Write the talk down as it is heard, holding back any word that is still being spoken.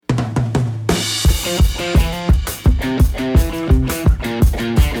Welcome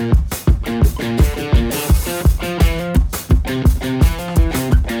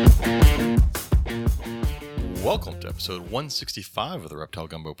to episode 165 of the Reptile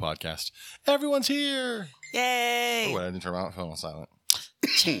Gumbo podcast. Everyone's here! Yay! Oh, I didn't turn my phone on silent.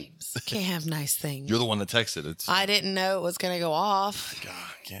 James, can't have nice things. You're the one that texted. I didn't know it was going to go off.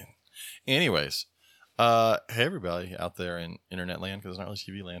 God, again. Anyways, hey everybody out there in internet land, because it's not really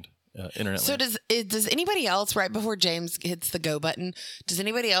TV land. Internet So land. does anybody else, right before James hits the go button, does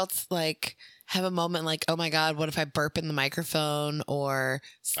anybody else like have a moment like, oh my God, what if I burp in the microphone or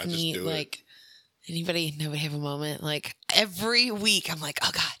sneeze? Like nobody have a moment like every week? I'm like,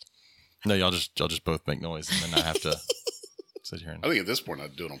 oh God. No, y'all just both make noise, and then I have to sit here and. I think at this point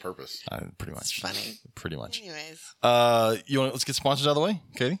I'd do it on purpose. Pretty much. It's funny. Pretty much. Anyways, Let's get sponsors out of the way,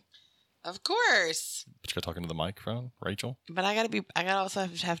 Katie. of course. But you got talking to the microphone, Rachel. But I gotta also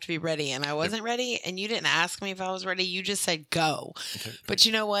have to be ready, and I wasn't ready, and you didn't ask me if I was ready. You just said go. Okay, but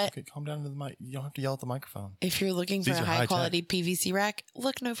you know what? Okay, calm down to the mic. You don't have to yell at the microphone. If you're looking for a high quality PVC rack,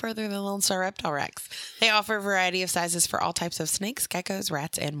 look no further than Lone Star Reptile Racks. They offer a variety of sizes for all types of snakes, geckos,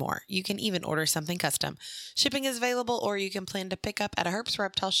 rats, and more. You can even order something custom. Shipping is available, or you can plan to pick up at a Herps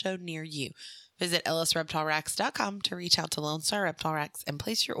Reptile show near you. Visit ellisreptileracks.com to reach out to Lone Star Reptile Racks and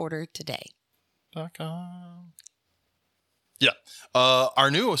place your order today. Yeah. Our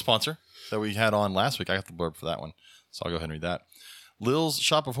new sponsor that we had on last week, I got the blurb for that one, so I'll go ahead and read that. Lil's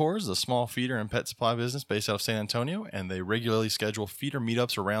Shop of Horrors is a small feeder and pet supply business based out of San Antonio, and they regularly schedule feeder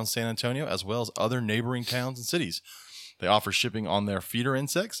meetups around San Antonio as well as other neighboring towns and cities. They offer shipping on their feeder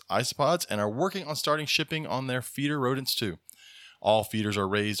insects, isopods, and are working on starting shipping on their feeder rodents too. All feeders are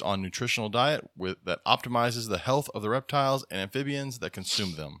raised on nutritional diet that optimizes the health of the reptiles and amphibians that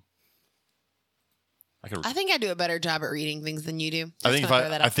consume them. I think I do a better job at reading things than you do. I think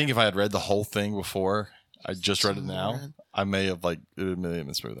if I had read the whole thing before I just read it now, I may have it may have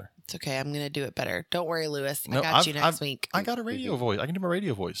been smoother. It's okay. I'm going to do it better. Don't worry, Lewis. I got you next week. I got a radio voice. I can do my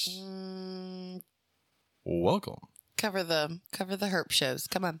radio voice. Welcome. Cover the herp shows.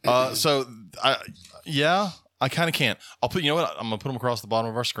 Come on. I kind of can't. I'll put. You know what? I'm gonna put them across the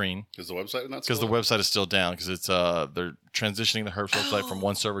bottom of our screen. Is the website not? Because the website is still down because it's they're transitioning the Herps website from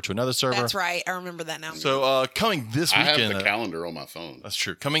one server to another server. That's right. I remember that now. So coming this weekend, I have the calendar on my phone. That's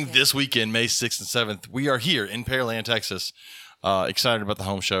true. Coming this weekend, May 6th and 7th, we are here in Pearland, Texas. Excited about the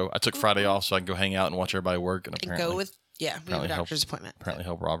home show. I took Friday off so I can go hang out and watch everybody work. And apparently, we have a doctor's appointment. Apparently,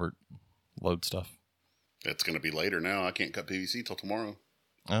 help Robert load stuff. It's going to be later now. I can't cut PVC till tomorrow.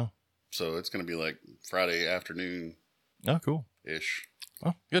 Oh, so it's going to be like Friday afternoon. Oh, cool. Ish.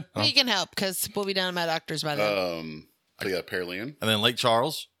 Oh, good. You can help because we'll be done at my doctor's by then. So yeah, Pearland. And then Lake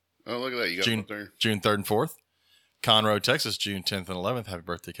Charles. Oh, look at that. You got June, up there. June 3rd and 4th. Conroe, Texas, June 10th and 11th. Happy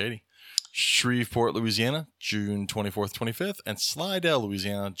birthday, Katie. Shreveport, Louisiana, June 24th, 25th. And Slidell,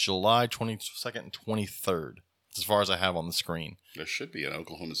 Louisiana, July 22nd and 23rd. As far as I have on the screen. There should be an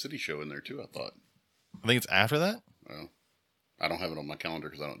Oklahoma City show in there too, I thought. I think it's after that. Well, I don't have it on my calendar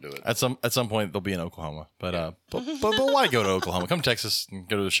because I don't do it. At some point, they'll be in Oklahoma. But why go to Oklahoma? Come to Texas and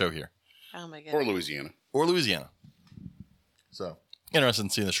go to the show here. Oh, my God. Or Louisiana. So, interested in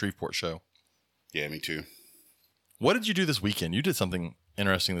seeing the Shreveport show. Yeah, me too. What did you do this weekend? You did something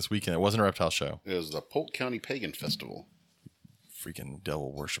interesting this weekend. It wasn't a reptile show. It was the Polk County Pagan Festival. Freaking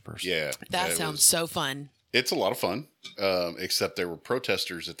devil worshippers. Yeah. That sounds so fun. It's a lot of fun, except there were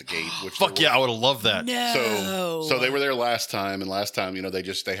protesters at the gate. Which Fuck yeah, I would have loved that. No. So they were there last time, and last time,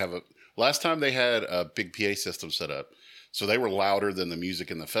 last time they had a big PA system set up, so they were louder than the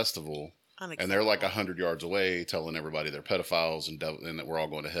music in the festival, and they're like 100 yards away, telling everybody they're pedophiles and that we're all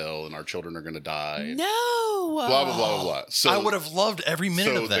going to hell and our children are going to die. No. Blah blah blah blah blah. So I would have loved every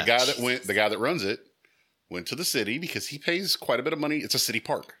minute of that. The guy that runs it, went to the city because he pays quite a bit of money. It's a city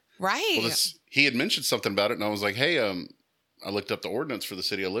park. Right. Well, he had mentioned something about it, and I was like, hey, I looked up the ordinance for the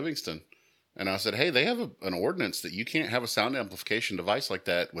city of Livingston, and I said, hey, they have an ordinance that you can't have a sound amplification device like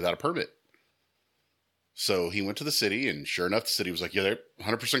that without a permit. So he went to the city, and sure enough, the city was like, yeah, they're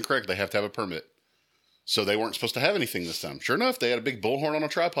 100% correct. They have to have a permit. So they weren't supposed to have anything this time. Sure enough, they had a big bullhorn on a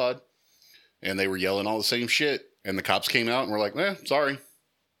tripod, and they were yelling all the same shit, and the cops came out and were like, sorry.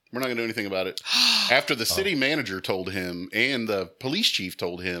 We're not going to do anything about it. After the city manager told him and the police chief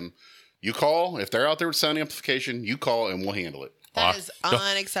told him, you call. If they're out there with sound amplification, you call and we'll handle it. That is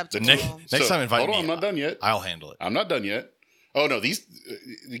unacceptable. Next time, invite me. I'm not done yet. I'll handle it. I'm not done yet. Oh, no,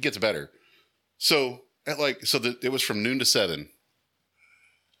 it gets better. So, it was from noon to 7.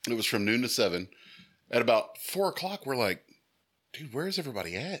 It was from noon to 7. At about 4 o'clock, we're like, dude, where's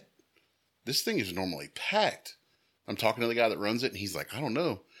everybody at? This thing is normally packed. I'm talking to the guy that runs it, and he's like, I don't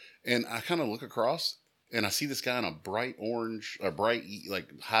know. And I kind of look across, and I see this guy in a bright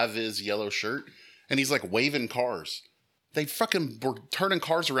like high-vis yellow shirt, and he's like waving cars. They fucking were turning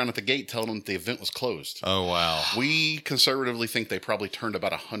cars around at the gate, telling them the event was closed. Oh, wow. We conservatively think they probably turned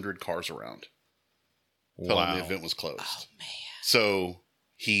about 100 cars around, telling them the event was closed. Oh, man. So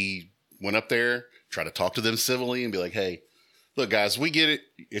he went up there, tried to talk to them civilly and be like, hey, look, guys, we get it.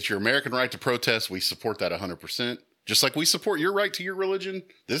 It's your American right to protest. We support that 100%. Just like we support your right to your religion.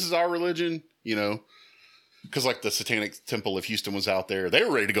 This is our religion, you know. Because like the Satanic Temple of Houston was out there. They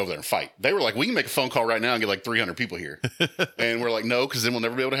were ready to go over there and fight. They were like, we can make a phone call right now and get like 300 people here. And we're like, no, because then we'll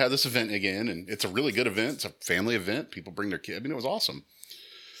never be able to have this event again. And it's a really good event. It's a family event. People bring their kids. I mean, it was awesome.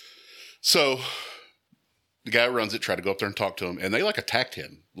 So the guy who runs it tried to go up there and talk to him. And they like attacked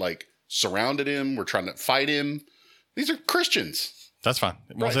him. Like surrounded him. Were trying to fight him. These are Christians. That's fine.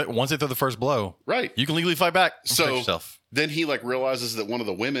 Once they throw the first blow, right, you can legally fight back. So yourself. Then he like realizes that one of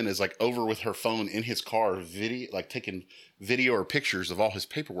the women is like over with her phone in his car, taking video or pictures of all his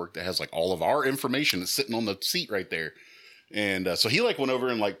paperwork that has like all of our information that's sitting on the seat right there. And so he like went over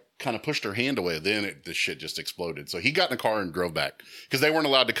and like kind of pushed her hand away. Then the shit just exploded. So he got in a car and drove back because they weren't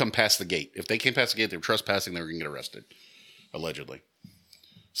allowed to come past the gate. If they came past the gate, they were trespassing. They were going to get arrested, allegedly.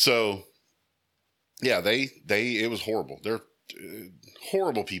 So yeah, it was horrible. They're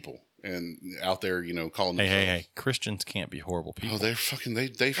horrible people and out there, you know, calling them. Hey, Christians can't be horrible people. Oh, they're fucking,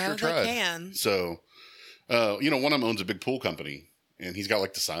 they sure tried. They can. So, you know, one of them owns a big pool company and he's got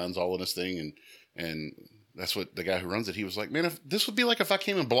like the signs all in his thing. And that's what the guy who runs it, he was like, man, this would be like if I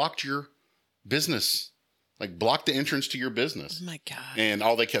came and blocked your business, like blocked the entrance to your business. Oh my God. And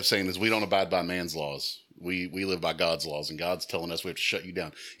all they kept saying is we don't abide by man's laws. We live by God's laws, and God's telling us we have to shut you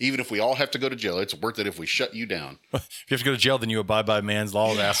down. Even if we all have to go to jail, it's worth it if we shut you down. If you have to go to jail, then you abide by man's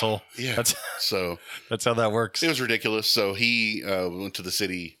laws, asshole. Yeah. That's how that works. It was ridiculous. So he went to the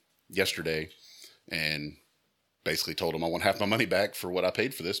city yesterday and basically told him I want half my money back for what I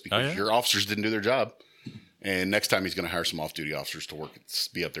paid for this because your officers didn't do their job. And next time he's going to hire some off-duty officers to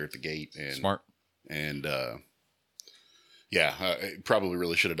be up there at the gate. And, smart. And probably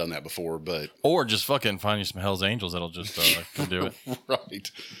really should have done that before, or just fucking find you some Hell's Angels that'll just come do it. Right.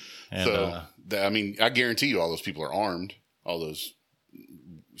 And, so, I mean, I guarantee you all those people are armed. All those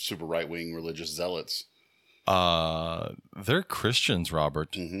super right-wing religious zealots. They're Christians,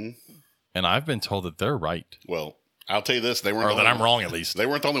 Robert. Mm-hmm. And I've been told that they're right. Well, I'll tell you this: they weren't. Or that I'm wrong, at least. They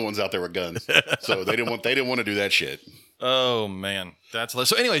weren't the only ones out there with guns, so they didn't want to do that shit. Oh man, that's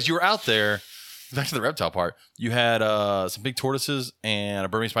so. Anyways, you were out there. Back to the reptile part. You had some big tortoises and a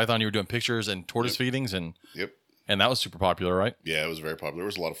Burmese python. You were doing pictures and tortoise feedings, and that was super popular, right? Yeah, it was very popular. It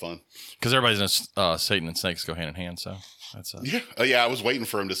was a lot of fun because everybody knows Satan and snakes go hand in hand. So that's I was waiting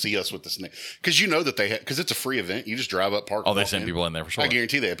for him to see us with the snake because you know that because it's a free event. You just drive up, park. Oh, they send people in there for sure. I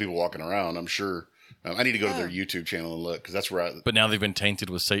guarantee they have people walking around. I'm sure. I need to go to their YouTube channel and look because that's where But now they've been tainted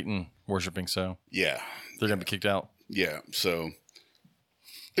with Satan worshiping, so yeah, they're gonna be kicked out. Yeah, so.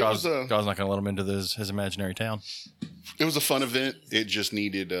 God's not going to let him into his imaginary town. It was a fun event. It just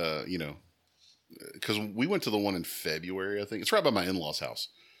needed, because we went to the one in February, I think. It's right by my in-laws' house.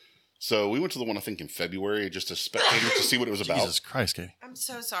 So we went to the one, I think, in February just to spectate to see what it was about. Jesus Christ, Katie. I'm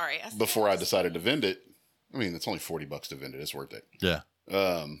so sorry. Before I decided to vend it. I mean, it's only $40 to vend it. It's worth it. Yeah.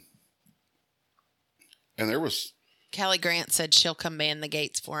 And there was... Callie Grant said she'll come man the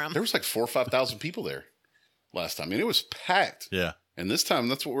gates for him. There was like 4,000 or 5,000 people there last time. I mean, it was packed. Yeah. And this time,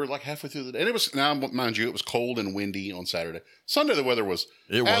 that's what we're like halfway through the day. And it was, now, mind you, it was cold and windy on Saturday. Sunday, the weather was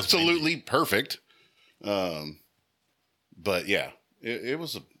absolutely perfect. But yeah, it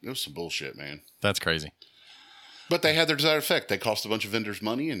was some bullshit, man. That's crazy. But they had their desired effect. They cost a bunch of vendors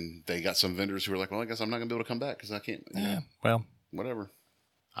money, and they got some vendors who were like, well, I guess I'm not going to be able to come back because I can't. Well, whatever.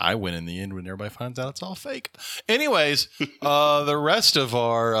 I win in the end when everybody finds out it's all fake. Anyways, the rest of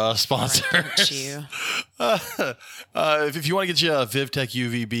our sponsors. If you want to get you a VivTech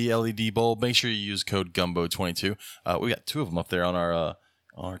UVB LED bulb, make sure you use code GUMBO22. We got 2 of them up there on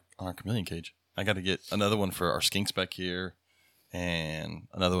our chameleon cage. I got to get another one for our skink speck here and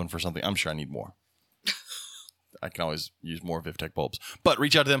another one for something. I'm sure I need more. I can always use more VivTech bulbs, but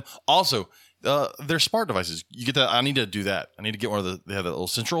reach out to them. Also, they're smart devices. You get that. I need to do that. I need to get one of they have a little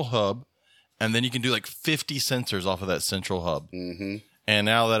central hub, and then you can do like 50 sensors off of that central hub. Mm-hmm. And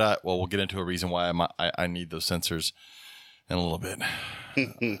now that we'll get into a reason why I need those sensors in a little bit.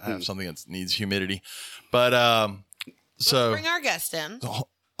 I have something that needs humidity, but so let's bring our guest in.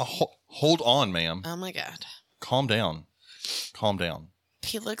 Hold on, ma'am. Oh my God. Calm down.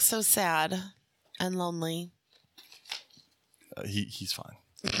 He looks so sad and lonely. He's fine.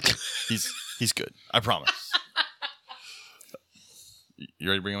 He's good. I promise. You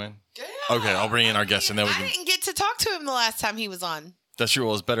ready to bring him in? Yeah. Okay, I'll bring in our guest, and then we can. I didn't get to talk to him the last time he was on. That's true.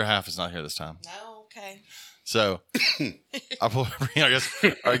 Well, his better half is not here this time. No, okay. So I'll bring our guest.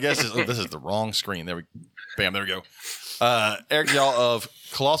 Our guest is. Oh, this is the wrong screen. There we go. Eric, y'all of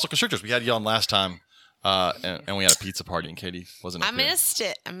Colossal Constrictors. We had you on last time, and we had a pizza party, and Katie wasn't. I missed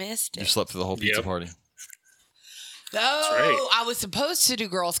it. You slept through the whole pizza party. Oh, right. I was supposed to do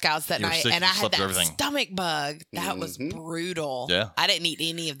Girl Scouts that night, and I had that stomach bug. That was brutal. Yeah. I didn't eat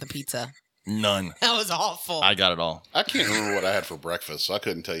any of the pizza. None. That was awful. I got it all. I can't remember what I had for breakfast, so I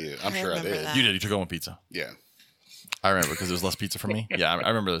couldn't tell you. I'm sure I did. that. You did. You took home pizza. Yeah. I remember because there was less pizza for me. Yeah, I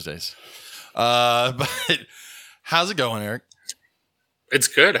remember those days. But how's it going, Eric? It's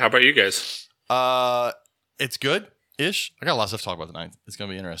good. How about you guys? It's good-ish. I got a lot of stuff to talk about tonight. It's going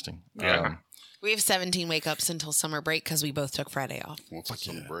to be interesting. Yeah. We have 17 wake-ups until summer break because we both took Friday off. What's a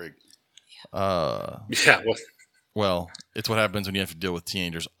summer break? Yeah. Well, it's what happens when you have to deal with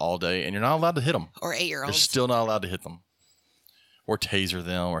teenagers all day, and you're not allowed to hit them. Or 8-year-olds. You're still not allowed to hit them. Or taser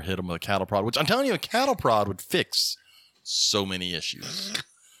them, or hit them with a cattle prod, which I'm telling you, a cattle prod would fix so many issues.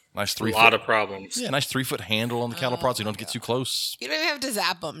 Nice 3 a lot of problems. Yeah, nice 3-foot handle on the cattle prod so you don't get too close. You don't even have to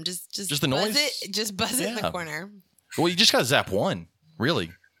zap them. Just the noise? Just buzz it in the corner. Well, you just got to zap one,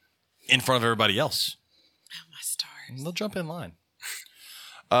 really, in front of everybody else. Oh, my stars. And they'll jump in line.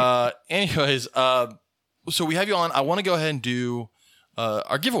 Anyways, so we have you on. I want to go ahead and do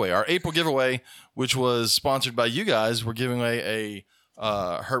our giveaway, our April giveaway, which was sponsored by you guys. We're giving away a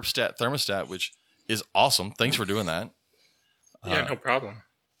Herbstat thermostat, which is awesome. Thanks for doing that. Yeah, no problem.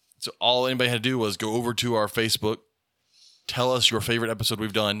 So all anybody had to do was go over to our Facebook, tell us your favorite episode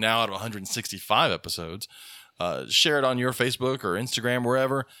we've done now out of 165 episodes, share it on your Facebook or Instagram,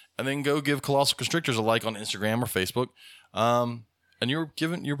 wherever, and then go give Colossal Constrictors a like on Instagram or Facebook, and you're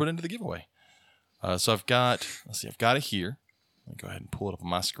put into the giveaway. So I've got it here. Let me go ahead and pull it up on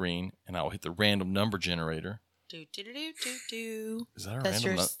my screen, and I will hit the random number generator. Do, do, do, do, do, do. Is that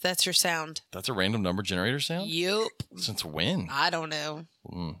That's your sound. That's a random number generator sound? Yup. Since when? I don't know.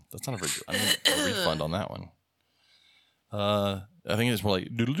 That's not a very good. I need a refund on that one. I think it's more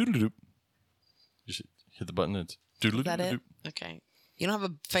like doodle doodle doop. You should hit the button. It's doodle doodle doop. Okay. You don't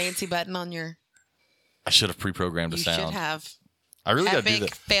have a fancy button on your. I should have pre-programmed a sound. You should have. I really got to do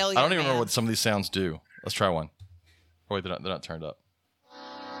Epic that. failure, I don't even man. know what some of these sounds do. Let's try one. Oh wait, they're not turned up.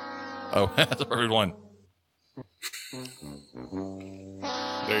 Oh, that's a perfect one. There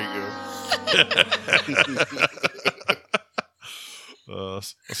you go.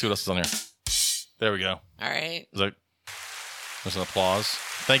 Let's see what else is on here. There we go. All right. Is that? There's an applause.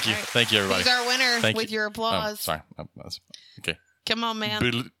 Thank you. All right. Thank you, everybody. Who's our winner Thank with you. your applause? Oh, sorry. Okay. Come on,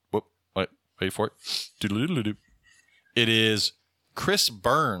 man. Whoop. Wait for it. Doodle-doodle-doo. It is Chris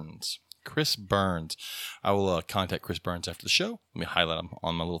Burns. Chris Burns. I will contact Chris Burns after the show. Let me highlight him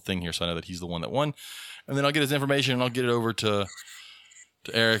on my little thing here so I know that he's the one that won. And then I'll get his information and I'll get it over to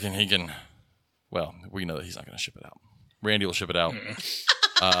Eric, and he can, well, we know that he's not going to ship it out. Randy will ship it out.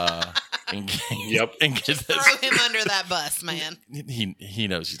 And get this. Throw him under that bus, man. He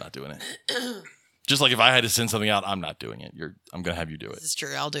knows he's not doing it. Just like if I had to send something out, I'm not doing it. I'm going to have you do it. This is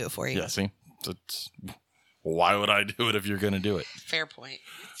true. I'll do it for you. Yeah, see? Why would I do it if you're going to do it? Fair point.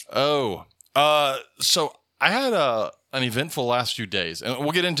 Oh, so I had an eventful last few days, and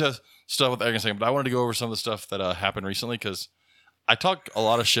we'll get into stuff with Eric in a second, but I wanted to go over some of the stuff that happened recently because I talk a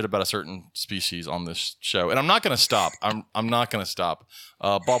lot of shit about a certain species on this show, and I'm not going to stop. I'm not going to stop.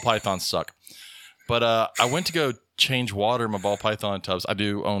 Ball pythons suck. But I went to go change water in my ball python tubs. I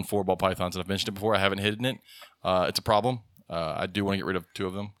do own 4 ball pythons, and I've mentioned it before. I haven't hidden it. It's a problem. I do want to get rid of 2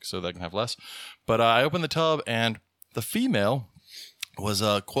 of them so that I can have less. But I opened the tub, and the female was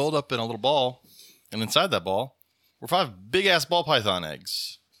coiled up in a little ball, and inside that ball were 5 big-ass ball python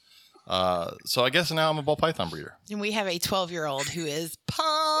eggs. So I guess now I'm a ball python breeder. And we have a 12-year-old who is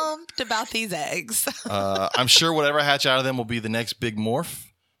pumped about these eggs. I'm sure whatever hatch out of them will be the next big morph.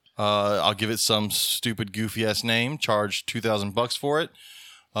 I'll give it some stupid, goofy-ass name, charge $2,000 for it.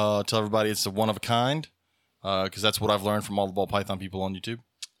 Tell everybody it's a one of a kind, because that's what I've learned from all the ball python people on YouTube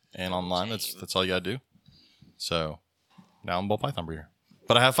and online. That's all you got to do. So now I'm a ball python breeder.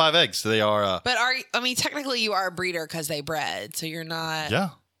 But I have 5 eggs. So they are... But technically you are a breeder because they bred, so you're not... Yeah,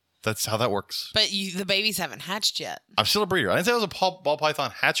 that's how that works. But the babies haven't hatched yet. I'm still a breeder. I didn't say I was a ball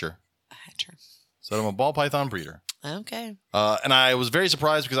python hatcher. A hatcher. So I'm a ball python breeder. Okay. And I was very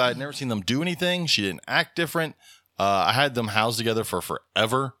surprised because I had never seen them do anything. She didn't act different. I had them housed together for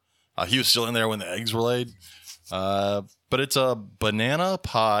forever. He was still in there when the eggs were laid. But it's a banana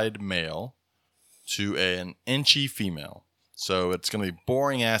pied male to an inchy female. So it's going to be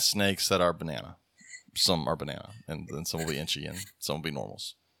boring ass snakes that are banana. some are banana, and then some will be inchy, and some will be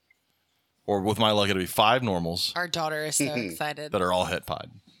normals. Or with my luck, it'll be 5 normals. Our daughter is so excited. That are all het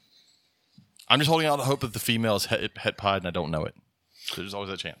pied. I'm just holding out the hope that the female is het pied, and I don't know it. There's always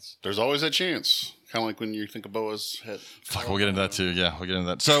that chance. There's always that chance. Kind of like when you think of Boa's head. Fuck, we'll get into that too. Yeah, we'll get into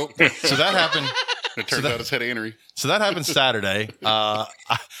that. So that happened. It turns out it's head Anery. So that happened Saturday.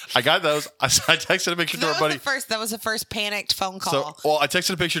 I got those. I texted a picture to our buddy. That was the first panicked phone call. So, I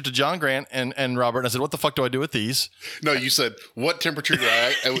texted a picture to John Grant and Robert, and I said, "What the fuck do I do with these?" No, you said, "What temperature do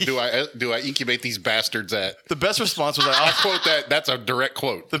I incubate these bastards at?" The best response was, I quote that. That's a direct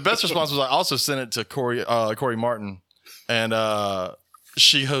quote. The best response was, I also sent it to Corey Martin, and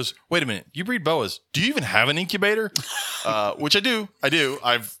she goes, "Wait a minute, you breed boas? Do you even have an incubator?" Which I do.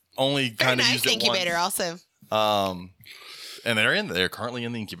 I've only kind of used it incubator once. Also. And they're currently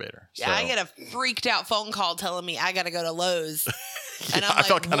in the incubator. Yeah, so. I get a freaked out phone call telling me I got to go to Lowe's. And I'm I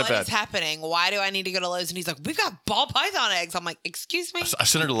felt like, kind of bad. What is happening? Why do I need to go to Lowe's? And he's like, we've got ball python eggs. I'm like, excuse me? I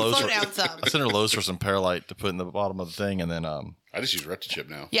sent her to Lowe's. Slow down some. I sent her to Lowe's for some Paralite to put in the bottom of the thing, and then I just use ReptiChip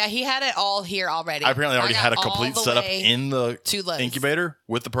now. Yeah, he had it all here already. I apparently already had a complete setup way in the to Lowe's. incubator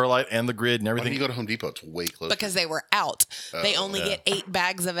with the Perlite and the grid and Why everything. didn't you go to Home Depot? It's way closer. Because they were out. They only get 8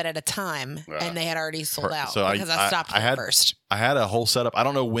 bags of it at a time, and they had already sold out So because I stopped them first. I had a whole setup. I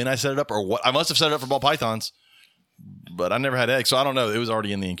don't know when I set it up or what. I must have set it up for ball pythons, but I never had eggs, so I don't know. It was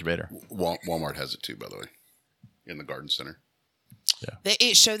already in the incubator. Walmart has it too, by the way, in the garden center. Yeah,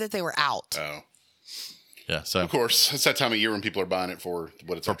 It showed that they were out. Oh. Yeah, so Of course, it's that time of year when people are buying it for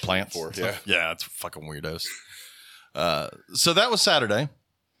what it's for actually plants. for. Yeah. Yeah, it's fucking weirdos. So that was Saturday.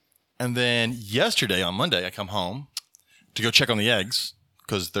 And then yesterday on Monday, I come home to go check on the eggs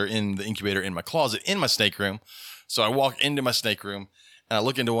because they're in the incubator in my closet in my snake room. So I walk into my snake room and I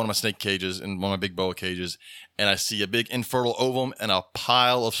look into one of my snake cages and one of my big boa cages, and I see a big infertile ovum and a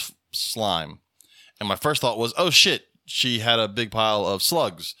pile of slime. And my first thought was, oh shit, she had a big pile of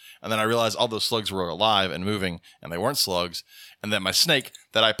slugs. And then I realized all those slugs were alive and moving, and they weren't slugs. And that my snake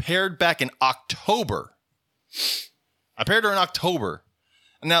that I paired back in October, I paired her in October.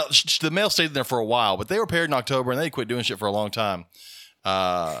 Now, the male stayed there for a while, but they were paired in October, and they quit doing shit for a long time.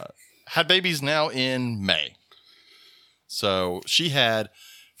 Had babies now in May. So she had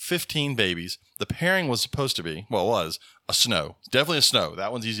 15 babies. The pairing was supposed to be, well, it was a snow. Definitely a snow.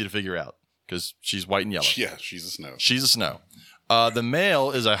 That one's easy to figure out because she's white and yellow. Yeah, she's a snow. She's a snow. The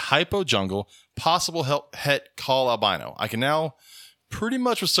male is a hypo jungle, possible het call albino. I can now pretty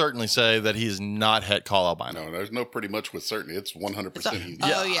much with certainty say that he is not het call albino. No, there's no pretty much with certainty. It's 100%. Oh,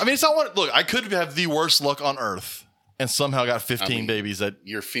 yeah. I mean, it's not one. Look, I could have the worst luck on earth and somehow got 15 babies that.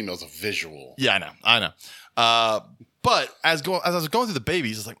 Your female's a visual. Yeah, I know. But as I was going through the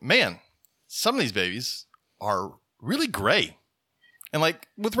babies, it's like, man, some of these babies are really gray. And like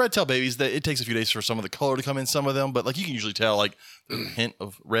with red tail babies, it takes a few days for some of the color to come in some of them, but like you can usually tell like there's a hint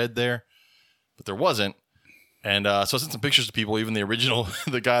of red there, but there wasn't. And so I sent some pictures to people, even the original,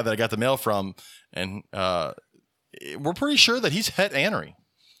 the guy that I got the mail from, and we're pretty sure that he's het anery.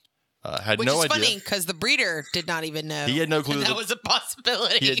 Which is funny because the breeder did not even know. He had no clue that was a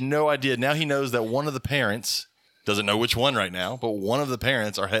possibility. He had no idea. Now he knows that one of the parents, doesn't know which one right now, but one of the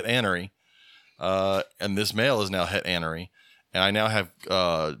parents are het anery, and this male is now het anery. And I now have,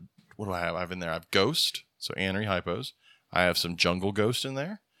 what do I have? I have in there, I have ghost, so anery hypos. I have some jungle ghost in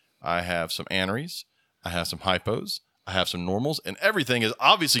there. I have some aneries. I have some hypos. I have some normals. And everything is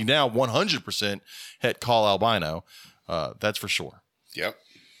obviously now 100% het call albino. That's for sure. Yep.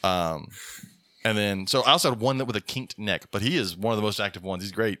 And then, so I also had one with a kinked neck, but he is one of the most active ones.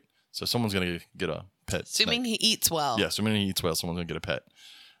 He's great. So someone's going to get a pet. Assuming he eats well. Yeah, assuming he eats well, someone's going to get a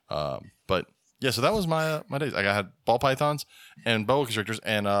pet. But yeah, so that was my days. I had ball pythons and boa constrictors,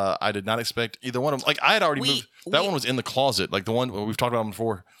 and I did not expect either one of them. Like I had already moved. That one was in the closet. Like the one we've talked about them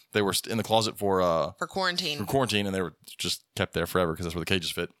before. They were in the closet for quarantine. For quarantine, and they were just kept there forever because that's where the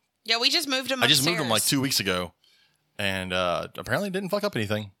cages fit. Yeah, we just moved them. I just moved them like 2 weeks ago, and apparently didn't fuck up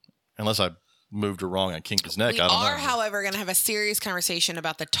anything, unless I moved her wrong and kinked his neck. We I don't are, know. however, going to have a serious conversation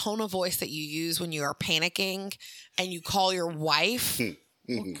about the tone of voice that you use when you are panicking and you call your wife.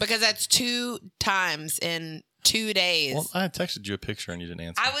 Because that's 2 times in 2 days. Well, I had texted you a picture and you didn't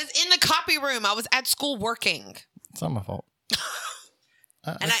answer. I was in the copy room. I was at school working. It's not my fault.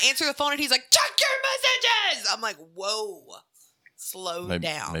 And I answer the phone and he's like, check your messages. I'm like, whoa, slow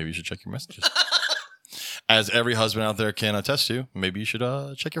down. Maybe you should check your messages. As every husband out there can attest to, maybe you should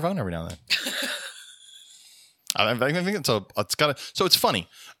check your phone every now and then. I think it's funny.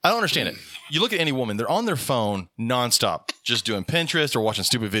 I don't understand it. You look at any woman, they're on their phone nonstop, just doing Pinterest or watching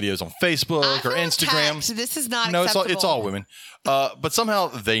stupid videos on Facebook or Instagram. This is not no, acceptable. it's all women. But somehow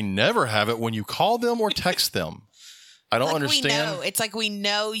they never have it when you call them or text them. I don't understand. It's like we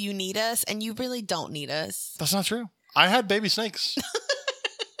know you need us and you really don't need us. That's not true. I had baby snakes.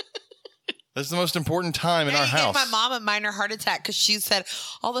 That's the most important time in our house. Gave my mom a minor heart attack because she said,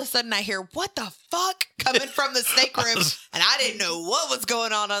 all of a sudden I hear, what the fuck? Coming from the snake room. And I didn't know what was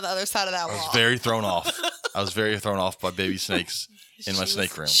going on the other side of that wall. I was very thrown off. I was very thrown off by baby snakes in my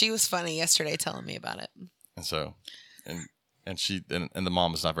snake room. She was funny yesterday telling me about it. And so, and she and the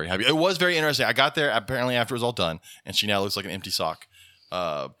mom was not very happy. It was very interesting. I got there apparently after it was all done, and she now looks like an empty sock.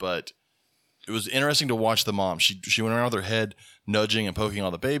 But it was interesting to watch the mom. She went around with her head nudging and poking all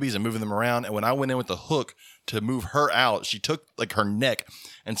the babies and moving them around. And when I went in with the hook to move her out, she took like her neck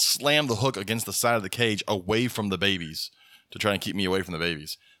and slammed the hook against the side of the cage away from the babies to try and keep me away from the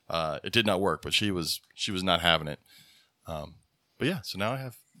babies. It did not work, but she was not having it. But yeah, so now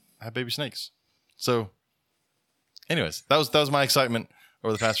I have baby snakes. So anyways, that was my excitement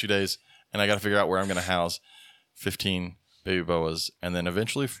over the past few days. And I got to figure out where I'm going to house 15 baby boas, and then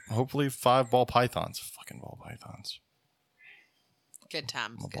eventually, hopefully, 5 ball pythons. Fucking ball pythons. Good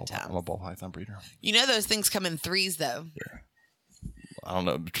times. I'm a ball python breeder. You know those things come in threes, though. Yeah. I don't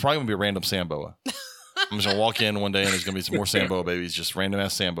know. It's probably going to be a random sand boa. I'm just going to walk in one day, and there's going to be some more sand boa babies, just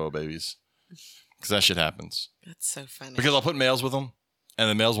random-ass sand boa babies. Because that shit happens. That's so funny. Because I'll put males with them, and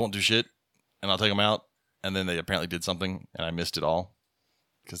the males won't do shit, and I'll take them out, and then they apparently did something, and I missed it all.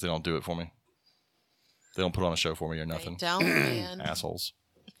 Because they don't do it for me. They don't put on a show for me or nothing. They don't, man. Assholes.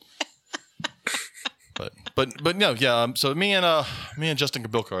 But no, yeah. So me and Justin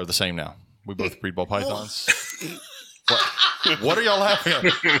Kabilka are the same now. We both breed ball pythons. What are y'all laughing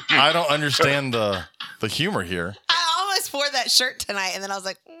at? I don't understand the humor here. I almost wore that shirt tonight, and then I was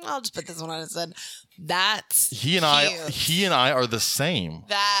like, I'll just put this one on instead. That's He and I are the same.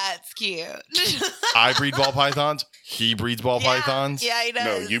 That's cute. I breed ball pythons. He breeds ball pythons. Yeah, he does.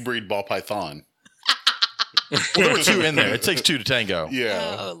 No, you breed ball python. Well, there were 2 in there. It takes 2 to tango.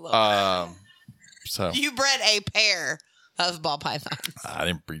 Yeah. Oh, Lord. So you bred a pair of ball pythons. I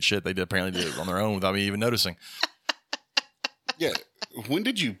didn't breed shit. They apparently did it on their own without me even noticing. Yeah. When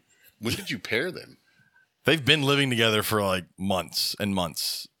did you pair them? They've been living together for like months and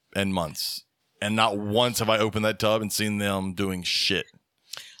months and months. And not once have I opened that tub and seen them doing shit.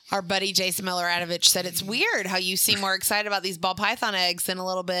 Our buddy Jason Miller-Adovich said it's weird how you seem more excited about these ball python eggs than a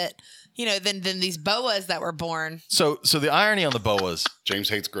little bit, than these boas that were born. So the irony on the boas James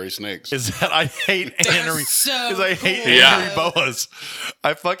hates gray snakes. is that I hate anery boas.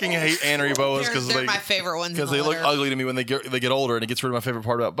 I fucking hate anery boas because they're my favorite ones because they look ugly to me when they get older, and it gets rid of my favorite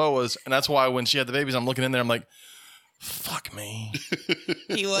part about boas, and that's why when she had the babies, I'm looking in there, I'm like, fuck me.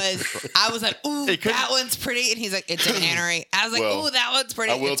 I was like, ooh, that one's pretty. And he's like, it's an anery. I was like, ooh, that one's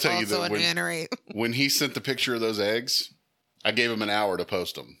pretty. I will it's tell you also that an anery. When he sent the picture of those eggs, I gave him an hour to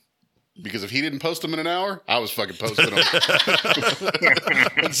post them. Because if he didn't post them in an hour, I was fucking posting them.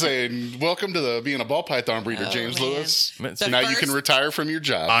 And saying, welcome to being a ball python breeder, James Lewis. Now you can retire from your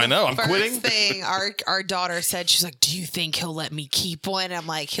job. I know, I'm quitting. First thing our daughter said, she's like, do you think he'll let me keep one? I'm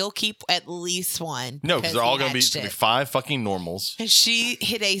like, he'll keep at least one. No, because they're all going to be 5 fucking normals. And she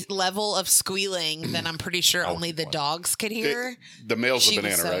hit a level of squealing that I'm pretty sure only the dogs could hear. The male's a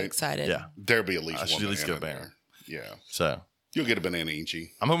banana, was so right? excited. Yeah. There'll be at least I one should at least get a banana. banana. Yeah. So you'll get a banana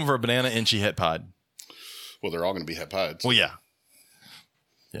inchy. I'm hoping for a banana inchy het pod. Well, they're all going to be het pods. Well, yeah.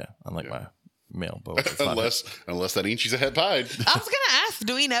 Yeah, unlike my male boa. Unless that inchy's a het pod. I was going to ask,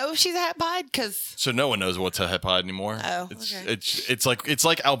 do we know if she's a het pod? So no one knows what's a het pod anymore. Oh, okay. It's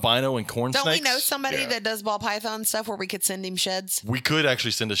like albino and corn snakes. Don't we know somebody that does ball python stuff where we could send him sheds? We could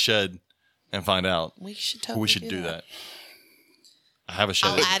actually send a shed and find out. We should totally do that. I have a shed.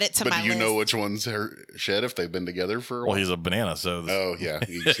 I'll add it to my list. But do you know which one's her shed if they've been together for a while? Well, he's a banana, so... Oh, yeah.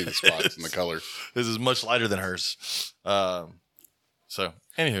 You can see the spots and the color. This is much lighter than hers. So,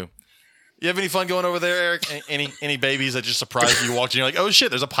 anywho. You have any fun going over there, Eric? Any babies that just surprised you? You walked in, you're like, oh, shit,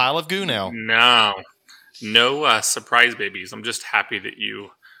 there's a pile of goo now. No surprise babies. I'm just happy that you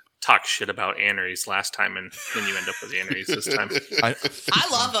talk shit about aneries last time, and then you end up with aneries this time. I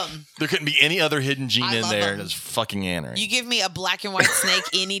love them. There couldn't be any other hidden gene in there that's fucking anery. You give me a black and white snake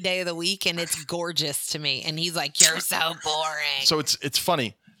any day of the week, and it's gorgeous to me. And he's like, you're so boring. So it's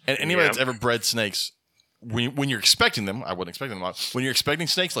funny. And anybody that's ever bred snakes, when you're expecting them, I wasn't expecting them. When you're expecting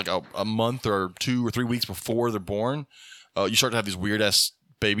snakes like a month or 2 or 3 weeks before they're born, you start to have these weird-ass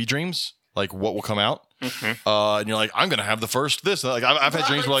baby dreams. like what will come out. Mm-hmm. And you're like, I'm gonna have the first this. Like I've had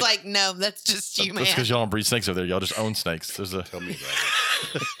dreams where Like, no, that's just you, man. That's because y'all don't breed snakes over there. Y'all just own snakes. There's a. Tell me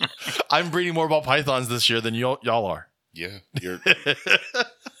about it. I'm breeding more ball pythons this year than y'all are. Yeah, you're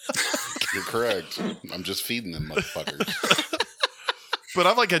correct. I'm just feeding them motherfuckers. But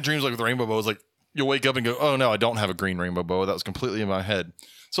I've like had dreams like with rainbow boas. Like you'll wake up and go, oh no, I don't have a green rainbow boa. That was completely in my head.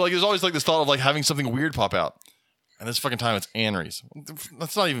 So like there's always like this thought of like having something weird pop out. And this fucking time it's aneries.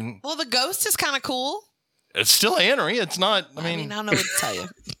 That's not even. Well, the ghost is kind of cool. It's still anery. It's not. I mean I don't know what to tell you.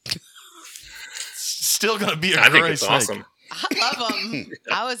 It's still gonna be a I think gray it's snake. awesome. I love them.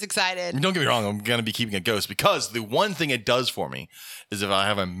 I was excited. Don't get me wrong. I'm gonna be keeping a ghost because the one thing it does for me is if I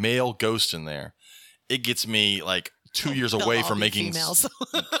have a male ghost in there, it gets me like 2 years They'll away all from be making. females.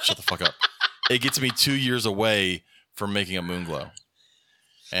 Shut the fuck up. It gets me 2 years away from making a moon glow,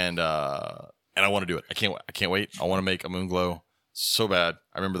 and I want to do it. I can't wait. I want to make a moon glow so bad.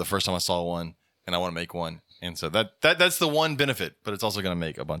 I remember the first time I saw one, and I want to make one. And so that's the one benefit, but it's also going to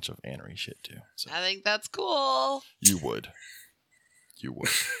make a bunch of anery shit too. So I think that's cool. you would.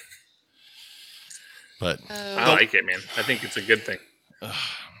 But I like it, man. I think it's a good thing.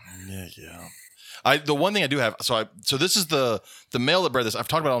 yeah. The one thing I do have, so this is the male that bred this. I've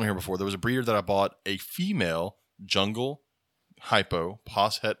talked about it on here before. There was a breeder that I bought a female jungle hypo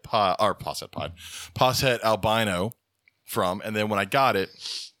poshet albino from, and then when I got it,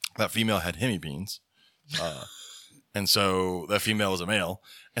 that female had hemibeans. And so that female was a male.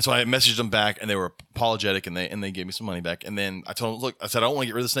 And so I messaged them back and they were apologetic and they gave me some money back. And then I told them, look, I said, I don't want to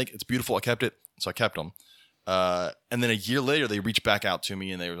get rid of the snake. It's beautiful. I kept it. So I kept them. And then a year later, they reached back out to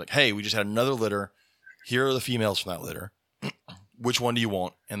me and they were like, hey, we just had another litter. Here are the females from that litter. Which one do you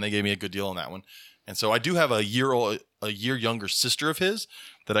want? And they gave me a good deal on that one. And so I do have a year younger sister of his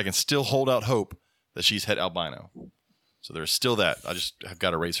that I can still hold out hope that she's het albino. So there's still that. I just have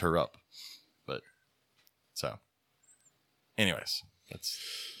got to raise her up. So, anyways,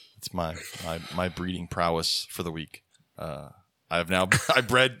 that's my breeding prowess for the week. I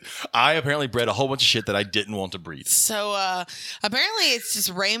apparently bred a whole bunch of shit that I didn't want to breed. So apparently it's just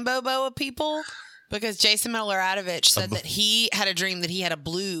rainbow boa people because Jason Miller-Adovich said that he had a dream that he had a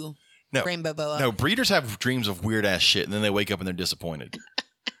blue rainbow boa. No, breeders have dreams of weird ass shit, and then they wake up and they're disappointed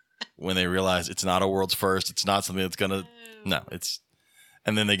when they realize it's not a world's first. It's not something that's gonna. No, it's,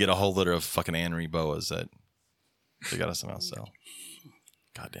 and then they get a whole litter of fucking anery boas that. They got to somehow sell.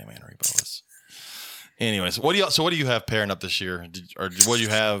 Goddamn anery boas. Anyways, what do you have pairing up this year? What do you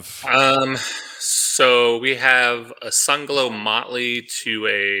have? So we have a Sunglow Motley to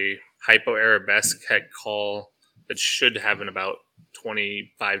a Hypo Arabesque head call that should have in about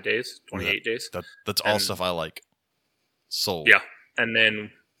 25 days, 28 days. That's all stuff I like. Sold. Yeah. And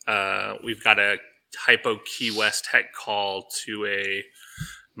then we've got a Hypo Key West head call to a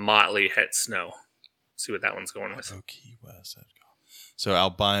Motley het snow. See what that one's going with. Key West. So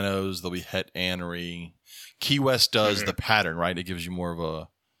albinos, they'll be het anery. Key West does the pattern, right? It gives you more of a.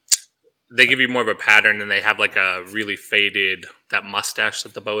 They give you more of a pattern, and they have like a really faded that mustache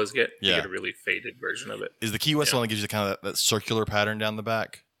that the boas get. Yeah. You get a really faded version of it. Is the Key West one that gives you kind of that circular pattern down the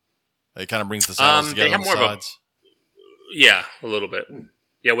back? It kind of brings the sides together. They have on more the sides. Yeah, a little bit.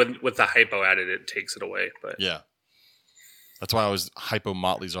 Yeah, with the hypo added, it takes it away. But yeah, that's why hypo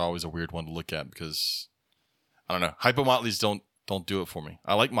motleys are always a weird one to look at because. I don't know. Hypo motleys don't do it for me.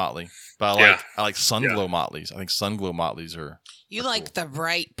 I like motley, but I like sunglow motleys. I think sunglow motleys are. You like cool. The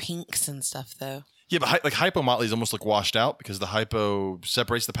bright pinks and stuff, though. Yeah, but like hypo motleys almost look washed out because the hypo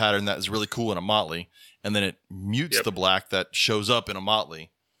separates the pattern that is really cool in a motley, and then it mutes the black that shows up in a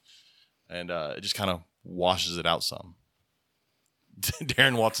motley, and it just kind of washes it out some.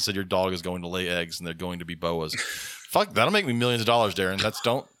 Darren Watson said your dog is going to lay eggs and they're going to be boas. Fuck, that'll make me millions of dollars, Darren. That's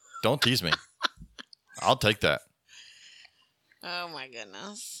don't tease me. I'll take that. Oh my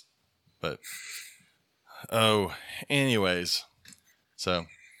goodness. But anyways. So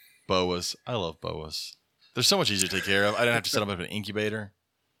boas. I love boas. They're so much easier to take care of. I don't have to set them up in an incubator.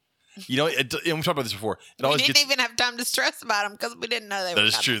 You know, we've talked about this before. We didn't even have time to stress about them because we didn't know they were. That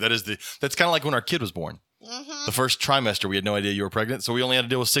is true. That's kind of like when our kid was born. Mm-hmm. The first trimester, we had no idea you were pregnant, so we only had to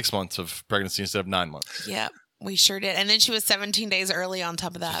deal with 6 months of pregnancy instead of 9 months. Yep. We sure did. And then she was 17 days early on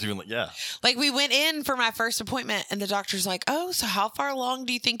top of that. Like we went in for my first appointment and the doctor's like, oh, so how far along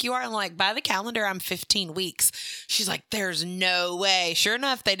do you think you are? I'm like, by the calendar, I'm 15 weeks. She's like, there's no way. Sure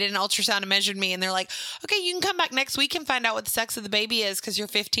enough, they did an ultrasound and measured me. And they're like, okay, you can come back next week and find out what the sex of the baby is because you're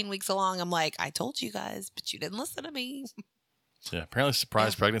 15 weeks along. I'm like, I told you guys, but you didn't listen to me. Yeah, apparently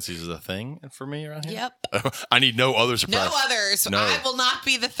surprise pregnancies is a thing for me around here. Yep. I need no other surprise. No others. No. I will not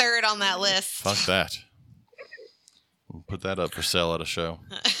be the third on that list. Fuck that. We'll put that up for sale at a show.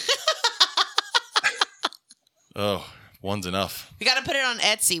 Oh, one's enough. We got to put it on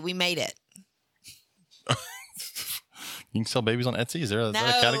Etsy. We made it. You can sell babies on Etsy? Is that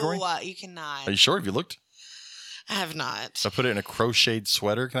a category? No, you cannot. Are you sure? Have you looked? I have not. If I put it in a crocheted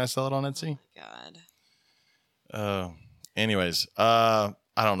sweater, can I sell it on Etsy? Oh, my God. Anyways, I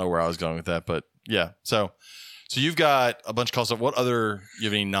don't know where I was going with that, but yeah. So you've got a bunch of call stuff. What other, you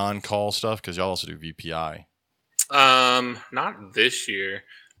have any non-call stuff? Because y'all also do VPI. Not this year.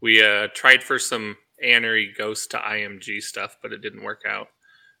 We tried for some Anery Ghost to IMG stuff, but it didn't work out.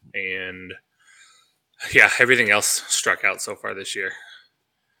 And yeah, everything else struck out so far this year.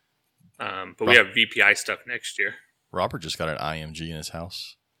 But we have VPI stuff next year. Robert just got an IMG in his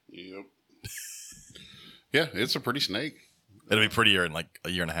house. Yep. Yeah, it's a pretty snake. It'll be prettier in like a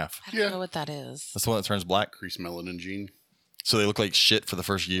year and a half. I don't know what that is. That's the one that turns black. Increased melanin gene. So they look like shit for the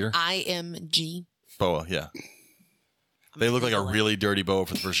first year. IMG. Boa, yeah. They look like a really dirty boa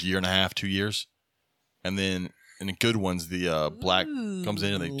for the first year and a half, 2 years. And then in the good ones, the black comes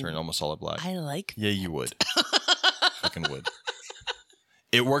in and they turn almost solid black. I like that. Yeah, you would. Fucking would.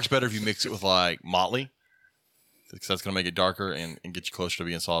 It works better if you mix it with like Motley. Because that's going to make it darker and get you closer to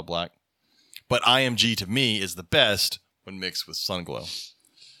being solid black. But IMG to me is the best when mixed with Sunglow.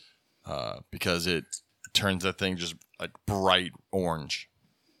 Because it turns that thing just like bright orange.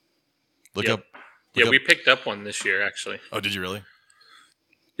 Look up. We picked up one this year, actually. Oh, did you really?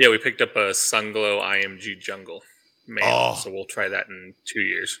 Yeah, we picked up a Sunglow IMG Jungle male, so we'll try that in 2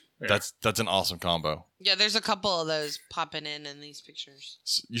 years. Yeah. That's an awesome combo. Yeah, there's a couple of those popping in these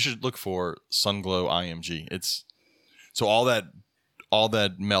pictures. You should look for Sunglow IMG. It's so all that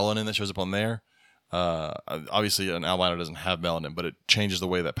melanin that shows up on there. Obviously, an albino doesn't have melanin, but it changes the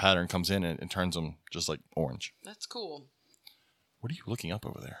way that pattern comes in and turns them just like orange. That's cool. What are you looking up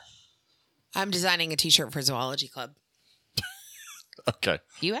over there? I'm designing a T-shirt for Zoology Club. Okay.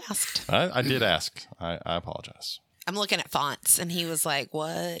 You asked. I did ask. I apologize. I'm looking at fonts, and he was like,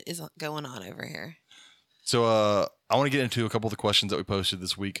 what is going on over here? So I want to get into a couple of the questions that we posted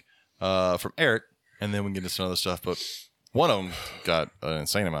this week from Eric, and then we can get into some other stuff. But one of them got an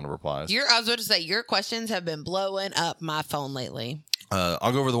insane amount of replies. I was about to say, your questions have been blowing up my phone lately.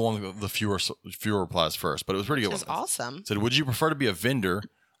 I'll go over the one with the fewer replies first, but it was pretty good. Which is awesome. It said, would you prefer to be a vendor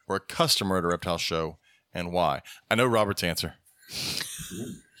or a customer at a reptile show, and why? I know Robert's answer.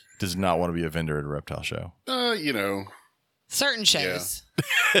 Does not want to be a vendor at a reptile show. Certain shows.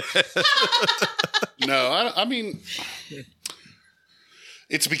 Yeah. No, I mean,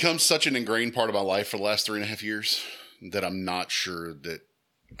 it's become such an ingrained part of my life for the last 3.5 years that I'm not sure that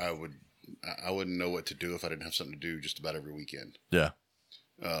I wouldn't know what to do if I didn't have something to do just about every weekend. Yeah.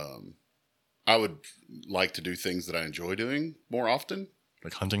 I would like to do things that I enjoy doing more often.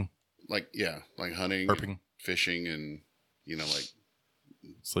 Like hunting? Like hunting, herping, fishing, and, like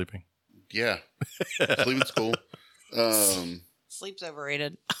sleeping. Yeah. Sleeping's cool. Sleep's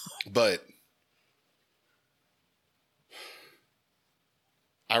overrated. But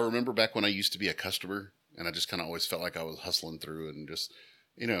I remember back when I used to be a customer and I just kind of always felt like I was hustling through and just,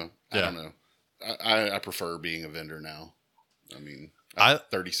 I don't know. I prefer being a vendor now. I mean, I have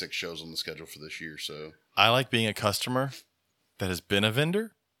 36 shows on the schedule for this year, so. I like being a customer that has been a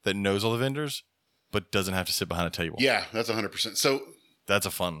vendor, that knows all the vendors, but doesn't have to sit behind a table. Yeah, that's 100%. So. That's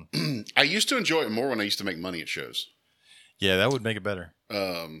a fun. I used to enjoy it more when I used to make money at shows. Yeah, that would make it better.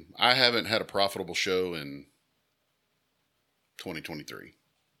 I haven't had a profitable show in 2023.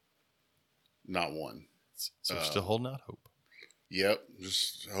 Not one. So we're still holding out hope. Yep.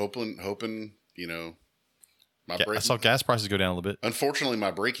 Just hoping, I saw gas prices go down a little bit. Unfortunately,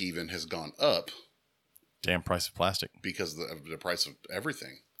 my break even has gone up. Damn price of plastic. Because of the price of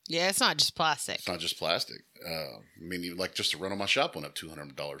everything. Yeah, it's not just plastic. It's not just plastic. Just the rent on my shop went up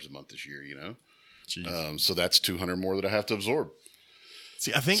 $200 a month this year, Jeez. So that's $200 more that I have to absorb.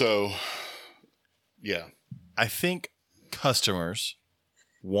 See, I think. So, yeah. I think customers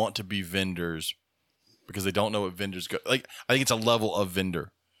want to be vendors because they don't know what vendors go. Like, I think it's a level of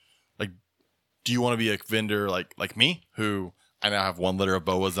vendor. Like, do you want to be a vendor like me, who I now have 1 litter of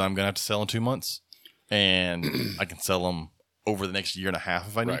boas that I'm going to have to sell in 2 months, and I can sell them over the next year and a half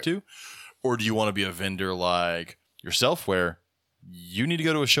if I need to? Or do you want to be a vendor like yourself where you need to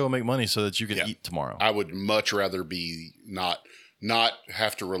go to a show and make money so that you can eat tomorrow? I would much rather be not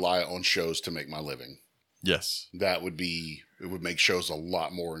have to rely on shows to make my living. Yes. It would make shows a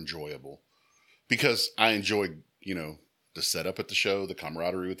lot more enjoyable because I enjoy, the setup at the show, the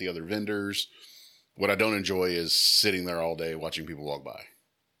camaraderie with the other vendors. What I don't enjoy is sitting there all day watching people walk by.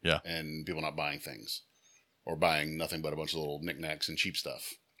 Yeah. And people not buying things. Or buying nothing but a bunch of little knickknacks and cheap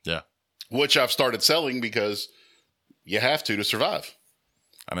stuff. Yeah. Which I've started selling because you have to survive.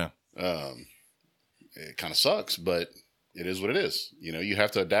 I know. it kind of sucks, but it is what it is. You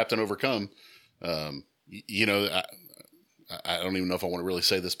have to adapt and overcome. I don't even know if I want to really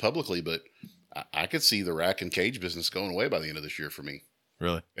say this publicly, but I could see the rack and cage business going away by the end of this year for me.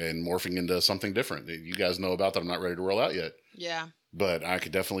 Really? And morphing into something different. You guys know about that. I'm not ready to roll out yet. Yeah. But I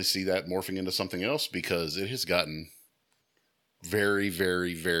could definitely see that morphing into something else because it has gotten very,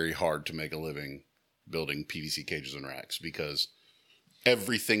 very, very hard to make a living building PVC cages and racks because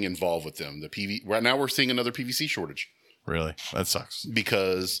everything involved with them. Right now we're seeing another PVC shortage. Really? That sucks.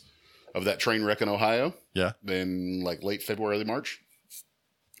 Because of that train wreck in Ohio. Yeah. In like late February, early March.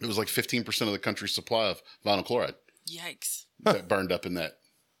 It was like 15% of the country's supply of vinyl chloride. Yikes. That burned up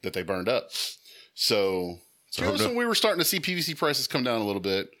that they burned up. So we were starting to see PVC prices come down a little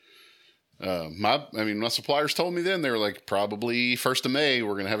bit. My suppliers told me then, they were like, probably 1st of May,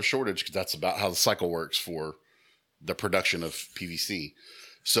 we're going to have a shortage because that's about how the cycle works for the production of PVC.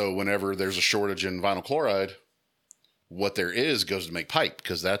 So whenever there's a shortage in vinyl chloride, what there is goes to make pipe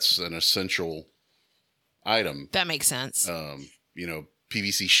because that's an essential item. That makes sense.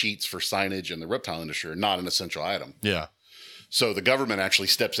 PVC sheets for signage and the reptile industry are not an essential item. Yeah. So the government actually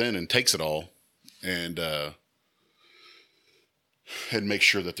steps in and takes it all and makes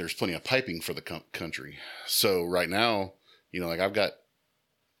sure that there's plenty of piping for the country. So right now, I've got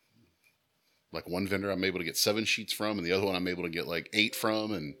like one vendor I'm able to get 7 sheets from, and the other one I'm able to get like 8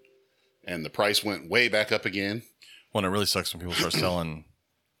 from, and the price went way back up again. Well, it really sucks when people start selling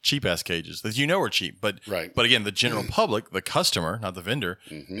cheap ass cages that are cheap, but right. But again, the general public, the customer, not the vendor,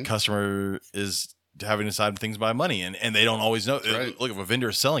 the customer is having to decide things by money, and they don't always know. Right. Look, if a vendor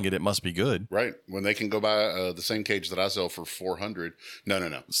is selling it, it must be good, right? When they can go buy the same cage that I sell for $400,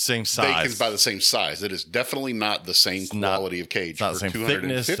 no, same size. They can buy the same size. It is definitely not the same quality of cage for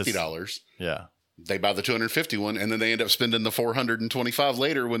 $250. Yeah. They buy the 250 one, and then they end up spending the 425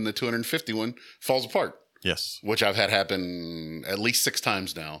 later when the 250 one falls apart. Yes. Which I've had happen at least 6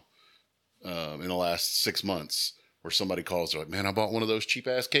 times now in the last 6 months, where somebody calls, they're like, man, I bought one of those cheap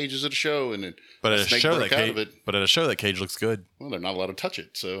ass cages at a show, and at a show that cage looks good. Well, they're not allowed to touch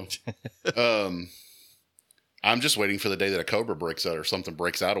it. So I'm just waiting for the day that a cobra breaks out or something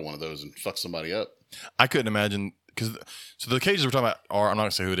breaks out of one of those and fucks somebody up. I couldn't imagine so the cages we're talking about are, I'm not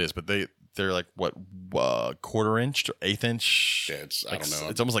gonna say who it is, but they're like what, 1/4 inch to 1/8 inch. Yeah, I don't know.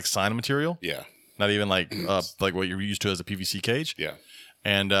 It's almost like sign material. Yeah. Not even like what you're used to as a PVC cage. Yeah.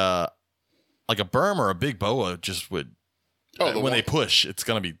 And like a berm or a big boa just would, when they push, it's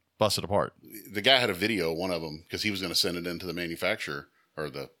going to be busted apart. The guy had a video, one of them, because he was going to send it into the manufacturer, or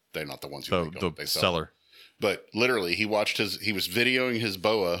they're not the ones who the seller. But literally, he was videoing his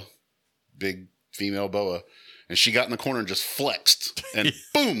boa, big female boa, and she got in the corner and just flexed, and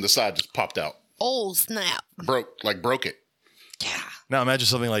boom, the side just popped out. Oh, snap. Broke it. Yeah. Now imagine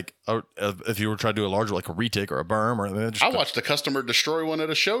something like if you were trying to do a larger, like a retic or a berm, or I watched a customer destroy one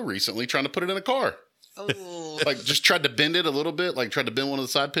at a show recently, trying to put it in a car. Oh. Like just tried to bend it a little bit, like tried to bend one of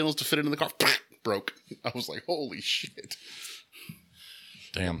the side panels to fit it in the car. Broke. I was like, holy shit.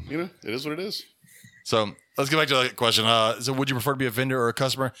 Damn. It is what it is. So let's get back to the question. So would you prefer to be a vendor or a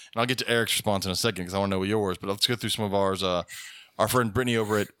customer? And I'll get to Eric's response in a second because I want to know what yours. But let's go through some of ours. Our friend Brittany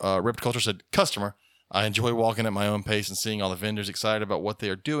over at Ripped Culture said, customer. I enjoy walking at my own pace and seeing all the vendors excited about what they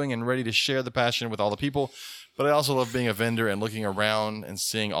are doing and ready to share the passion with all the people. But I also love being a vendor and looking around and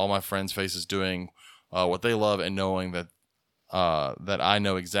seeing all my friends' faces doing what they love and knowing that I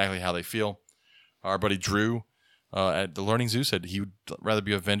know exactly how they feel. Our buddy Drew at the Learning Zoo said he would rather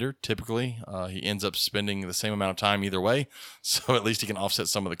be a vendor. Typically, he ends up spending the same amount of time either way, so at least he can offset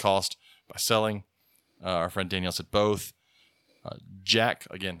some of the cost by selling. Our friend Danielle said both. Jack,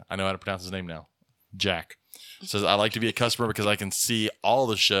 again, I know how to pronounce his name now. Jack says, I like to be a customer because I can see all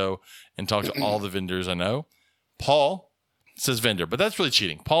the show and talk to all the vendors I know. Paul says vendor, but that's really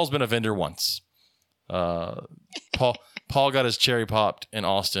cheating. Paul's been a vendor once. Paul got his cherry popped in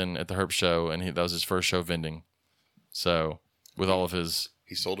Austin at the Herp show, and that was his first show vending. So with all of his...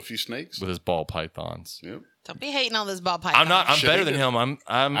 He sold a few snakes? With his ball pythons. Yep. Don't be hating on this ball python. I'm better than him.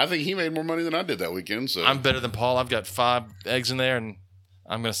 I think he made more money than I did that weekend. So I'm better than Paul. I've got 5 eggs in there, and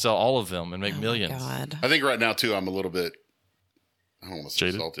I'm going to sell all of them and make millions. God. I think right now, too, I'm a little bit, I don't want to say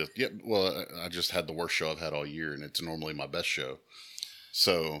jaded? salty. Yeah, well, I just had the worst show I've had all year, and it's normally my best show.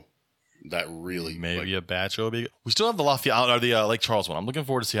 So that really... Maybe a bad show would be... We still have the Lafayette, or the Lake Charles one. I'm looking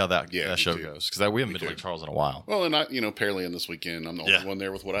forward to see how that show goes, because we haven't been to Lake Charles in a while. Well, and Pearland this weekend, I'm the only one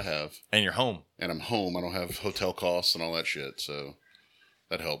there with what I have. And you're home. And I'm home. I don't have hotel costs and all that shit, so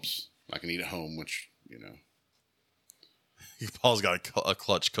that helps. I can eat at home, which, Paul's got a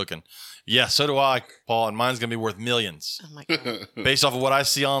clutch cooking. Yeah, so do I, Paul, and mine's going to be worth millions. Oh, my God. Based off of what I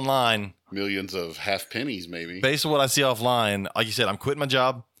see online. Millions of half pennies, maybe. Based on what I see offline, like you said, I'm quitting my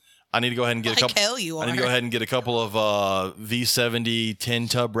job. I need to go ahead and get a couple. Hell you are. I need to go ahead and get a couple of V70 10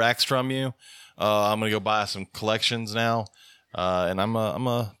 tub racks from you. I'm going to go buy some collections now. And I'm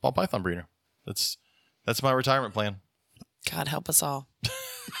a ball python breeder. That's my retirement plan. God help us all.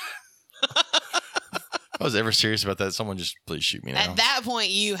 If I was ever serious about that, someone just please shoot me now. At that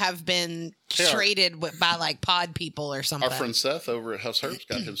point, you have been traded by like pod people or something. Our friend Seth over at Huff's Herbs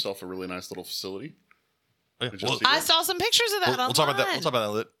got himself a really nice little facility. I saw some pictures of that We'll talk about that. We'll talk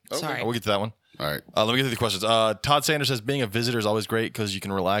about that later. Sorry. We'll get to that one. All right. Let me get through the questions. Todd Sanders says being a visitor is always great because you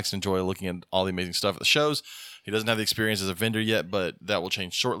can relax and enjoy looking at all the amazing stuff at the shows. He doesn't have the experience as a vendor yet, but that will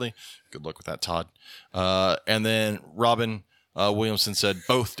change shortly. Good luck with that, Todd. And then Robin Williamson said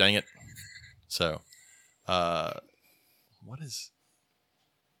both, dang it. So, what is...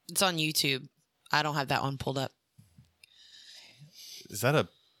 It's on YouTube. I don't have that one pulled up. Is that a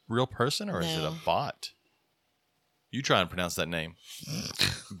real person or is it a No. bot? You try and pronounce that name.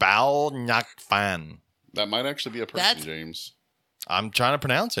 Bao Nhak Fan. That might actually be a person, James. I'm trying to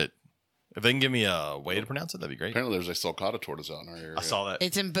pronounce it. If they can give me a way to pronounce it, that'd be great. Apparently there's a sulcata tortoise out in our area. I saw that.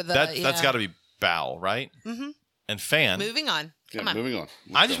 It's in the... That's got to be Bao, right? Mm-hmm. And Fan. Moving on. Come on. Moving on.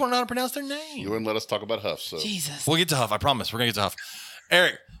 I just want to know how to pronounce their name. You wouldn't let us talk about Huff, so. Jesus. We'll get to Huff. I promise. We're going to get to Huff.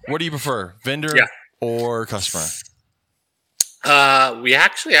 Eric, what do you prefer? Vendor or customer? We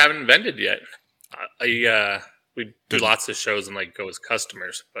actually haven't vended yet. We do lots of shows and like go as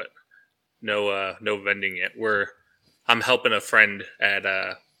customers, but no vending yet. I'm helping a friend at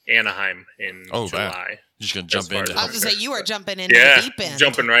Anaheim in July. Wow. You're just going to jump into I was going to say, you are jumping into the deep end.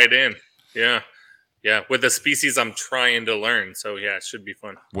 Jumping right in. Yeah. Yeah. With the species I'm trying to learn. So, yeah, it should be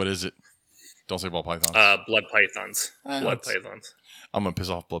fun. What is it? Don't say ball pythons. Blood pythons. Blood pythons. I'm going to piss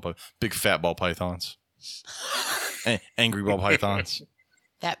off blood pythons. Big fat ball pythons. Angry ball pythons.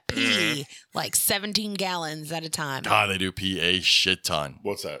 That pee like 17 gallons at a time. God, they do pee a shit ton.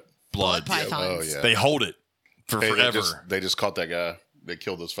 What's that? Blood pythons. Oh, yeah. They hold it for forever. They just caught that guy. They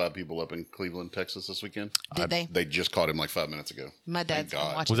killed those 5 people up in Cleveland, Texas this weekend. Did they? They just caught him like 5 minutes ago. My dad's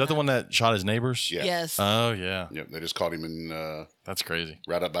God. watching. Was that the one that shot his neighbors? Yeah. Yes. Oh, yeah. Yep. They just caught him in That's crazy.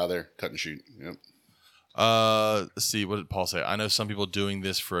 right up by there, cut and shoot. Yep. Let's see. What did Paul say? I know some people doing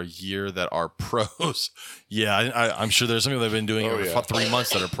this for a year that are pros. Yeah, I'm sure there's some people that have been doing it for 3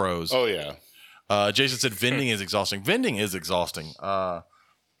 months that are pros. Oh, yeah. Jason said vending is exhausting. Vending is exhausting.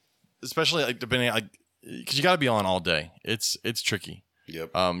 Especially like depending, because you got to be on all day. It's tricky.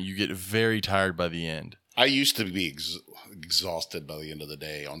 Yep. You get very tired by the end. I used to be exhausted by the end of the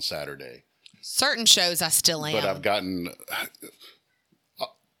day on Saturday. Certain shows I still am. But I've gotten...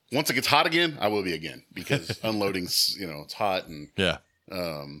 once it gets hot again, I will be again. Because unloading's, it's hot and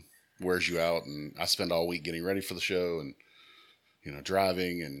wears you out. And I spend all week getting ready for the show and,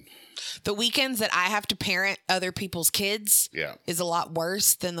 driving and... The weekends that I have to parent other people's kids is a lot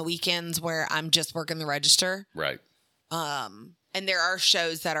worse than the weekends where I'm just working the register. Right. And there are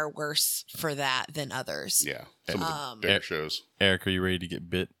shows that are worse for that than others. Yeah. Some of the bigger shows. Eric, are you ready to get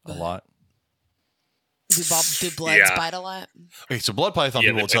bit a lot? Do bloods bite a lot? Okay, so blood python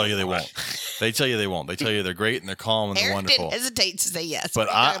people will tell you they won't. They tell you they won't. They tell you they're great and they're calm and they're Eric wonderful. didn't hesitate to say yes. But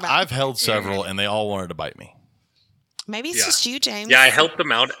I've held several and they all wanted to bite me. Maybe it's just you, James. Yeah, I helped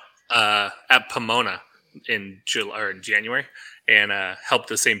them out at Pomona in July or in January, and helped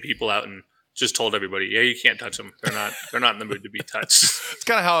the same people out and just told everybody, yeah, you can't touch them. They're not in the mood to be touched. It's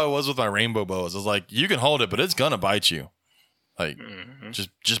kind of how I was with my rainbow boas. I was like, you can hold it, but it's gonna bite you. Like,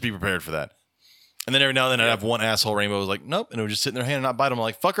 just be prepared for that. And then every now and then I'd have one asshole rainbow was like, nope, and it would just sit in their hand and not bite them. I'm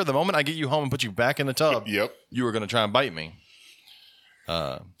like, fucker, the moment I get you home and put you back in the tub, you were gonna try and bite me.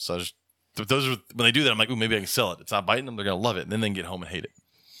 So I just those are when they do that, I'm like, ooh, maybe I can sell it. It's not biting them, they're gonna love it, and then they can get home and hate it.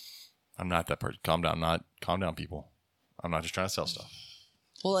 I'm not that person. Calm down, people. I'm not just trying to sell stuff.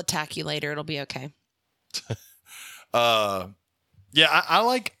 We'll attack you later. It'll be okay. Yeah, I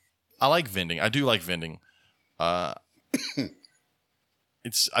like vending. I do like vending. I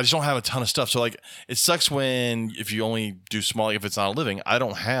just don't have a ton of stuff. So like, it sucks if you only do small. If it's not a living, I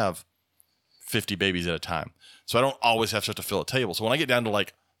don't have 50 babies at a time, so I don't always have stuff to fill a table. So when I get down to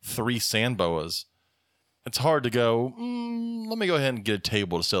like 3 sand boas, it's hard to go, let me go ahead and get a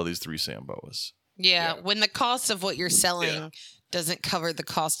table to sell these 3 sand boas. Yeah, when the cost of what you're selling doesn't cover the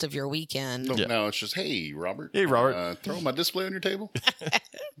cost of your weekend. No, it's just, hey, Robert. Hey, Robert. Throw my display on your table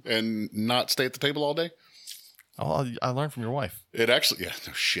and not stay at the table all day. Oh, I learned from your wife. It actually, yeah,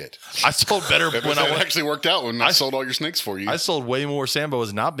 no shit. I sold better when I actually worked out when I sold all your snakes for you. I sold way more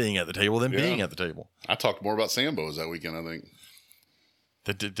Samboas not being at the table than being at the table. I talked more about Samboas that weekend, I think.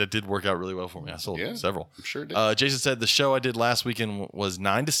 That did work out really well for me. I sold several. I'm sure it did. Jason said the show I did last weekend was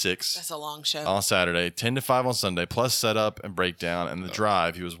 9 to 6. That's a long show. On Saturday, 10 to 5 on Sunday, plus setup and breakdown and the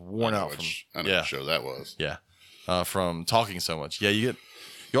drive. He was worn out from. I know what show that was. Yeah, from talking so much. Yeah, you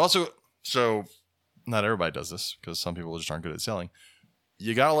also not everybody does this because some people just aren't good at selling.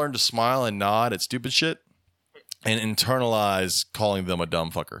 You got to learn to smile and nod at stupid shit and internalize calling them a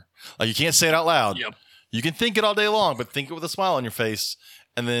dumb fucker. Like you can't say it out loud. Yep. You can think it all day long, but think it with a smile on your face,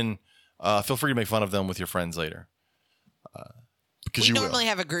 and then feel free to make fun of them with your friends later. Because we normally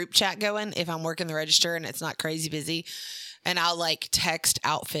have a group chat going if I'm working the register and it's not crazy busy, and I'll like text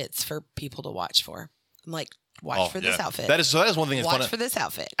outfits for people to watch for. I'm like, watch for this outfit. That is one thing that's watch fun. For this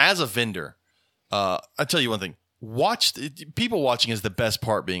outfit. As a vendor, I'll tell you one thing. People watching is the best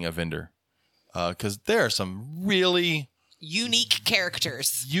part being a vendor, because there are some really unique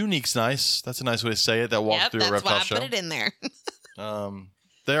characters. Unique's nice. That's a nice way to say it. That walk through a reptile show. That's why I put it in there.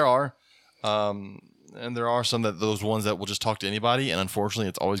 There are, and there are some those ones that will just talk to anybody, and unfortunately,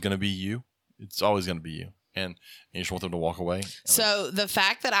 it's always going to be you. It's always going to be you, and you just want them to walk away. So the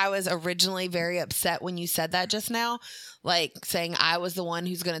fact that I was originally very upset when you said that just now, like saying I was the one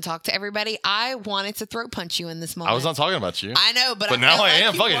who's going to talk to everybody, I wanted to throat punch you in this moment. I was not talking about you. I know, but now I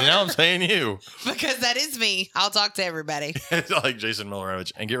am. Fuck it. Now I'm saying you. Because that is me. I'll talk to everybody. It's like Jason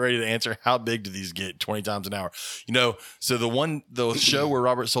Millerovich. And get ready to answer, how big do these get 20 times an hour? So the show where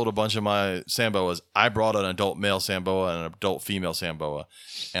Robert sold a bunch of my Samboas, I brought an adult male Samboa and an adult female Samboa.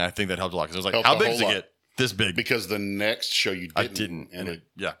 And I think that helped a lot. Because it was like, how big does it get? This big. Because the next show you didn't. I didn't.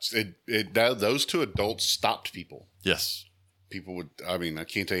 And those two adults stopped people. Yes. People would, I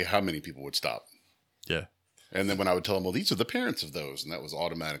can't tell you how many people would stop. Yeah. And then when I would tell them, well, these are the parents of those. And that was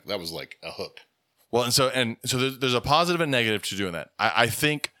automatic. That was like a hook. Well, and so there's a positive and negative to doing that. I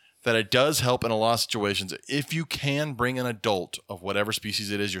think that it does help in a lot of situations. If you can bring an adult of whatever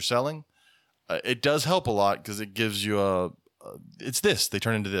species it is you're selling, it does help a lot because it gives you they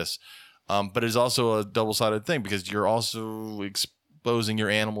turn into this. But it's also a double-sided thing because you're also exposing your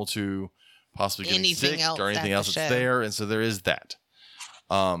animal to possibly getting sick or anything else that's there. And so there is that.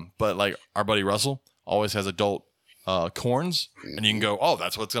 But like our buddy Russell always has adult corns, and you can go, oh,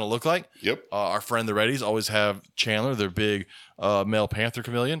 that's what it's going to look like. Yep. Our friend the Reddies always have Chandler, their big male panther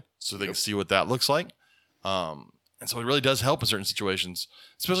chameleon, so they can see what that looks like. And so it really does help in certain situations,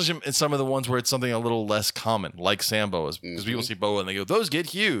 especially in some of the ones where it's something a little less common, like Samboas, because people see boa and they go, those get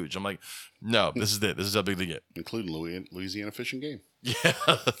huge. I'm like, no, this is it. This is how big they get. Including Louisiana Fish and Game. Yeah,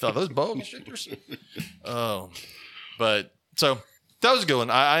 those boa constrictors. But so that was a good one.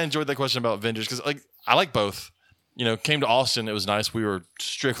 I enjoyed that question about vendors because I like both. Came to Austin. It was nice. We were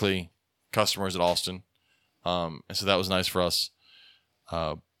strictly customers at Austin. And so that was nice for us.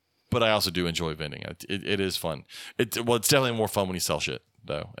 But I also do enjoy vending. It is fun. It's definitely more fun when you sell shit,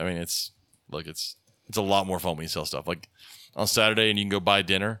 though. It's a lot more fun when you sell stuff. Like on Saturday, and you can go buy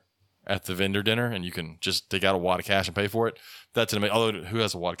dinner at the vendor dinner, and you can just take out a wad of cash and pay for it. That's an amazing. Although who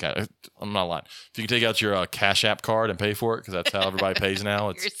has a wad of cash? I'm not lying. If you can take out your Cash App card and pay for it, because that's how everybody pays now.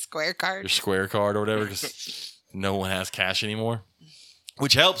 It's your Square card. Your Square card or whatever, because no one has cash anymore,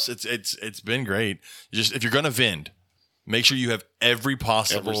 which helps. It's been great. If you're gonna vend, make sure you have every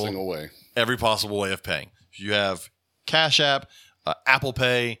single way of paying. If you have Cash App, Apple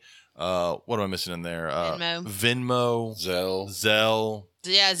Pay, what am I missing in there? Venmo, Zelle.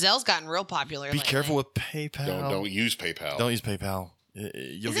 Yeah, Zelle's gotten real popular. Be careful with PayPal. Don't use PayPal. Don't use PayPal.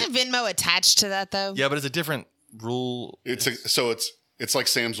 Isn't Venmo attached to that though? Yeah, but it's a different rule. It's like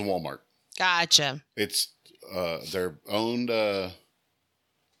Sam's and Walmart. Gotcha. It's they're owned by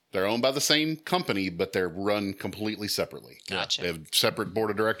the same company, but they're run completely separately. Gotcha. They have separate board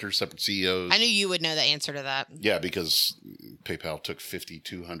of directors, separate CEOs. I knew you would know the answer to that. Yeah, because PayPal took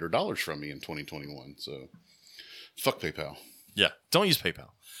 $5,200 from me in 2021. So fuck PayPal. Yeah, don't use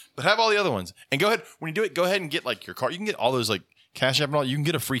PayPal, but have all the other ones. And go ahead when you do it. Go ahead and get your card. You can get all those Cash App and all. You can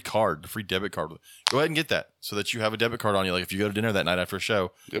get a free card, a free debit card. Go ahead and get that so that you have a debit card on you. Like if you go to dinner that night after a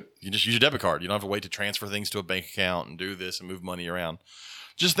show, you can just use your debit card. You don't have to wait to transfer things to a bank account and do this and move money around.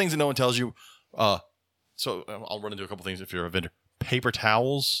 Just things that no one tells you. So I'll run into a couple things if you're a vendor. Paper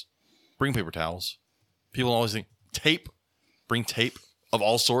towels. Bring paper towels. People always think tape. Bring tape of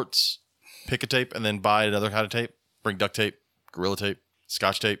all sorts. Pick a tape and then buy another kind of tape. Bring duct tape, Gorilla tape,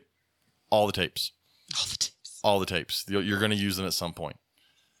 Scotch tape, all the tapes. All the tapes. You're going to use them at some point.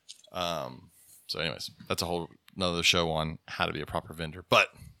 So anyways, that's a whole another show on how to be a proper vendor. But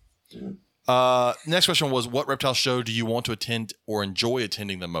Next question was, what reptile show do you want to attend or enjoy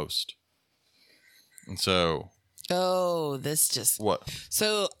attending the most? And so... Oh, this just... What?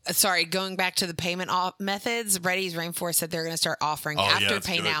 So, sorry, going back to the payment methods, Reddy's Rainforest said they're going to start offering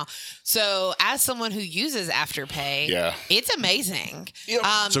Afterpay now. So, as someone who uses Afterpay, it's amazing. Yep.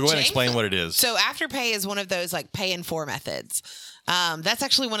 So, go ahead and explain what it is. So, Afterpay is one of those like pay in 4 methods. That's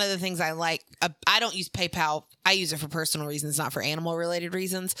actually one of the things I like. I don't use PayPal. I use it for personal reasons, not for animal related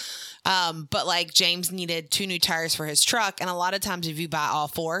reasons. But like James needed 2 new tires for his truck. And a lot of times if you buy all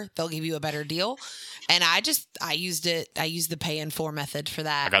 4, they'll give you a better deal. And I used it. I used the pay in 4 method for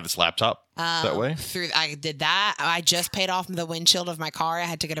that. I got this laptop that way. I did that. I just paid off the windshield of my car. I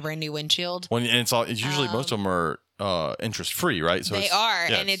had to get a brand new windshield. And it's usually most of them are interest free, right? So they are,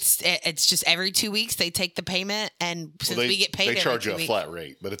 and it's just every 2 weeks they take the payment, and since we get paid, they charge you a flat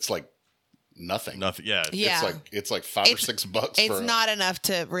rate, but it's like nothing. Yeah. It's like $5 or $6. It's not enough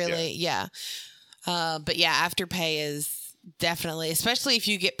to really, but yeah, Afterpay is definitely, especially if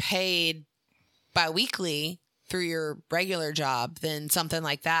you get paid bi-weekly through your regular job, then something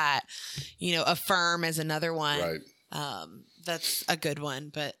like that, Affirm is another one. Right. That's a good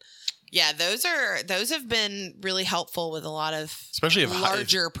one, but yeah, those have been really helpful with a lot of especially if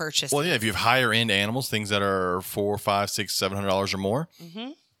larger purchases. Well, yeah, if you have higher end animals, things that are $400, $500, $600, $700 or more,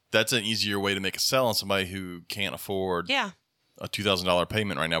 that's an easier way to make a sell on somebody who can't afford a $2,000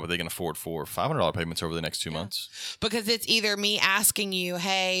 payment right now, but they can afford $400 or $500 payments over the next 2 months. Because it's either me asking you,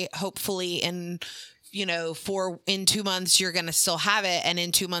 hey, hopefully in 2 months you're going to still have it, and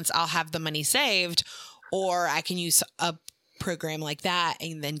in 2 months I'll have the money saved, or I can use a program like that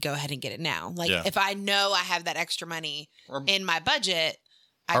and then go ahead and get it now. If I know I have that extra money in my budget,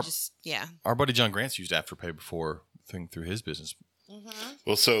 our buddy John Grant's used Afterpay before through his business.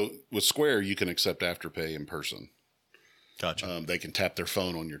 Well, so with Square, you can accept Afterpay in person. Gotcha. They can tap their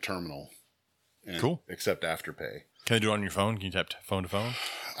phone on your terminal and accept Afterpay. Can they do it on your phone? Can you tap phone to phone?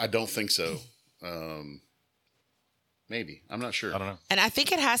 I don't think so. Maybe. I'm not sure. I don't know. And I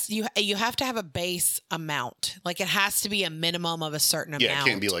think it has you have to have a base amount. Like it has to be a minimum of a certain amount. Yeah, it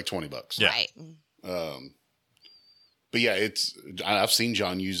can't be like $20. Yeah. Right. But yeah, I've seen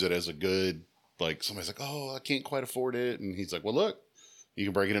John use it as a good, like somebody's like, oh, I can't quite afford it. And he's like, well, look, you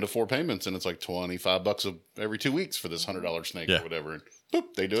can break it into 4 payments and it's like $25 every 2 weeks for this $100 snake or whatever. And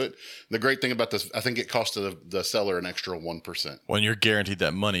boop, they do it. The great thing about this, I think it costs the seller an extra 1%. When you're guaranteed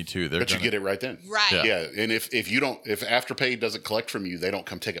that money too, but you get it right then. Right. Yeah. And if Afterpay doesn't collect from you, they don't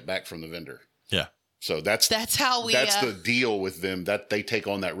come take it back from the vendor. Yeah. So that's how that's the deal with them, that they take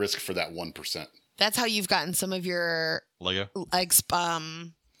on that risk for that 1%. That's how you've gotten some of your Lego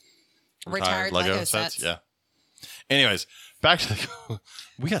retired Lego sets. Yeah. Anyways, back to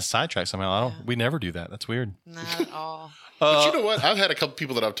we got sidetracked somehow. We never do that. That's weird. Not at all. But you know what? I've had a couple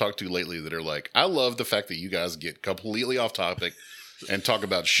people that I've talked to lately that are like, I love the fact that you guys get completely off topic and talk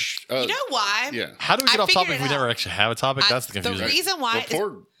about you know why? Yeah. How do we get off topic if we never actually have a topic? That's the confusion. The reason why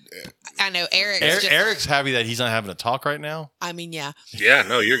I know Eric's happy that he's not having a talk right now. I mean, yeah. Yeah,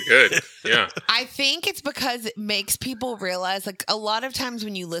 no, you're good. Yeah. I think it's because it makes people realize, like, a lot of times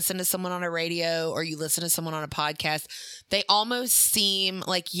when you listen to someone on a radio or you listen to someone on a podcast, they almost seem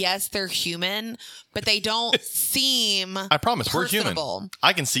like, yes, they're human, but they don't seem I promise, personable. We're human.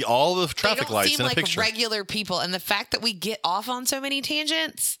 I can see all the traffic lights in a picture. They don't seem like regular people. And the fact that we get off on so many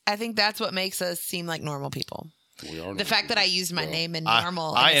tangents, I think that's what makes us seem like normal people. The fact that I used my name in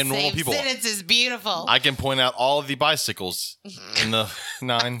normal and normal people sentence is beautiful. I can point out all of the bicycles in the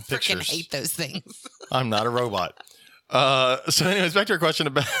 9 pictures. I hate those things. I'm not a robot. So anyways, back to your question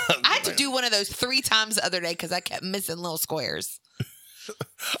about... I had to do one of those 3 times the other day because I kept missing little squares.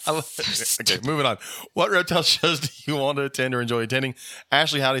 Okay, moving on. What reptile shows do you want to attend or enjoy attending?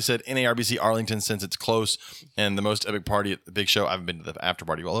 Ashley Howdy said NARBC Arlington, since it's close and the most epic party at the big show. I haven't been to the after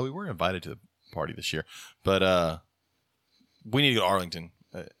party, although we were invited to the party this year, but we need to go to Arlington.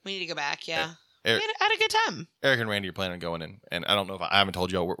 We need to go back. Yeah, we had a good time. Eric and Randy are planning on going in, and I don't know if I haven't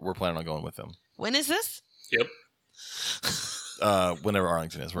told y'all we're planning on going with them. When is this? Yep. Whenever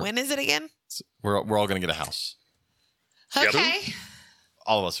Arlington is. When is it again? We're all going to get a house. Okay. Yep.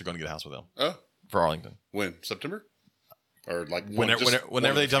 All of us are going to get a house with them. Oh, for Arlington. When? September? Or like whenever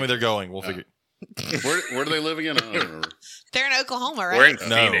they tell me they're going, we'll figure. Where do they live again? I don't remember. They're in Oklahoma, right? We're in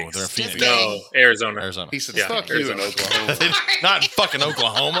No, Phoenix. they're in Phoenix. No, Arizona. He said, Yeah, fuck Arizona. you in Oklahoma. Not in fucking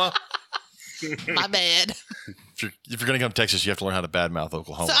Oklahoma. My bad. If you're going to come to Texas, you have to learn how to badmouth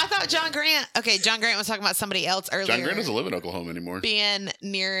Oklahoma. So I thought John Grant was talking about somebody else earlier. John Grant doesn't live in Oklahoma anymore. Being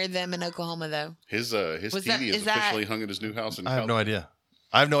near them in Oklahoma, though. His TV is officially hung at his new house in I have no idea.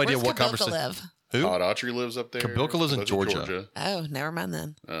 I have no idea Where's what Kabilka conversation. live? Who? Todd Autry lives up there. Kabilka lives in Georgia. Oh, never mind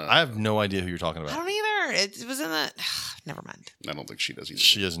then. I have no idea who you're talking I about. don't either. It was in the. Never mind. I don't think she does either.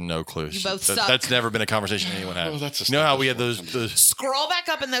 She has no clue. You both suck. That's never been a conversation anyone had. Oh, that's you know how we had those Scroll back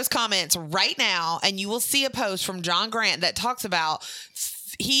up in those comments right now, and you will see a post from John Grant that talks about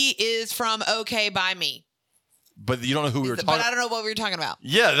he is from OK by Me. But you don't know who we were talking But I don't know what we were talking about.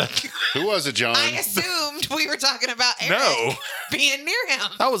 Yeah. Who was it, John? I assumed we were talking about Eric being near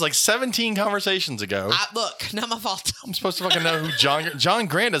him. That was like 17 conversations ago. Look, not my fault. I'm supposed to fucking know who John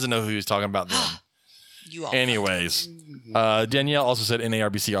Grant doesn't know who he was talking about then. You all. Anyways, Danielle also said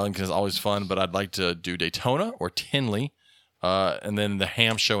NARBC Arlington is always fun, but I'd like to do Daytona or Tinley, and then the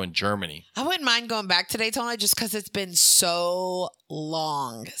Ham Show in Germany. I wouldn't mind going back to Daytona just because it's been so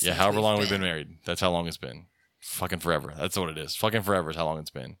long. Yeah, however long we've been married. That's how long it's been. Fucking forever. That's what it is. Fucking forever is how long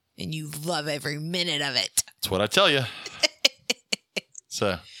it's been. And you love every minute of it. That's what I tell you.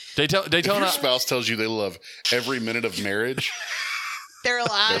 So, Daytona. If your spouse tells you they love every minute of marriage, they're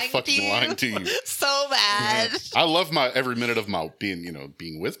lying. they're fucking lying to you. So bad. I love my every minute of my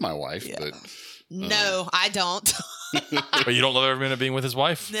being with my wife, but no, I don't. But you don't love every minute of being with his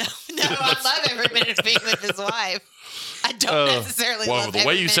wife? No, I love every minute of being with his wife. I don't necessarily love the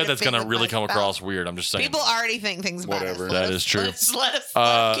way you said that's going to really come across weird. I'm just saying. People already think things about Whatever. us. That is true. Let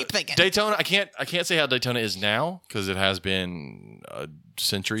us keep thinking. Daytona, I can't say how Daytona is now because it has been a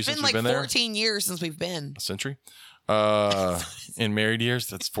century since we've been there. 14 years since we've been. A century? In married years,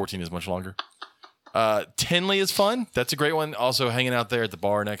 that's 14 is much longer. Tinley is fun. That's a great one. Also hanging out there at the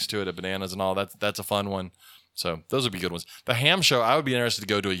bar next to it at Bananas and all. That's a fun one. So those would be good ones. The Ham Show, I would be interested to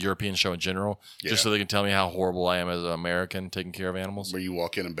go to a European show in general, just so they can tell me how horrible I am as an American taking care of animals. where you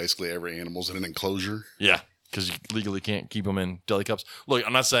walk in and basically every animal's in an enclosure. Yeah, because you legally can't keep them in deli cups. Look,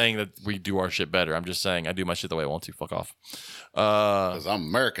 I'm not saying that we do our shit better. I'm just saying I do my shit the way I want to. Fuck off. Because I'm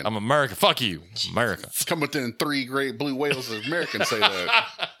American. I'm American. Fuck you, America. Come within 3 great blue whales of Americans say that.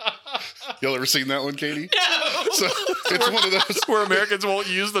 Y'all ever seen that one, Katie? No. So it's one of those where Americans won't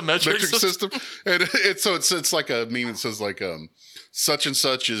use the metric system. And it's like a meme that says like such and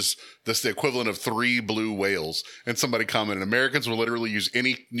such is the equivalent of 3 blue whales. And somebody commented, Americans will literally use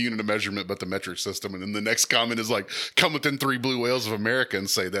any unit of measurement but the metric system. And then the next comment is like, come within 3 blue whales of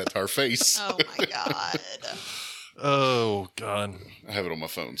Americans say that to our face. Oh my God. Oh God. I have it on my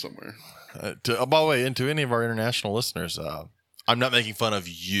phone somewhere. By the way, and to any of our international listeners, I'm not making fun of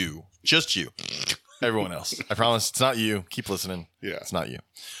you. Just you. Everyone else. I promise it's not you. Keep listening. Yeah. It's not you.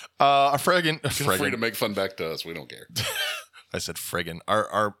 Feel Feel free to make fun back to us. We don't care. I said friggin'.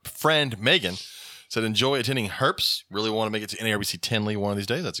 Our friend Megan said, enjoy attending Herps. Really want to make it to NARBC Tinley one of these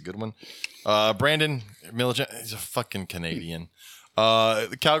days. That's a good one. Brandon Millicent, he's a fucking Canadian.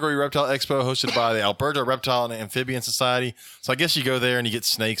 The Calgary Reptile Expo hosted by the Alberta Reptile and Amphibian Society. So I guess you go there and you get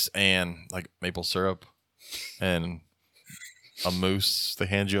snakes and like maple syrup and a moose. They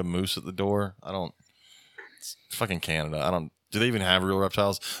hand you a moose at the door. It's fucking Canada. Do they even have real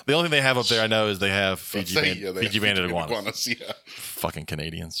reptiles? The only thing they have up there I know is they have Fiji banded iguanas. Yeah. Fucking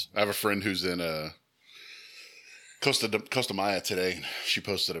Canadians. I have a friend who's in Costa Maya today. She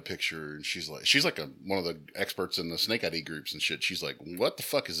posted a picture and she's like one of the experts in the snake ID groups and shit. She's like, what the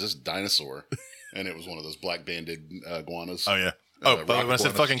fuck is this dinosaur? And it was one of those black banded iguanas. Oh yeah. But when I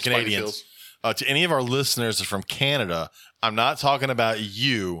said fucking Canadians, to any of our listeners that are from Canada, I'm not talking about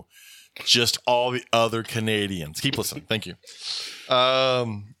you, just all the other Canadians. Keep listening. Thank you.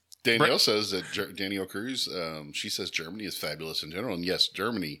 Danielle says that Danielle Cruz, she says Germany is fabulous in general. And yes,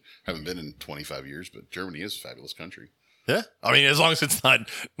 Germany, haven't been in 25 years, but Germany is a fabulous country. Yeah. I mean, as long as it's not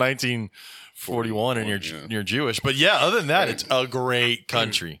 1941 and you're Jewish. But yeah, other than that, it's a great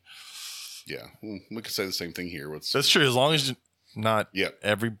country. Yeah. Well, we could say the same thing here. That's true. As long as not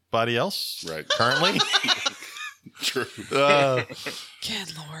everybody else currently. True.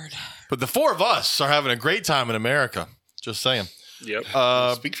 Good Lord. But the 4 of us are having a great time in America. Just saying. Yep.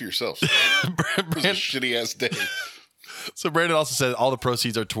 Speak for yourself. It was a shitty ass day. So Brandon also said all the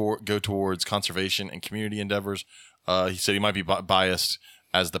proceeds are go towards conservation and community endeavors. He said he might be biased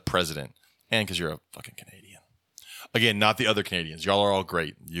as the president, and because you're a fucking Canadian. Again, not the other Canadians. Y'all are all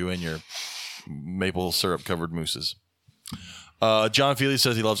great. You and your maple syrup covered mooses. John Feely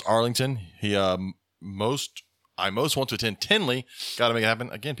says he loves Arlington. He I most want to attend Tinley. Got to make it happen.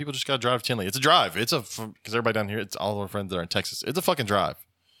 Again, people just got to drive to Tinley. It's a drive. Because everybody down here, it's all our friends that are in Texas. It's a fucking drive.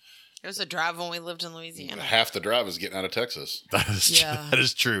 It was a drive when we lived in Louisiana. Half the drive is getting out of Texas. That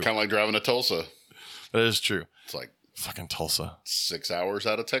is true. Kind of like driving to Tulsa. That is true. It's like fucking Tulsa. 6 hours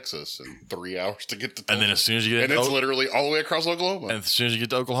out of Texas and 3 hours to get to Tulsa. And then as soon as you get it's literally all the way across Oklahoma. And as soon as you get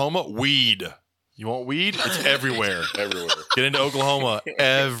to Oklahoma, weed. You want weed? It's everywhere. Everywhere. Get into Oklahoma.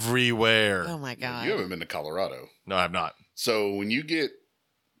 Everywhere. Oh my God. You haven't been to Colorado. No, I have not. So when you get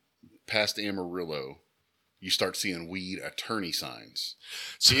past Amarillo, you start seeing weed attorney signs.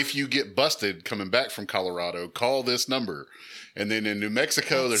 So if you get busted coming back from Colorado, call this number. And then in New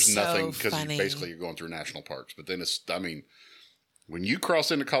Mexico, That's there's nothing so because funny. basically you're going through national parks. But then when you cross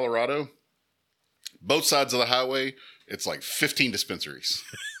into Colorado, both sides of the highway, it's like 15 dispensaries.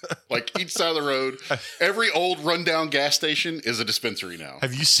 Like each side of the road, every old rundown gas station is a dispensary now.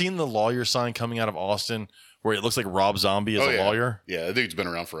 Have you seen the lawyer sign coming out of Austin where it looks like Rob Zombie as a lawyer? Yeah, that dude's been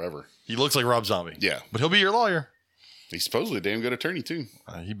around forever. He looks like Rob Zombie. Yeah. But he'll be your lawyer. He's supposedly a damn good attorney, too.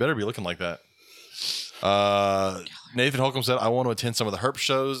 He better be looking like that. Nathan Holcomb said, I want to attend some of the herp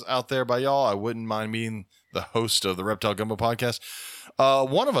shows out there by y'all. I wouldn't mind meeting the host of the Reptile Gumbo podcast.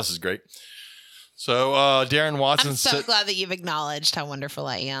 One of us is great. So Darren Watson I'm so glad that you've acknowledged how wonderful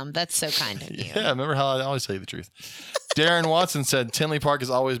I am. That's so kind of you. Yeah, remember how I always tell you the truth. Darren Watson said, Tinley Park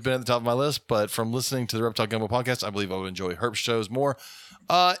has always been at the top of my list, but from listening to the Reptile Gumbo podcast, I believe I would enjoy herp shows more.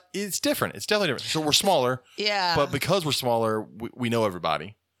 It's different. It's definitely different. So we're smaller. Yeah. But because we're smaller, we know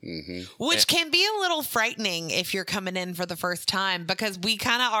everybody. Mm-hmm. Which can be a little frightening if you're coming in for the first time because we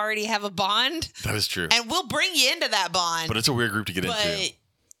kind of already have a bond. That is true. And we'll bring you into that bond. But it's a weird group to get into. But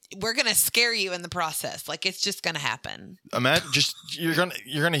we're going to scare you in the process. Like, it's just going to happen. Imagine you're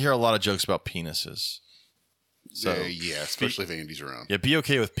gonna hear a lot of jokes about penises. So yeah, especially if Andy's around. Yeah, be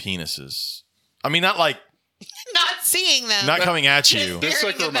okay with penises. I mean, not like not seeing them, not coming at you. This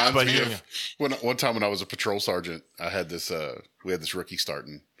like reminds me you. of one time when I was a patrol sergeant. I had this. We had this rookie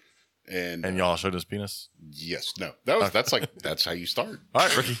starting, and y'all showed his penis. Yes, no, that's how you start. All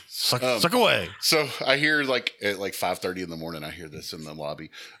right, rookie, suck away. So I hear like at 5:30 in the morning. I hear this in the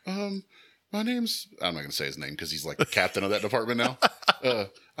lobby. My name's, I'm not going to say his name because he's like the captain of that department now.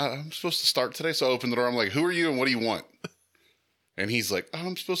 I'm supposed to start today. So I open the door. I'm like, who are you and what do you want? And he's like,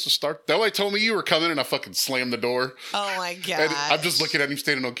 I'm supposed to start. That way told me you were coming and I fucking slammed the door. Oh my God. And I'm just looking at him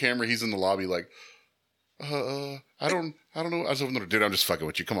standing on camera. He's in the lobby like, I don't know. I just opened the door. Dude, I'm just fucking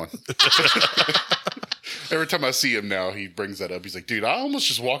with you. Come on. Every time I see him now, he brings that up. He's like, dude, I almost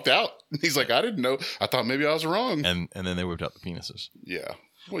just walked out. He's like, I didn't know. I thought maybe I was wrong. And then they whipped out the penises. Yeah.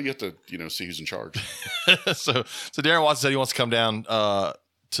 Well, you have to, see who's in charge. so Darren Watson said he wants to come down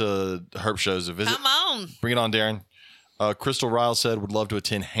to herp shows to visit. Come on. Bring it on, Darren. Crystal Ryle said would love to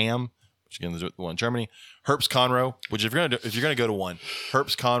attend Ham, which again is the one in Germany. Herps Conroe, which if you're gonna go to one,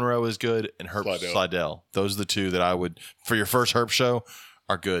 Herps Conroe is good, and Herps Slidell. Those are the two that I would for your first herp show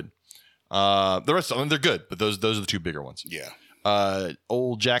are good. The rest of them they're good, but those are the two bigger ones. Yeah.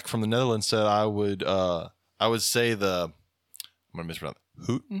 Old Jack from the Netherlands said I would say I'm gonna mispronounce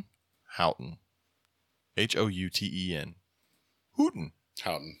Hooten Houten, Houten, Hooten.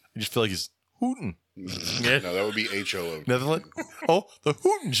 Houghton. You just feel like he's hooting. No, that would be HOO. Netherlands. Oh, the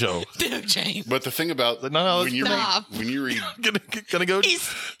Hooten Show. Dude, James. But the thing about when you read, gonna go. He's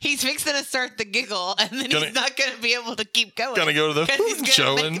fixing to start the giggle, and then he's not gonna be able to keep going. Gonna go to the Hooten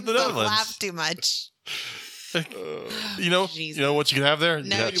Show in the Netherlands. Laugh too much. You know what you could have there?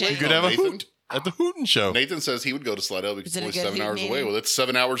 No, you could have a hoot at the Hooten Show. Nathan says he would go to Slidell because it's only 7 hours Nathan? away. Well, it's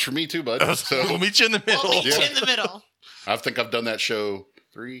 7 hours for me too, bud. So we'll meet you in the middle. We'll meet you in the middle. I think I've done that show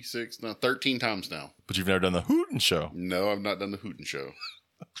 13 times now. But you've never done the Hooten Show. No, I've not done the Hooten Show.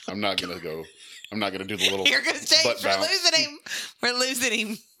 I'm not gonna go. I'm not gonna do the little. Here goes James. We're losing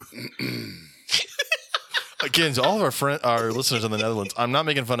him. Again, to all of our listeners in the Netherlands, I'm not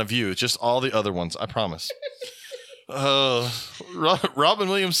making fun of you. It's just all the other ones. I promise. Robin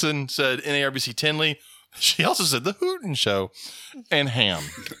Williamson said NARBC Tinley. She also said the Hooten Show and Ham.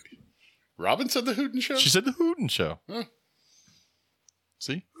 Robin said the Hooten Show? She said the Hooten Show. Huh.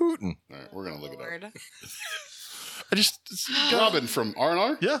 See? Hooten. All right, we're going to look it up. Robin from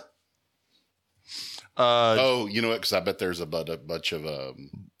R&R? Yeah. You know what? Because I bet there's a bunch of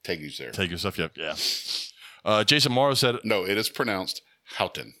Tegus there. Tegu stuff, yeah. Jason Morrow said... No, it is pronounced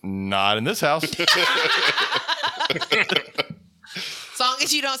Houghton. Not in this house. As long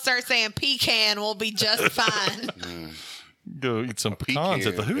as you don't start saying pecan, we'll be just fine. Go eat some pecans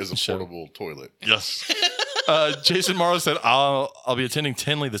at the Hooten Show. Portable toilet. Yes. Jason Morrow said, I'll be attending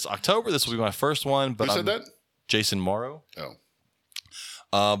Tinley this October. This will be my first one. But Who said that? Jason Morrow.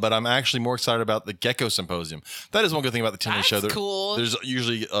 Oh. But I'm actually more excited about the Gecko Symposium. That is one good thing about the Tinley Show. That's cool. There's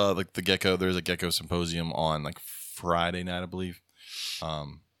usually there's a Gecko Symposium on like Friday night, I believe. So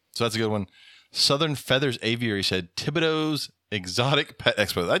that's a good one. Southern Feathers Aviary said Thibodeau's Exotic Pet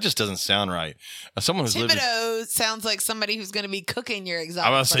Expo. That just doesn't sound right. Someone who's lived. Thibodeau sounds like somebody who's going to be cooking your exotic.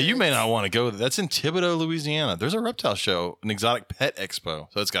 I'm going to say you may birds. not want to go there. That's in Thibodaux, Louisiana. There's a reptile show, an exotic pet expo.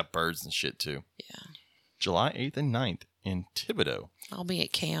 So it's got birds and shit too. Yeah. July 8th and 9th in Thibodaux. I'll be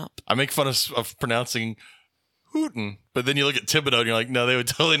at camp. I make fun of pronouncing Hooten, but then you look at Thibodaux and you're like, no, they would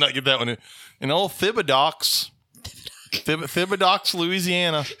totally not get that one. In old Thibodaux,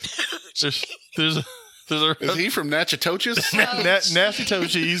 Louisiana. There's a Is he from Natchitoches?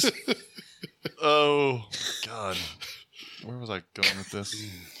 Natchitoches. Oh God, where was I going with this?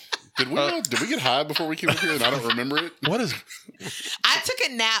 Did we get high before we came up here and I don't remember it? What is? I took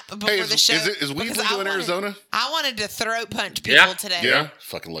a nap before the show. Is weed legal in Arizona? I wanted to throat punch people today. Yeah,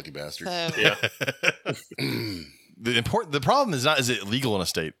 fucking lucky bastard. Yeah. The problem is not is it legal in a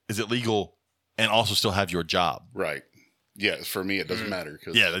state? Is it legal and also still have your job? Right. Yeah, for me it doesn't matter.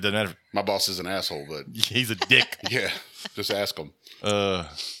 Cause Yeah, that doesn't matter. my boss is an asshole, but He's a dick. yeah, just ask him.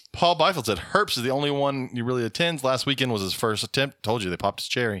 Paul Byfield said Herps is the only one he really attends. Last weekend was his first attempt. Told you they popped his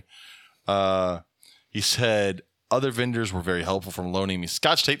cherry. He said other vendors were very helpful from loaning me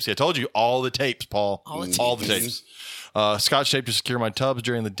scotch tapes. See, I told you all the tapes, Paul. All the tapes. Scotch tape to secure my tubs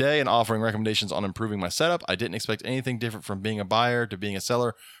during the day and offering recommendations on improving my setup. I didn't expect anything different from being a buyer to being a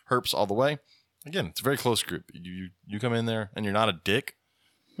seller. Herps all the way. Again, it's a very close group. You come in there and you're not a dick.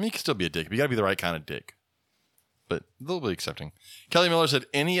 I mean, you can still be a dick, but you got to be the right kind of dick. But they'll be accepting. Kelly Miller said,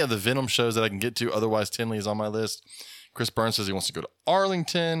 any of the Venom shows that I can get to. Otherwise, Tinley is on my list. Chris Burns says he wants to go to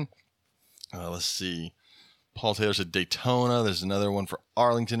Arlington. Let's see. Paul Taylor said Daytona. There's another one for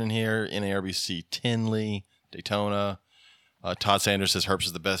Arlington in here. NARBC, Tinley, Daytona. Todd Sanders says Herps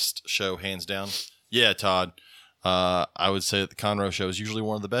is the best show, hands down. Yeah, Todd. I would say that the Conroe show is usually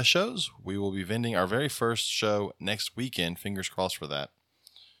one of the best shows. We will be vending our very first show next weekend. Fingers crossed for that.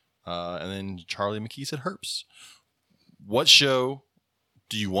 And then Charlie McKee said Herps. What show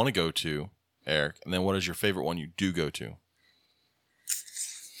do you want to go to, Eric? And then what is your favorite one you do go to?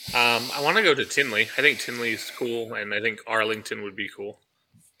 I want to go to Tinley. I think Tinley's cool, and I think Arlington would be cool.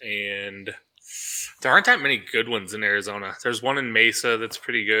 And there aren't that many good ones in Arizona. There's one in Mesa that's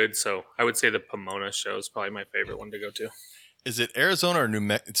pretty good, so I would say the Pomona show is probably my favorite one to go to. Is it Arizona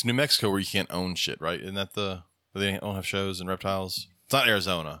or it's New Mexico where you can't own shit, right? Isn't that where they don't have shows and reptiles? It's not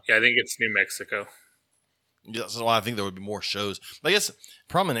Arizona. Yeah, I think it's New Mexico. Yeah, so I think there would be more shows. But I guess the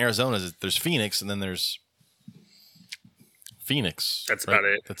problem in Arizona is that there's Phoenix and then there's Phoenix. That's right? about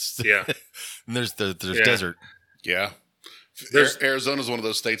it. That's Yeah. And there's desert. Yeah. Arizona's one of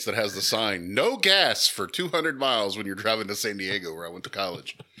those states that has the sign, no gas for 200 miles when you're driving to San Diego, where I went to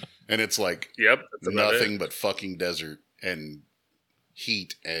college. And it's like That's nothing but fucking desert and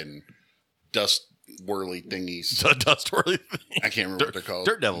heat and dust whirly thingies. Dust whirly thing. I can't remember what they're called.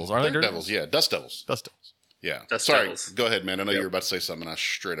 Dirt devils, aren't they? Dirt devils, yeah. Dust devils. Dust devils. Yeah. Dust Sorry. devils. Go ahead, man. I know you were about to say something. I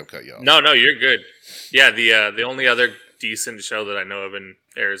straight up cut you off. No, you're good. Yeah, the only other decent show that I know of in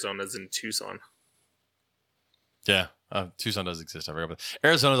Arizona is in Tucson. Yeah. Tucson does exist. I forgot. But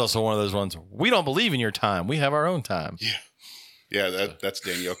Arizona is also one of those ones. We don't believe in your time. We have our own time. Yeah. Yeah, that's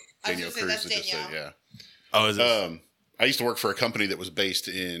Danielle I was Cruz. gonna say, That that's just said, Danielle. yeah. Oh, is it? I used to work for a company that was based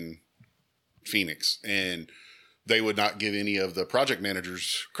in Phoenix, and they would not give any of the project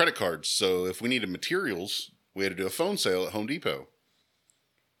managers credit cards. So if we needed materials, we had to do a phone sale at Home Depot.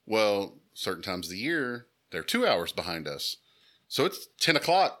 Well, certain times of the year, they're 2 hours behind us. So it's 10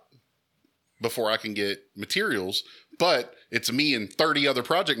 o'clock before I can get materials, but it's me and 30 other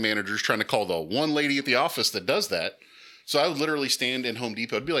project managers trying to call the one lady at the office that does that. So I would literally stand in Home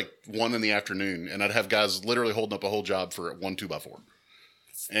Depot. It'd be like 1 in the afternoon, and I'd have guys literally holding up a whole job for 1 2x4.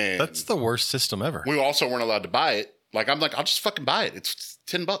 And That's the worst system ever. we also weren't allowed to buy it. I'm like, I'll just fucking buy it. It's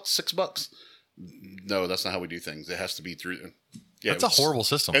 $10, $6. No, that's not how we do things. It has to be through. Yeah, That's a horrible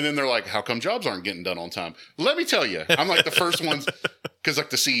system. And then they're like, how come jobs aren't getting done on time? Let me tell you, I'm like the first ones, because like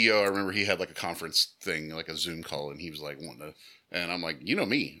the CEO, I remember he had like a conference thing, like a Zoom call, and he was like wanting to, and I'm like, you know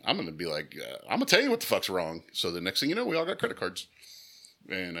me, I'm going to be like, I'm going to tell you what the fuck's wrong. So the next thing you know, we all got credit cards.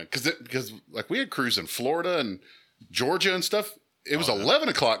 And because like we had crews in Florida and Georgia and stuff. It was 11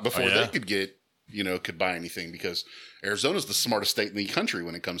 o'clock before they could get, could buy anything, because Arizona's the smartest state in the country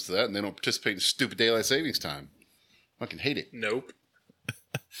when it comes to that, and they don't participate in stupid daylight savings time. Fucking hate it. Nope.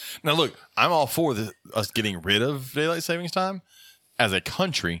 Now, look, I'm all for us getting rid of daylight savings time as a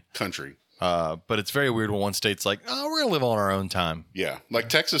country. But it's very weird when one state's like, oh, we're going to live on our own time. Yeah. Like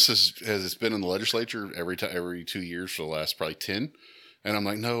Texas has been in the legislature every 2 years for the last probably 10. And I'm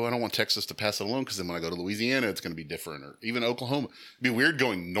like, no, I don't want Texas to pass it along, because then when I go to Louisiana, it's going to be different. Or even Oklahoma. It'd be weird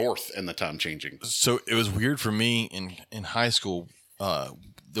going north and the time changing. So it was weird for me in high school.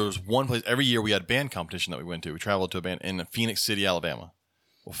 there was one place every year we had a band competition that we went to. We traveled to a band in Phoenix City, Alabama.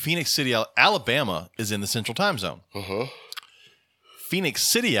 Well, Phoenix City, Alabama is in the Central Time Zone. Uh-huh. Phoenix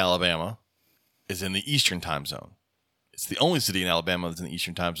City, Alabama is in the Eastern Time Zone. It's the only city in Alabama that's in the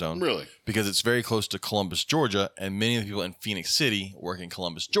Eastern Time Zone. Really? Because it's very close to Columbus, Georgia, and many of the people in Phoenix City work in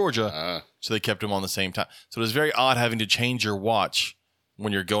Columbus, Georgia, so they kept them on the same time. So it was very odd having to change your watch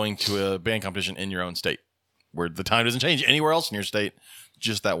when you're going to a band competition in your own state, where the time doesn't change anywhere else in your state,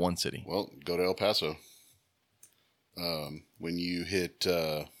 just that one city. Well, go to El Paso. When you hit,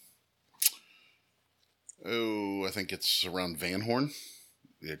 I think it's around Van Horn,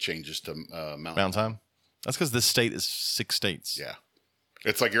 it changes to Mountain Time? That's because this state is 6 states. Yeah.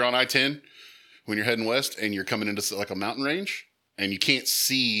 It's like you're on I-10 when you're heading west and you're coming into like a mountain range and you can't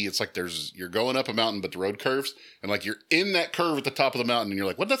see. It's like you're going up a mountain, but the road curves. And like you're in that curve at the top of the mountain and you're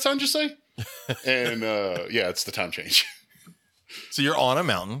like, what did that sound just say? And yeah, it's the time change. So you're on a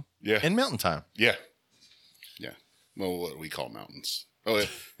mountain Yeah. in mountain time. Yeah. Yeah. Well, what do we call mountains? Oh,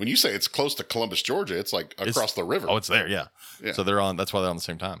 when you say it's close to Columbus, Georgia, it's like across the river. Oh, it's there, yeah. Yeah. So that's why they're on the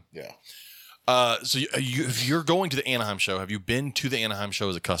same time. Yeah. So if you're going to the Anaheim show, have you been to the Anaheim show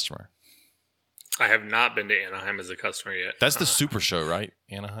as a customer? I have not been to Anaheim as a customer yet. That's the super show, right?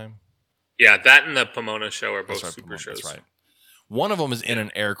 Anaheim? Yeah, that and the Pomona show are both That's right, super Pomona, shows. That's right. One of them is in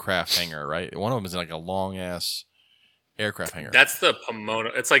an aircraft hangar, right? One of them is in like a long-ass aircraft hangar. That's the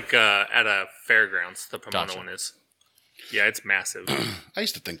Pomona. It's like at a fairgrounds, the Pomona Gotcha. one is. Yeah, it's massive. I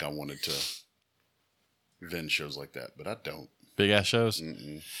used to think I wanted to vend shows like that, but I don't. Big-ass shows?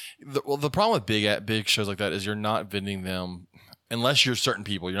 Mm-mm. The problem with big shows like that is you're not vending them, unless you're certain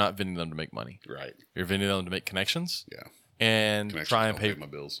people, you're not vending them to make money. Right. You're vending them to make connections. Yeah. And Connections try and don't pay my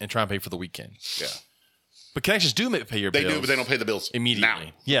bills. and try and pay for the weekend. Yeah. But connections do pay your bills. They do, but they don't pay the bills immediately.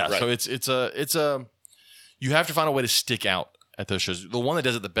 now. Yeah. Right. So it's a you have to find a way to stick out at those shows. The one that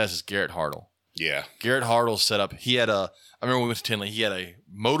does it the best is Garrett Hartle. Yeah. Garrett Hartle's set up. I remember when we went to Tinley, he had a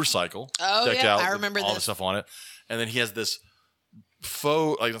motorcycle decked out I remember with all the this. stuff on it. And then he has this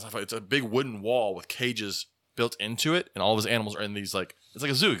it's a big wooden wall with cages built into it, and all of his animals are in these it's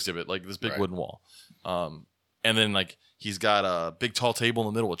like a zoo exhibit, like this big wooden wall. And then he's got a big tall table in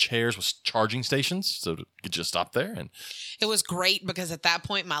the middle with chairs with charging stations, so you could just stop there. And it was great because at that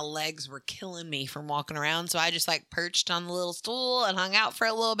point my legs were killing me from walking around, so I just perched on the little stool and hung out for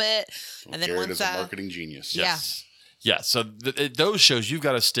a little bit. Well, and then Garrett once is a marketing genius. Yeah. Yeah. So those shows you've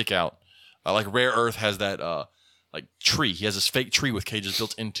got to stick out. Like Rare Earth has that tree. He has this fake tree with cages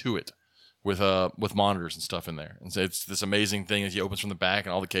built into it, with monitors and stuff in there. And so it's this amazing thing as he opens from the back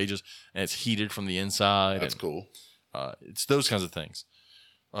and all the cages, and it's heated from the inside. That's cool. It's those kinds of things.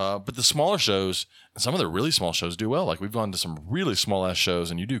 But the smaller shows, some of the really small shows do well. Like we've gone to some really small ass shows,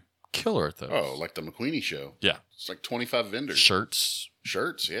 and you do killer at those. Oh, like the McQueenie show. Yeah. It's like 25 vendors. Shirts,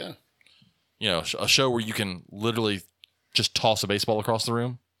 yeah. A show where you can literally just toss a baseball across the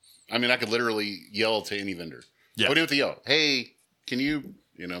room. I mean, I could literally yell to any vendor. Yeah. What do you have to yell? Hey, can you?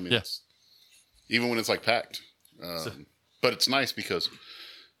 Yes. Even when it's packed. But it's nice because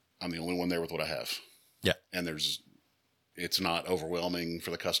I'm the only one there with what I have. Yeah. And it's not overwhelming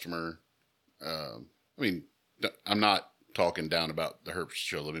for the customer. I mean, I'm not talking down about the Herbst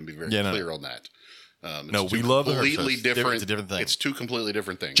show. Let me be very clear on that. We love the Herbst completely shows. different. It's a different thing. It's two completely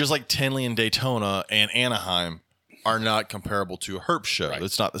different things. Just like Tinley and Daytona and Anaheim are not comparable to a Herbst show. Right.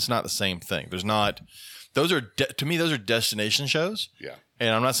 It's not the same thing. There's not. Those are to me those are destination shows. Yeah. And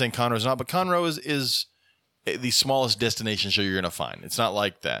I'm not saying Conroe's not, but Conroe is the smallest destination show you're going to find. It's not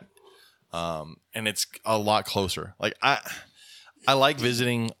like that. And it's a lot closer. Like I like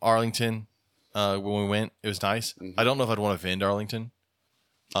visiting Arlington when we went. It was nice. Mm-hmm. I don't know if I'd want to vend Arlington.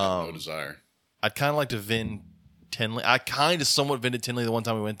 no desire. I'd kind of like to vend Tinley. I kind of somewhat vended Tinley the one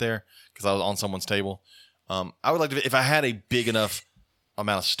time we went there because I was on someone's table. I would like to, if I had a big enough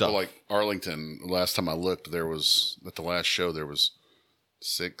amount of stuff. Well, like Arlington, last time I looked, at the last show, there was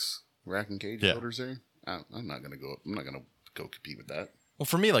 6 rack and cage builders there. I'm not going to go. I'm not going to go compete with that. Well,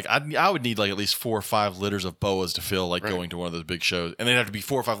 for me, I would need at least 4 or 5 litters of boas to feel like going to one of those big shows, and they'd have to be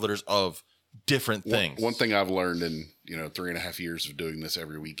 4 or 5 litters of different things. One thing I've learned in 3.5 years of doing this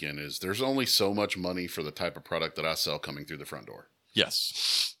every weekend is there's only so much money for the type of product that I sell coming through the front door.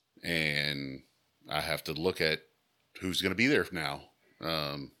 Yes, and I have to look at who's going to be there now,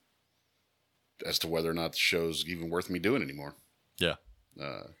 as to whether or not the show's even worth me doing anymore. Yeah.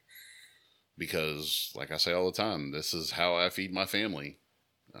 Because, like I say all the time, this is how I feed my family.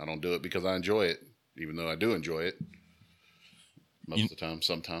 I don't do it because I enjoy it, even though I do enjoy it. Most of the time,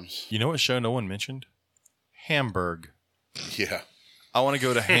 sometimes. You know what show no one mentioned? Hamburg. Yeah. I want to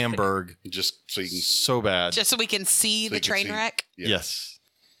go to Hamburg Just so you can... so bad. Just so we can see the train wreck. Yeah. Yes.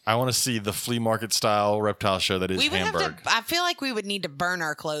 I want to see the flea market style reptile show that is We would Hamburg. have to. I feel like we would need to burn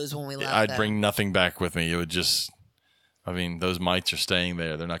our clothes when we left. I'd them. bring nothing back with me. It would just, I mean, those mites are staying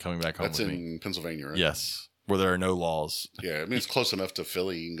there. They're not coming back home That's with in me. Pennsylvania, right? Yes, where there are no laws. Yeah, I mean, it's close enough to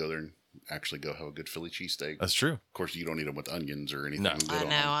Philly. You can go there and actually go have a good Philly cheesesteak. That's true. Of course, you don't eat them with onions or anything. No. good I on know.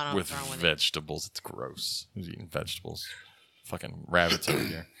 them. I don't With throw 'em with it. vegetables. It's gross. Who's eating vegetables? Fucking rabbits over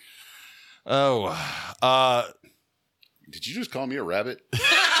here. Oh, Did you just call me a rabbit?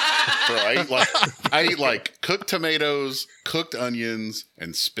 Bro, I eat like cooked tomatoes, cooked onions,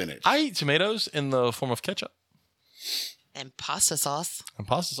 and spinach. I eat tomatoes in the form of ketchup And pasta sauce. and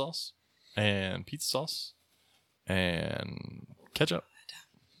pasta sauce and pizza sauce and ketchup.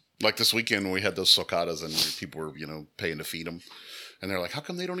 Like this weekend when we had those sulcatas and people were, paying to feed them. And they're like, how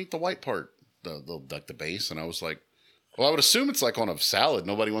come they don't eat the white part? The base? And I was like, well, I would assume it's like on a salad.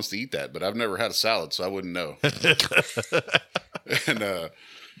 Nobody wants to eat that, but I've never had a salad, so I wouldn't know. And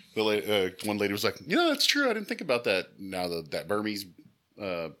one lady was like, that's true. I didn't think about that. Now that Burmese,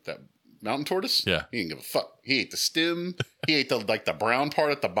 that mountain tortoise, Yeah. he didn't give a fuck. He ate the stem. He ate the brown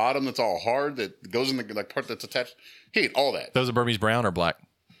part at the bottom that's all hard that goes in the part that's attached. He ate all that. Those are Burmese brown or black?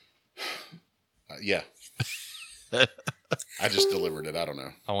 Yeah. I just delivered it. I don't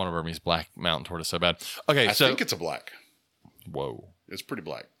know. I want a Burmese black mountain tortoise so bad. Okay, I so think it's a black. whoa. It's pretty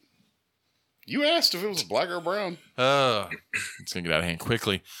black. You asked if it was black or brown. It's gonna get out of hand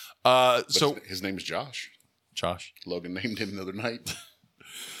quickly. But So his name is Josh. Josh, Logan named him the other night.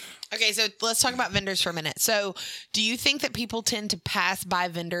 Okay, so let's talk about vendors for a minute. So, do you think that people tend to pass by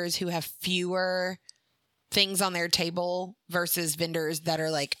vendors who have fewer things on their table versus vendors that are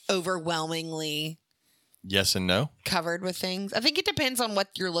like overwhelmingly yes and no. covered with things? I think it depends on what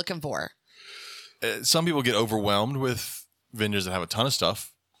you're looking for. Some people get overwhelmed with vendors that have a ton of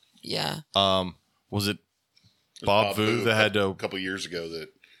stuff. Yeah. Was it Bob Vu that had a to? couple years ago that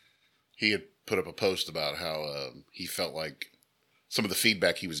he had put up a post about how he felt like some of the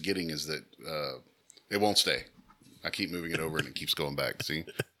feedback he was getting is that it won't stay. I keep moving it over and it keeps going back. See,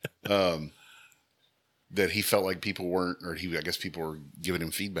 that he felt like people weren't, or I guess people were giving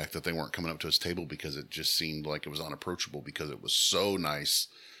him feedback that they weren't coming up to his table because it just seemed like it was unapproachable because it was so nice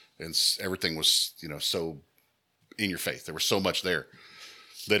and everything was, so in your face. There was so much there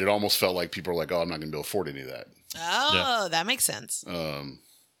that it almost felt like people were like, "Oh, I'm not going to be able to afford any of that." Oh, that makes sense.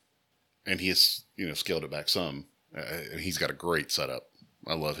 And he has, scaled it back some. And he's got a great setup.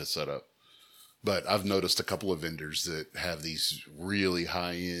 I love his setup. But I've noticed a couple of vendors that have these really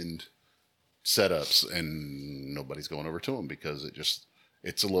high-end setups, and nobody's going over to them because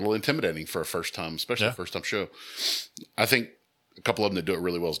it's a little intimidating for a first time, especially a first time show. I think a couple of them that do it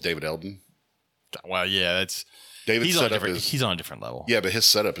really well is David Eldon. Well, yeah, that's David's setup he's on a different level. Yeah, but his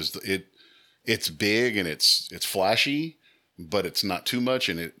setup is it's big and it's flashy, but it's not too much,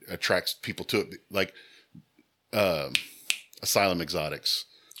 and it attracts people to it. Like Asylum Exotics.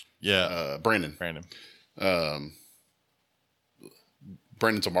 Yeah, Brandon.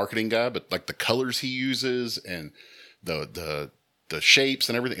 Brandon's a marketing guy, but like the colors he uses and the shapes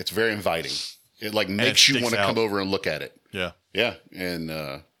and everything, it's very inviting. It like makes you want to come over and look at it. Yeah. Yeah. And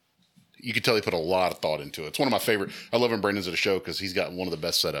you can tell he put a lot of thought into it. It's one of my favorite. I love when Brandon's at a show because he's got one of the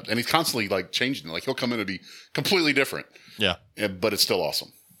best setups. And he's constantly like changing it. Like he'll come in and be completely different. Yeah. But it's still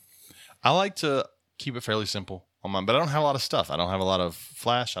awesome. I like to keep it fairly simple on mine, but I don't have a lot of stuff. I don't have a lot of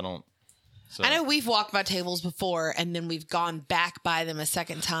flash. I know we've walked by tables before and then we've gone back by them a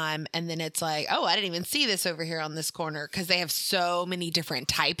second time. And then it's like, oh, I didn't even see this over here on this corner because they have so many different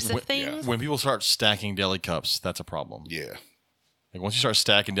types of things. When people start stacking deli cups, that's a problem. Yeah. Like once you start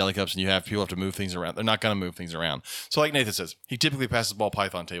stacking deli cups and you have people have to move things around, they're not going to move things around. So like Nathan says, he typically passes ball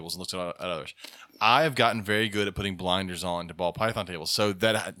python tables and looks at others. I have gotten very good at putting blinders on to ball python tables. So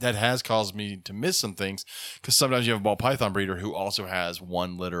that has caused me to miss some things because sometimes you have a ball python breeder who also has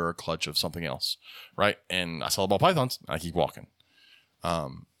one litter or clutch of something else, right? And I saw the ball pythons and I keep walking.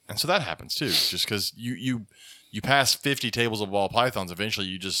 And so that happens too, just because you pass 50 tables of ball pythons, eventually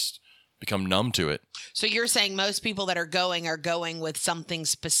you just become numb to it. So you're saying most people that are going with something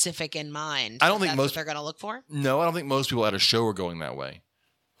specific in mind. I don't think that's most what they're going to look for. No, I don't think most people at a show are going that way.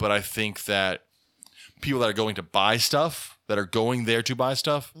 But I think that people that are going to buy stuff, that are going there to buy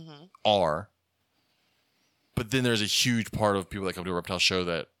stuff, are. But then there's a huge part of people that come to a reptile show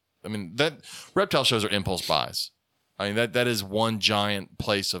that reptile shows are impulse buys. I mean, that is one giant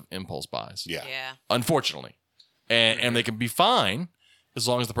place of impulse buys. Yeah. Unfortunately. And they can be fine as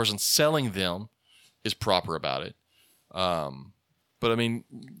long as the person selling them is proper about it. But I mean,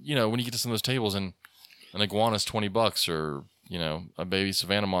 when you get to some of those tables and an iguana's $20 or, a baby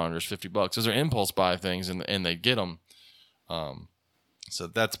Savannah monitor is $50, those are impulse buy things and they get them. So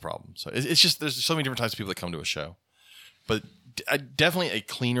that's a problem. So it's just there's so many different types of people that come to a show, but definitely a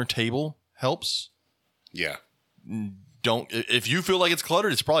cleaner table helps. Yeah. Don't if you feel like it's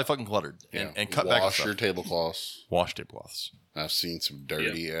cluttered, it's probably fucking cluttered. And cut back on Wash your tablecloths. Wash tablecloths. I've seen some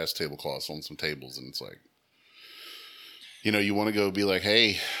dirty ass tablecloths on some tables, and it's like, you want to go be like,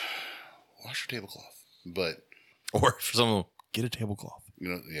 hey, wash your tablecloth, but or for someone get a tablecloth.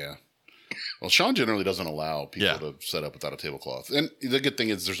 Yeah. Well, Sean generally doesn't allow people to set up without a tablecloth, and the good thing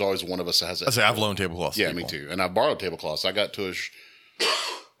is there's always one of us that has. I've loaned tablecloths. Yeah, me too. And I borrowed tablecloths. I got to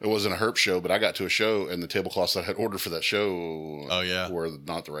it wasn't a herp show, but I got to a show, and the tablecloths I had ordered for that show were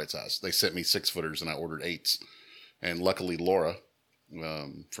not the right size. They sent me 6-footers, and I ordered 8s. And luckily, Laura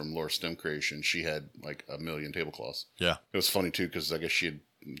from Laura STEM Creation, she had like 1 million tablecloths. Yeah. It was funny, too, because I guess she had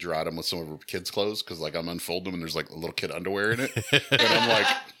dried them with some of her kids' clothes, because like I'm unfolding them, and there's like a little kid underwear in it. And I'm like,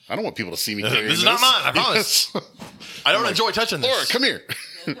 I don't want people to see me carrying this. Is not mine, I promise. I don't enjoy touching this. Laura, come here.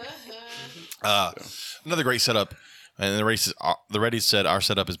 Another great setup. And the Reddies said our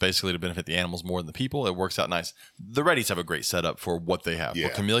setup is basically to benefit the animals more than the people. It works out nice. The Reddies have a great setup for what they have. For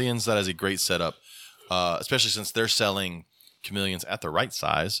chameleons, that is a great setup, especially since they're selling chameleons at the right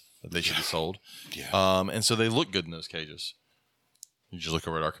size that they should be sold. Yeah. And so they look good in those cages. You just look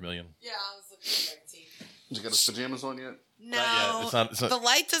over at our chameleon. Yeah, I was looking at it. Has he got his pajamas on yet? No, it's not. The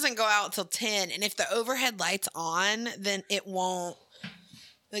light doesn't go out till 10, and if the overhead light's on, then it won't.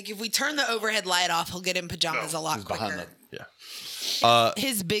 Like, if we turn the overhead light off, he'll get in pajamas a lot quicker.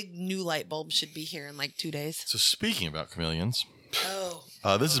 His big new light bulb should be here in like 2 days. So speaking about chameleons,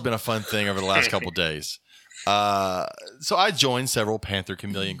 this has been a fun thing over the last couple of days. So I joined several Panther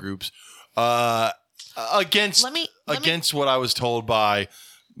chameleon groups against what I was told by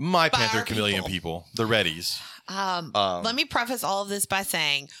my Panther chameleon people, the Reddies. Let me preface all of this by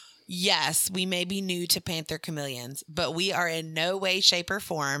saying, yes, we may be new to Panther chameleons, but we are in no way, shape, or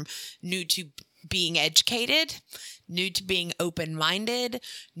form new to being educated, new to being open-minded,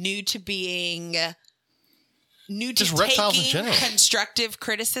 new to just taking constructive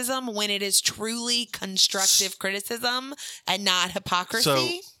criticism when it is truly constructive criticism and not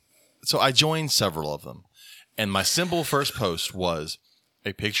hypocrisy. So I joined several of them, and my simple first post was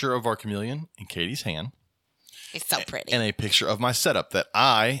a picture of our chameleon in Katie's hand. It's so pretty. And a picture of my setup that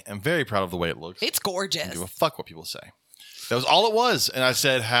I am very proud of the way it looks. It's gorgeous. I don't give a fuck what people say. That was all it was. And I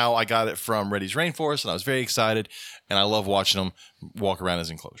said how I got it from Reddy's Rainforest, and I was very excited, and I love watching them walk around his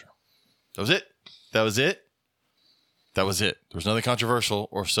enclosure. That was it. That was it. That was it. There was nothing controversial,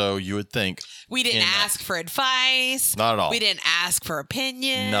 or so you would think. We didn't ask for advice. Not at all. We didn't ask for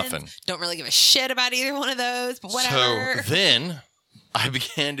opinions. Nothing. Don't really give a shit about either one of those, but whatever. So then I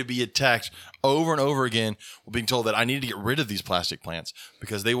began to be attacked over and over again, being told that I needed to get rid of these plastic plants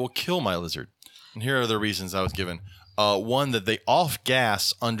because they will kill my lizard. And here are the reasons I was given. One, that they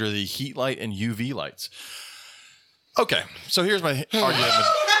off-gas under the heat light and UV lights. Okay, so here's my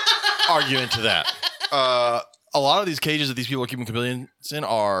argument to that. A lot of these cages that these people are keeping chameleons in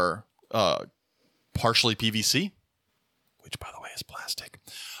are partially PVC, which, by the way, is plastic.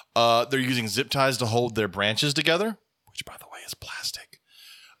 They're using zip ties to hold their branches together, which, by the way, is plastic.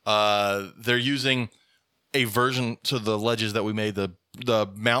 They're using a version to the ledges that we made, the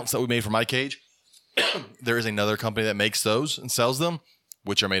mounts that we made for my cage. There is another company that makes those and sells them,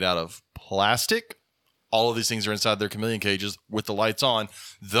 which are made out of plastic. All of these things are inside their chameleon cages with the lights on.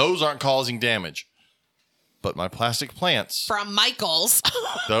 Those aren't causing damage. But my plastic plants from Michael's,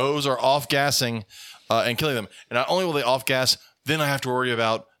 those are off-gassing and killing them. And not only will they off-gas, then I have to worry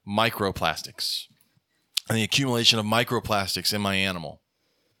about microplastics and the accumulation of microplastics in my animal.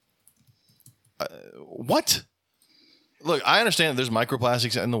 What? Look, I understand that there's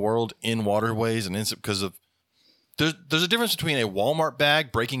microplastics in the world in waterways and because of there's a difference between a Walmart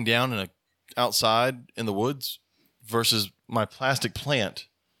bag breaking down outside in the woods versus my plastic plant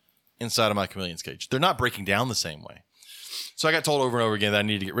inside of my chameleon's cage. They're not breaking down the same way. So I got told over and over again that I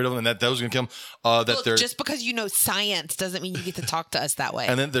need to get rid of them and that was going to kill them. Look, just because you know science doesn't mean you get to talk to us that way.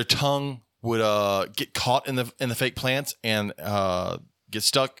 And then their tongue would get caught in the fake plants and get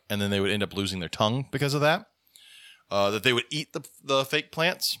stuck, and then they would end up losing their tongue because of that. That they would eat the fake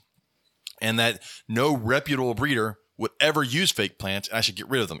plants, and that no reputable breeder would ever use fake plants, and I should get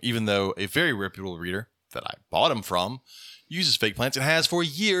rid of them, even though a very reputable breeder that I bought them from uses fake plants and has for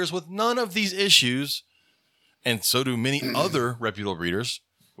years with none of these issues, and so do many other reputable breeders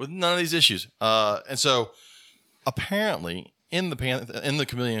with none of these issues. And so apparently in the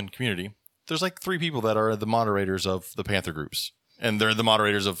chameleon community, there's like 3 people that are the moderators of the Panther groups. And they're the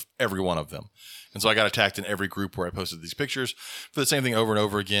moderators of every one of them. And so I got attacked in every group where I posted these pictures for the same thing over and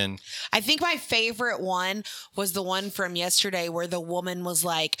over again. I think my favorite one was the one from yesterday where the woman was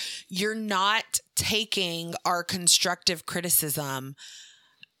like, you're not taking our constructive criticism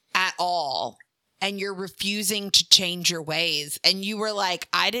at all. And you're refusing to change your ways. And you were like,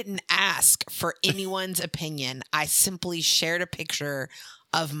 I didn't ask for anyone's opinion. I simply shared a picture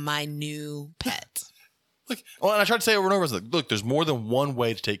of my new pet. And I tried to say over and over, I was like, look, there's more than one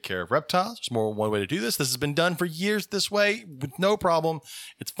way to take care of reptiles. There's more than one way to do this. This has been done for years this way with no problem.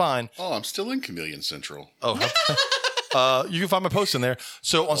 It's fine. Oh, I'm still in Chameleon Central. Oh, you can find my post in there.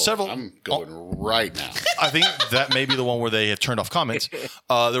 So on several, I'm going right now. I think that may be the one where they had turned off comments.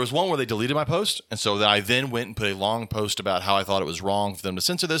 There was one where they deleted my post. And so I then went and put a long post about how I thought it was wrong for them to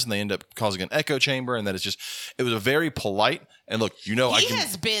censor this. And they end up causing an echo chamber. And that it's just, it was a very polite. And look, he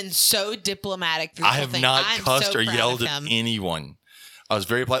has been so diplomatic. I have not cussed or yelled at anyone. I was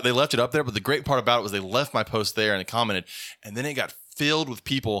very polite. They left it up there. But the great part about it was they left my post there and they commented. And then it got filled with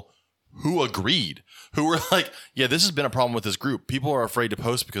people who agreed, who were like, yeah, this has been a problem with this group. People are afraid to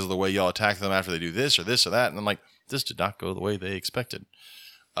post because of the way y'all attack them after they do this or that. And I'm like, this did not go the way they expected.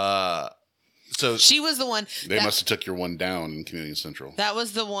 So she was the one. They must have took your one down in Community Central. That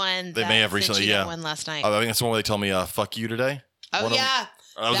was the one. They may have recently, yeah. One last night. I think that's the one where they told me, "Fuck you" today. Oh yeah,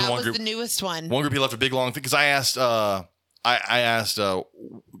 that was group, the newest one. One group he left a big long thing because I asked. I asked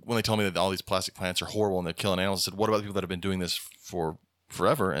when they told me that all these plastic plants are horrible and they're killing animals. I said, "What about the people that have been doing this for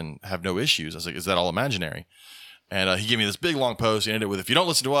forever and have no issues?" I was like, "Is that all imaginary?" And he gave me this big long post. He ended it with, "If you don't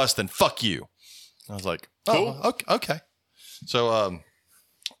listen to us, then fuck you." I was like, "Oh, cool. Okay." So,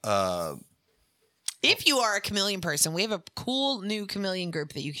 if you are a chameleon person, we have a cool new chameleon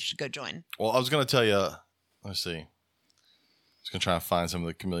group that you should go join. Well, I was going to tell you, let's see. I was going to try and find some of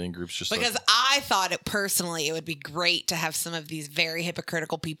the chameleon groups just because I thought it personally, it would be great to have some of these very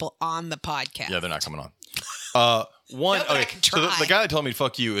hypocritical people on the podcast. Yeah, they're not coming on. So the guy that told me to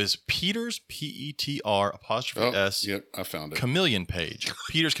fuck you is Peter's PETR''S. Yep, I found it. Chameleon page.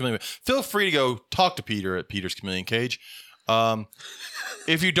 Peter's chameleon. Feel free to go talk to Peter at Peter's chameleon cage.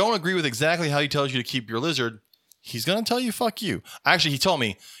 If you don't agree with exactly how he tells you to keep your lizard, he's going to tell you fuck you. Actually, he told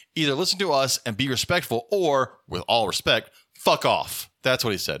me either listen to us and be respectful or, with all respect, fuck off. That's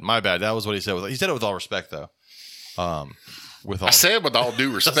what he said. My bad. That was what he said. He said it with all respect, though. I said with all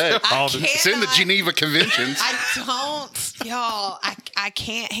due respect. It's in the Geneva Conventions. I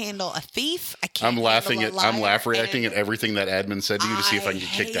can't handle a thief. I'm laugh reacting at everything that admin said to you to see if I can get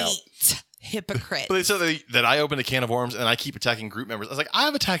kicked out. Hypocrite. But they said that I opened a can of worms and I keep attacking group members. I was like, I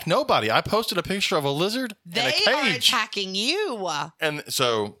have attacked nobody. I posted a picture of a lizard in a cage. They are attacking you. And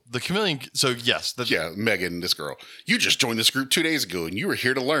so the chameleon. So yes, Megan, this girl, you just joined this group 2 days ago and you were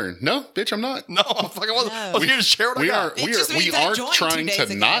here to learn. No, bitch, I'm not. No, I was here to share what I got. We aren't trying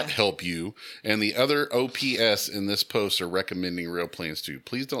to not help you. And the other OPS in this post are recommending real plans too.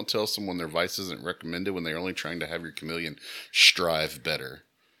 Please don't tell someone their vice isn't recommended when they're only trying to have your chameleon strive better.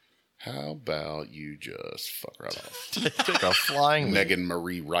 How about you just fuck right off? Take a flying Megan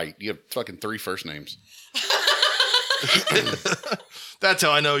Marie Wright. You have fucking 3 first names. That's how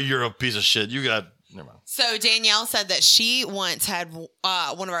I know you're a piece of shit. You got... Never mind. So Danielle said that she once had... one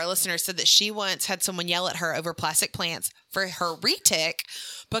of our listeners said that she once had someone yell at her over plastic plants for her retic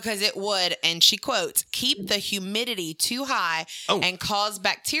because it would, and she quotes, keep the humidity too high and cause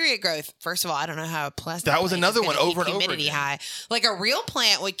bacteria growth. First of all, I don't know how a plastic that was another one over and over humidity again. High. Like a real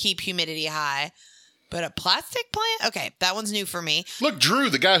plant would keep humidity high, but a plastic plant? Okay, that one's new for me. Look, Drew,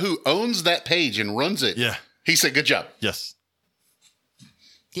 the guy who owns that page and runs it. Yeah. He said, good job. Yes.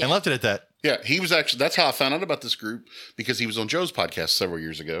 Yeah. And left it at that. Yeah, he was actually, that's how I found out about this group, because he was on Joe's podcast several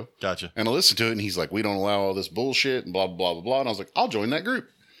years ago. Gotcha. And I listened to it, and he's like, we don't allow all this bullshit, and blah, blah, blah, blah. And I was like, I'll join that group.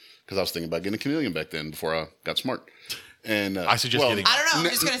 Because I was thinking about getting a chameleon back then before I got smart. And I suggest getting... I don't know,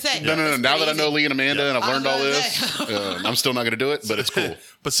 I'm just going to say. No. Now that I know Lee and Amanda and I've learned all this, I'm still not going to do it, but it's cool.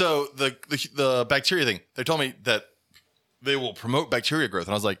 But so, the bacteria thing, they told me that they will promote bacteria growth.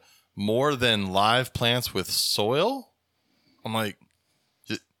 And I was like, more than live plants with soil? I'm like...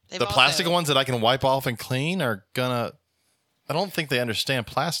 The plastic ones that I can wipe off and clean are gonna... I don't think they understand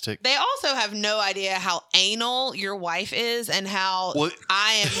plastic. They also have no idea how anal your wife is and how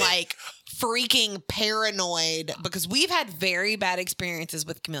I am like freaking paranoid because we've had very bad experiences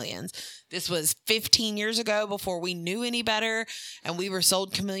with chameleons. This was 15 years ago before we knew any better, and we were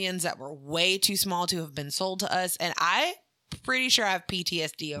sold chameleons that were way too small to have been sold to us, and pretty sure I have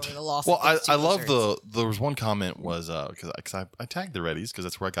PTSD over the loss of those two I love lizards. there was one comment was because I tagged the Reddies because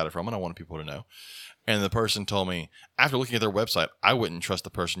that's where I got it from and I wanted people to know, and the person told me after looking at their website I wouldn't trust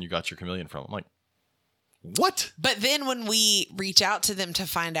the person you got your chameleon from. I'm like, What? But then when we reach out to them to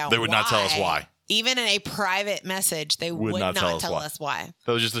find out They would not tell us why. Even in a private message, they would not tell us why.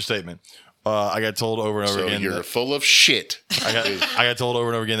 That was just their statement. I got told over and over again. You're full of shit. I got told over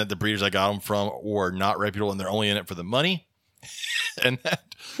and over again that the breeders I got them from were not reputable and they're only in it for the money. And that,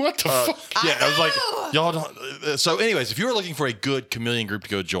 what the fuck? Yeah, I was like, y'all don't. So, anyways, if you were looking for a good chameleon group to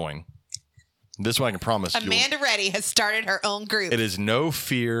go join, this one I can promise. Amanda Reddy has started her own group. It is No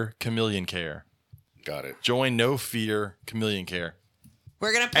Fear Chameleon Care. Got it. Join No Fear Chameleon Care.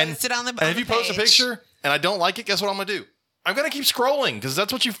 We're gonna post it on the. And if you post a picture and I don't like it, guess what I'm gonna do? I'm gonna keep scrolling because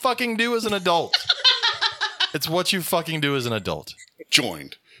that's what you fucking do as an adult. It's what you fucking do as an adult.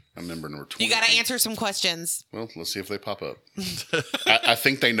 Joined. I'm member number 20. You got to answer some questions. Well, let's see if they pop up. I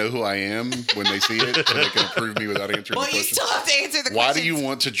think they know who I am when they see it, so they can approve me without answering the question. Well, you still have to answer the question. Why do you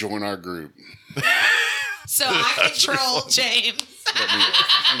want to join our group? So I control James.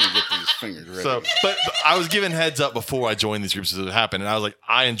 Let me get these fingers ready. So, but I was given heads up before I joined these groups as it happened, and I was like,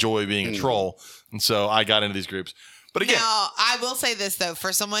 I enjoy being a troll, and so I got into these groups. But again, now I will say this though,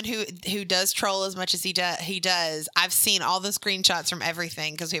 for someone who does troll as much as he does, I've seen all the screenshots from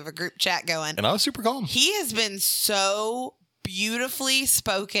everything because we have a group chat going, and I was super calm. He has been so beautifully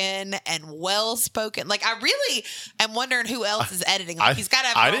spoken and well spoken. Like I really am wondering who else is editing. Like he's got to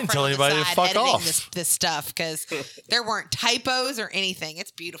have. I didn't tell anybody to fuck off this stuff because there weren't typos or anything.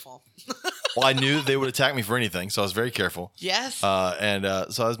 It's beautiful. Well, I knew they would attack me for anything, so I was very careful. Yes. So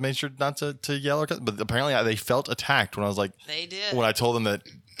I was made sure not to yell or cut. But apparently, they felt attacked when I was like, they did. When I told them that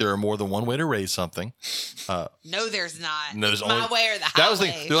there are more than one way to raise something. No, there's not. No, there's only my way or the highway. That was the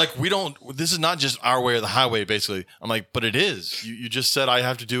thing. They're like, this is not just our way or the highway, basically. I'm like, but it is. You just said I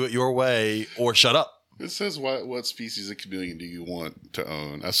have to do it your way or shut up. It says, what species of chameleon do you want to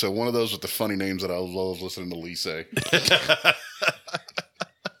own? I said one of those with the funny names that I love listening to Lee say.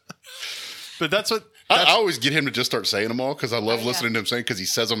 But that's what... I always get him to just start saying them all because I love listening to him saying because he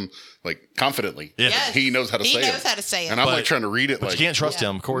says them like confidently. Yeah. Yes. He knows how to say them. He knows how to say it. And I'm like trying to read it. But like, you can't trust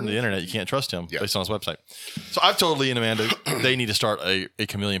him. According to the internet, you can't trust him based on his website. So I've told Lee and Amanda they need to start a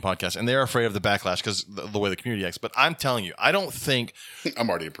chameleon podcast. And they're afraid of the backlash because the way the community acts. But I'm telling you, I don't think... I'm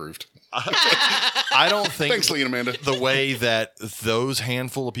already approved. I don't think... Thanks, Lee and Amanda. The way that those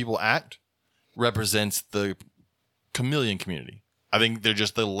handful of people act represents the chameleon community. I think they're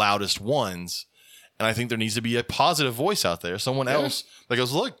just the loudest ones. And I think there needs to be a positive voice out there. Someone else that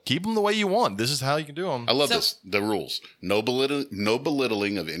goes, look, keep them the way you want. This is how you can do them. I love this. The rules. No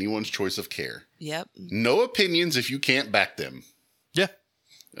belittling of anyone's choice of care. Yep. No opinions if you can't back them. Yeah.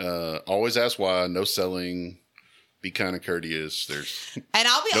 Always ask why. No selling. Be kind of courteous. There's and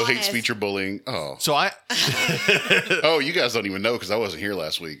I'll be no honest. hate speech or bullying. Oh. So Oh, you guys don't even know because I wasn't here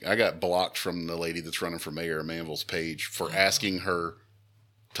last week. I got blocked from the lady that's running for mayor of Manville's page for asking her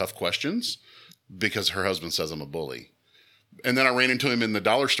tough questions. Because her husband says I'm a bully. And then I ran into him in the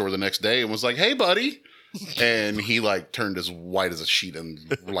dollar store the next day and was like, hey, buddy. And he like turned as white as a sheet and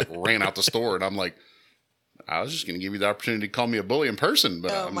like ran out the store. And I'm like, I was just going to give you the opportunity to call me a bully in person.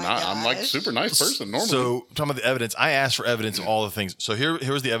 But I'm not. I'm like a super nice person normally. So talking about the evidence, I asked for evidence of all the things. So here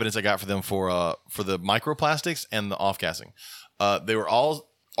was the evidence I got for them for the microplastics and the off-gassing. They were all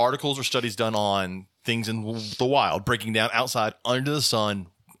articles or studies done on things in the wild, breaking down outside under the sun,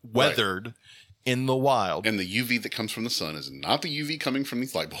 weathered. Right. In the wild. And the UV that comes from the sun is not the UV coming from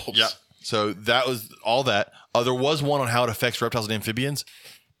these light bulbs. Yeah. So that was all that. There was one on how it affects reptiles and amphibians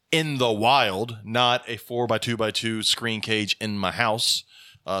in the wild, not a 4x2x2 screen cage in my house.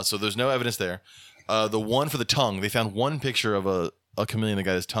 So there's no evidence there. The one for the tongue, they found one picture of a chameleon that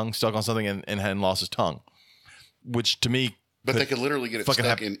got his tongue stuck on something and hadn't lost his tongue, which to me... But they could literally get it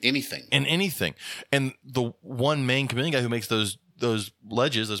stuck in anything. In anything. And the one main chameleon guy who makes those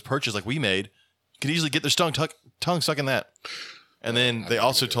ledges, those perches like we made, could easily get their tongue stuck in that. And then they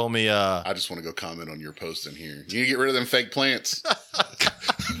also told me... I just want to go comment on your post in here. You need to get rid of them fake plants.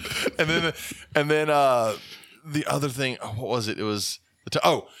 and then the other thing, what was it? It was...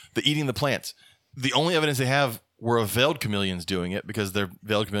 the eating the plants. The only evidence they have were of veiled chameleons doing it because their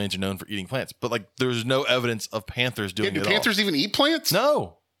veiled chameleons are known for eating plants. But like, there's no evidence of panthers doing it at all. Do panthers even eat plants?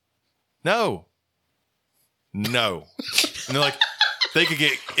 No. And they're like... They could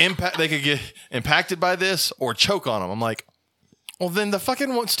get impacted by this or choke on them. I'm like, well, then the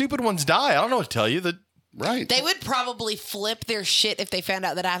fucking stupid ones die. I don't know what to tell you. Right. They would probably flip their shit if they found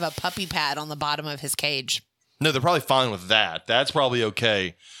out that I have a puppy pad on the bottom of his cage. No, they're probably fine with that. That's probably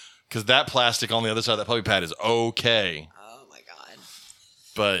okay. Because that plastic on the other side of that puppy pad is okay. Oh, my God.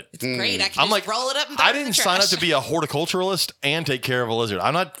 But it's great. I can just roll it up and throw I it in didn't the sign up trash. to be a horticulturalist and take care of a lizard.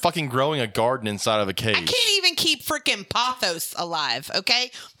 I'm not fucking growing a garden inside of a cage. I can't even keep freaking pothos alive,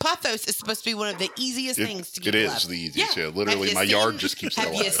 okay? Pothos is supposed to be one of the easiest things to keep alive. It is the easiest. Yeah, literally, my yard just keeps it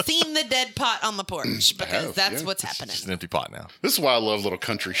alive. Have you seen the dead pot on the porch? Because that's what's happening. It's an empty pot now. This is why I love little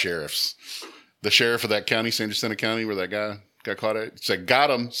country sheriffs. The sheriff of that county, San Jacinto County, where that guy got caught at, said, "Got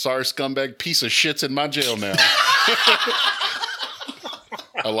him. Sorry, scumbag piece of shit's in my jail now."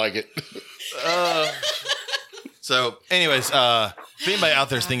 I like it. So, anyways, if anybody out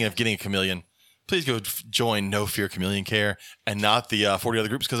there is thinking of getting a chameleon, please go join No Fear Chameleon Care and not the 40 other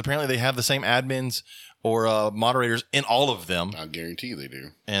groups, because apparently they have the same admins or moderators in all of them. I guarantee you they do.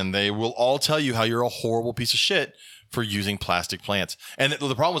 And they will all tell you how you're a horrible piece of shit for using plastic plants. And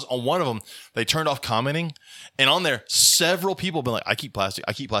the problem was, on one of them, they turned off commenting. And on there, several people have been like, I keep plastic.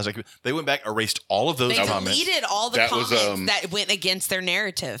 They went back, erased all of those comments. They deleted all the comments that went against their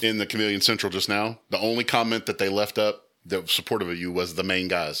narrative. In the Chameleon Central just now, the only comment that they left up that was supportive of you was the main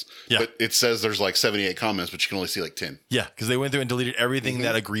guys. Yeah. But it says there's like 78 comments, but you can only see like 10. Yeah, because they went through and deleted everything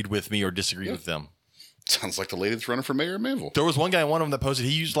that agreed with me or disagreed with them. Sounds like the lady that's running for mayor of Manville. There was one guy, one of them, that posted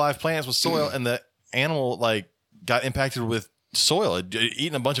he used live plants with soil, and the animal got impacted with soil. It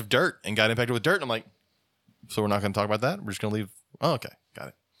eaten a bunch of dirt and got impacted with dirt. And I'm like, so we're not going to talk about that? We're just going to leave? Oh, okay. Got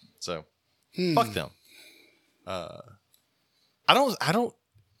it. So, fuck them. I don't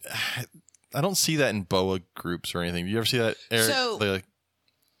see that in BOA groups or anything. Do you ever see that, Eric? So,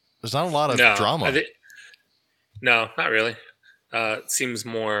 there's not a lot of drama. No, not really. It seems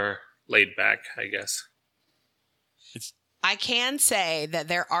more laid back, I guess. I can say that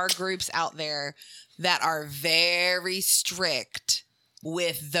there are groups out there that are very strict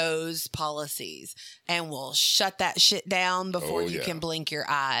with those policies and will shut that shit down before you can blink your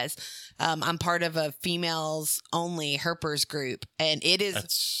eyes. I'm part of a females only herpers group, and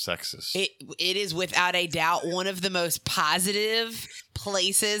that's sexist. It is without a doubt one of the most positive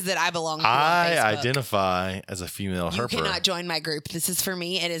places that I belong to. I identify as a female herper. You cannot join my group. This is for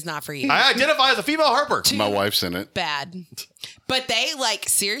me. It is not for you. I identify as a female herper. My wife's in it. Bad. But they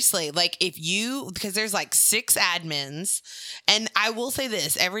seriously, because there's 6 admins, and I will say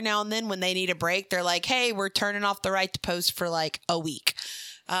this, every now and then when they need a break, they're like, hey, we're turning off the right to post for a week.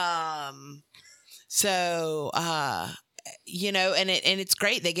 And it's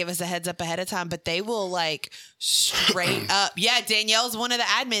great. They give us a heads up ahead of time, but they will straight up. Yeah. Danielle's one of the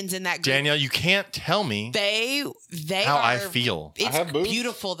admins in that group. Danielle, you can't tell me they how I feel. It's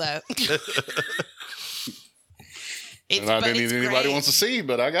beautiful though. It's not anything anybody wants to see,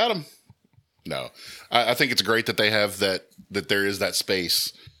 but I got them. No, I think it's great that they have that there is that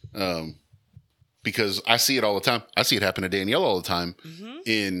space. Because I see it all the time. I see it happen to Danielle all the time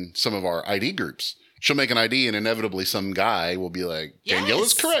in some of our ID groups. She'll make an ID and inevitably some guy will be like, Danielle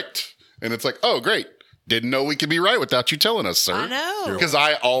is correct. And it's like, oh, great. Didn't know we could be right without you telling us, sir. I know. Because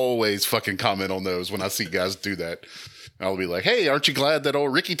I always fucking comment on those when I see guys do that. I'll be like, hey, aren't you glad that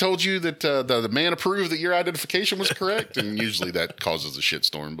old Ricky told you that the man approved that your identification was correct? And usually that causes a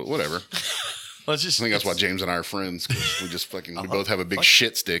shitstorm, but whatever. Well, I think that's why James and I are friends, because we just we both have a big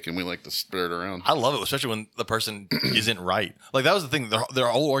shit stick and we like to spread it around. I love it, especially when the person isn't right. That was the thing. Their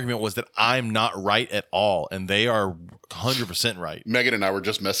whole argument was that I'm not right at all, and they are 100% right. Megan and I were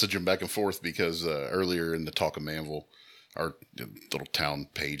just messaging back and forth because earlier in the Talk of Manville, our little town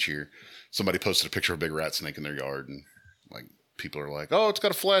page here, somebody posted a picture of a big rat snake in their yard, and people are like, oh, it's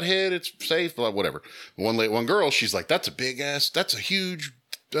got a flat head, it's safe, whatever. One girl, she's like, that's a huge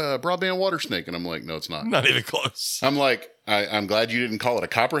broadband water snake. And I'm like, no, it's not. Not even close. I'm like, I'm glad you didn't call it a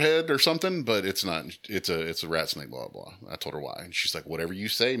copperhead or something, but it's not. It's a rat snake, blah, blah. I told her why. And she's like, whatever you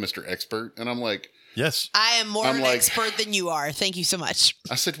say, Mr. Expert. And I'm like, yes. I am more of an expert than you are. Thank you so much.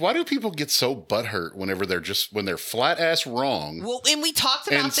 I said, why do people get so butthurt whenever when they're flat ass wrong? Well, and we talked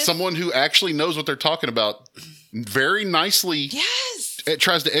about this. Someone who actually knows what they're talking about very nicely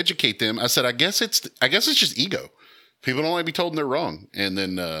tries to educate them. I said, I guess it's just ego. People don't like to be told they're wrong. And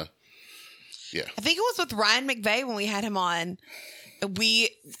then, I think it was with Ryan McVeigh when we had him on.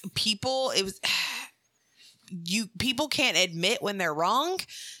 People can't admit when they're wrong.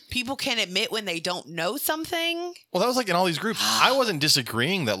 People can't admit when they don't know something. Well, that was in all these groups. I wasn't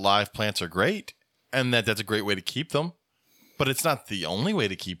disagreeing that live plants are great and that that's a great way to keep them, but it's not the only way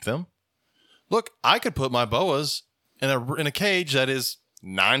to keep them. Look, I could put my boas in a cage that is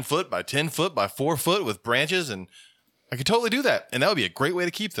 9 foot by 10 foot by 4 foot with branches, and I could totally do that, and that would be a great way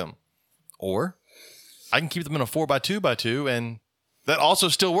to keep them. Or I can keep them in a 4x2x2, and that also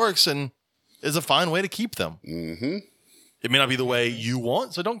still works and is a fine way to keep them. Mm-hmm. It may not be the way you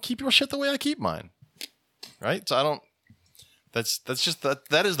want, so don't keep your shit the way I keep mine. Right? So I don't. That's just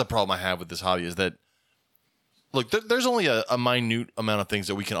that is the problem I have with this hobby, is that, look, there's only a minute amount of things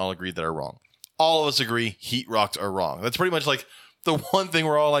that we can all agree that are wrong. all of us agree heat rocks are wrong. That's pretty much like the one thing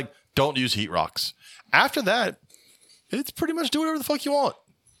we're all like, don't use heat rocks. After that, it's pretty much do whatever the fuck you want.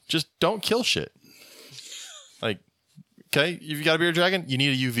 Just don't kill shit. Like, okay, if you got a bearded dragon, you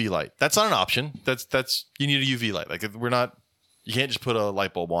need a UV light. That's not an option. That's you need a UV light. Like you can't just put a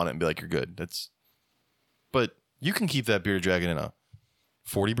light bulb on it and be like you're good. But you can keep that bearded dragon in a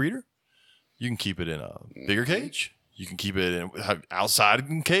 40 breeder. You can keep it in a bigger cage. You can keep it in outside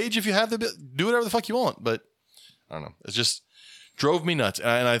cage if you have do whatever the fuck you want. But I don't know. It just drove me nuts.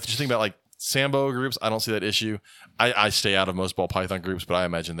 And I just think about like Sambo groups. I don't see that issue. I stay out of most ball python groups, but I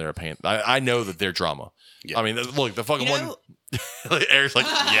imagine they're a pain. I know that they're drama. Yeah. I mean, look, the fucking one. Eric's like,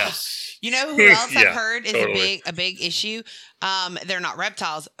 yes. You know who else I've heard is a big issue? They're not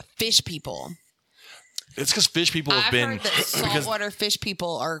reptiles, fish people. It's because fish people have been heard that saltwater fish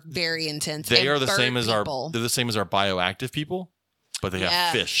people are very intense. They are the same as they're the same as our bioactive people, but they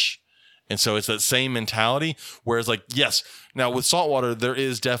have fish. And so it's that same mentality. Whereas like, yes, now with saltwater, there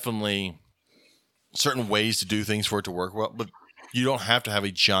is definitely certain ways to do things for it to work well, but you don't have to have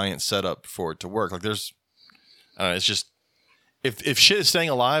a giant setup for it to work. Like there's, I don't know, it's just, if shit is staying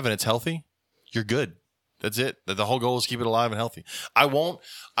alive and it's healthy, you're good. That's it. The whole goal is keep it alive and healthy. I will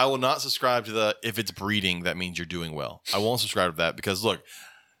not subscribe to if it's breeding, that means you're doing well. I won't subscribe to that because look,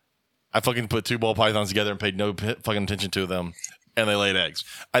 I fucking put 2 ball pythons together and paid no fucking attention to them and they laid eggs.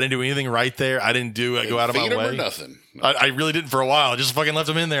 I didn't do anything right there. I didn't go out of my way. Nothing. I really didn't for a while. I just fucking left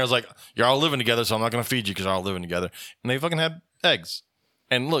them in there. I was like, you're all living together, so I'm not going to feed you because you're all living together. And they fucking had eggs.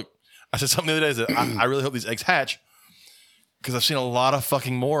 And look, I said something the other day that I really hope these eggs hatch. Because I've seen a lot of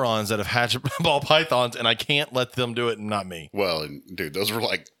fucking morons that have hatched ball pythons, and I can't let them do it, and not me. Well, and dude, those were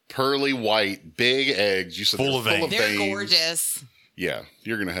like pearly white, big eggs. You said full of veins. They're gorgeous. Yeah,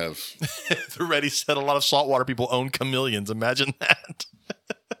 you're gonna have. The Ready said a lot of saltwater people own chameleons. Imagine that.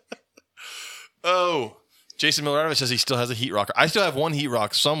 Oh, Jason Miller says he still has a heat rocker. I still have one heat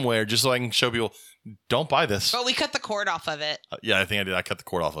rock somewhere, just so I can show people. Don't buy this. But we cut the cord off of it. Yeah, I think I did. I cut the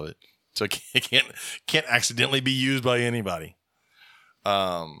cord off of it. So it can't accidentally be used by anybody.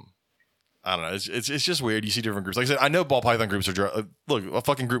 I don't know. It's just weird. You see different groups. Like I said, I know ball python groups are look. A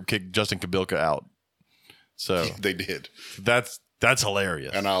fucking group kicked Justin Kabilka out. So they did. That's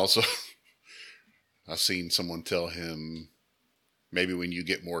hilarious. And I've seen someone tell him, maybe when you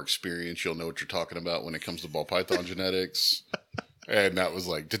get more experience, you'll know what you're talking about when it comes to ball python genetics. And that was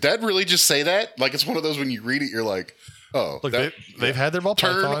like, did Dad really just say that? Like it's one of those when you read it, you're like. Oh, look, they've had their ball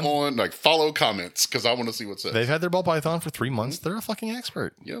python. Turn on, like, follow comments because I want to see what's said. They've had their ball python for 3 months. They're a fucking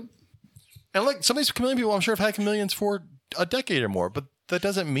expert. Yep. And look, some of these chameleon people, I'm sure, have had chameleons for a decade or more, but that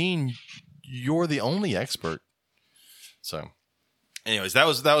doesn't mean you're the only expert. So, anyways, that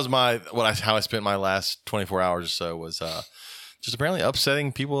was how I spent my last 24 hours or so was just apparently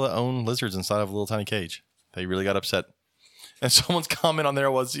upsetting people that own lizards inside of a little tiny cage. They really got upset. And someone's comment on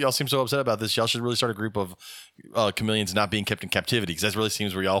there was, y'all seem so upset about this. Y'all should really start a group of chameleons not being kept in captivity because that really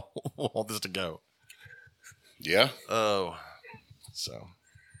seems where y'all want this to go. Yeah. Oh. So,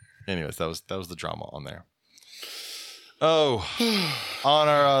 anyways, that was the drama on there. Oh, on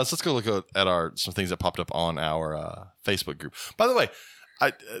our so let's go look at some things that popped up on our Facebook group. By the way,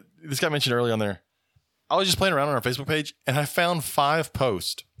 this guy mentioned earlier on there. I was just playing around on our Facebook page and I found 5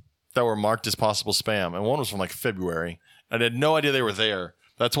 posts that were marked as possible spam, and one was from like February. I had no idea they were there.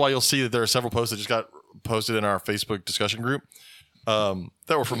 That's why you'll see that there are several posts that just got posted in our Facebook discussion group that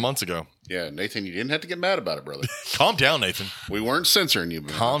were from months ago. Yeah, Nathan, you didn't have to get mad about it, brother. Calm down, Nathan. We weren't censoring you.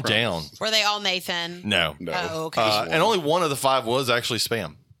 Man. Calm down. Were they all Nathan? No. Oh, okay. And only one of the 5 was actually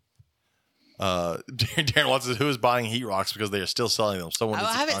spam. Darren Watts says, who is buying heat rocks because they are still selling them?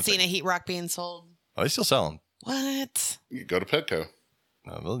 I haven't seen a heat rock being sold. Oh, they still sell them. What? You go to Petco.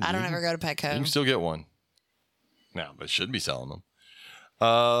 I don't ever go to Petco. You can still get one. No, but should be selling them.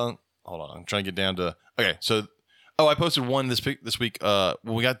 Hold on. I'm trying to get down to... Okay, so... Oh, I posted one this week. When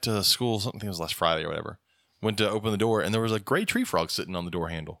we got to school, I think it was last Friday or whatever. Went to open the door, and there was a gray tree frog sitting on the door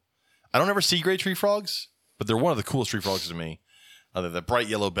handle. I don't ever see gray tree frogs, but they're one of the coolest tree frogs to me. The bright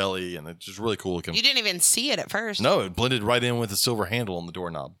yellow belly, and it's just really cool looking. You didn't even see it at first. No, it blended right in with the silver handle on the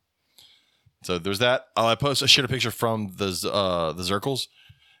doorknob. So there's that. I shared a picture from the Zirkles.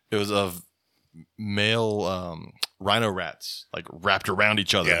 It was of male rhino rats, like wrapped around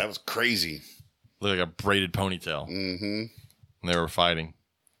each other. Yeah, that was crazy. Looked like a braided ponytail. Mm-hmm. And they were fighting.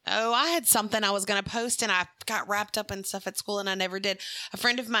 Oh, I had something I was going to post and I got wrapped up in stuff at school and I never did. A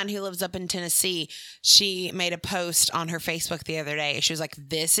friend of mine who lives up in Tennessee, she made a post on her Facebook the other day. She was like,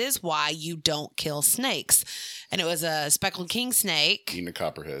 "This is why you don't kill snakes." And it was a speckled king snake. Eating a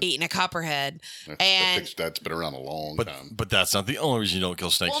copperhead. That's been around a long time. But that's not the only reason you don't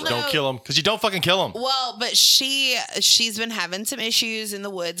kill snakes. Well, no. Don't kill them because you don't fucking kill them. Well, but she's been having some issues in the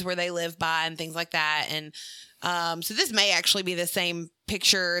woods where they live by and things like that. And so this may actually be the same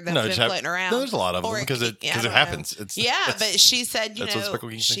picture that's been floating around. No, there's a lot of them because it happens. But she said,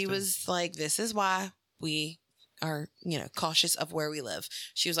 she do. was like, "This is why we are, cautious of where we live."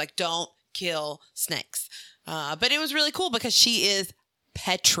 She was like, "Don't kill snakes." But it was really cool because she is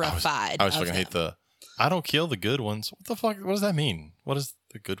petrified. I always fucking hate I don't kill the good ones. What the fuck? What does that mean? What is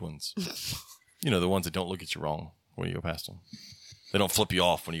the good ones? The ones that don't look at you wrong when you go past them. They don't flip you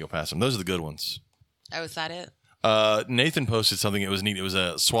off when you go past them. Those are the good ones. Oh, is that it? Nathan posted something. It was neat. It was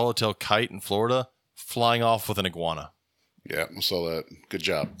a swallowtail kite in Florida flying off with an iguana. Yeah, I saw that. Good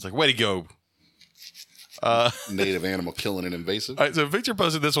job. It's like, way to go. Native animal killing and invasive. All right, so Victor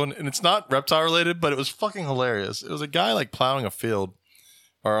posted this one, and it's not reptile related, but it was fucking hilarious. It was a guy like plowing a field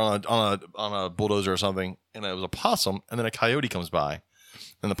or on a bulldozer or something, and it was a possum, and then a coyote comes by,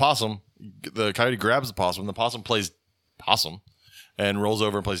 and the coyote grabs the possum, and the possum plays possum, and rolls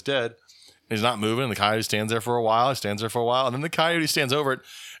over and plays dead. He's not moving, and the coyote stands there for a while. And then the coyote stands over it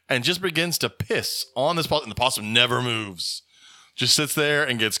and just begins to piss on this possum. And the possum never moves. Just sits there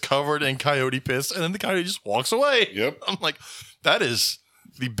and gets covered in coyote piss, and then the coyote just walks away. Yep. I'm like, that is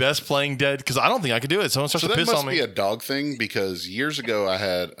the best playing dead, because I don't think I could do it. Someone starts to piss on me. So that must be a dog thing, because years ago I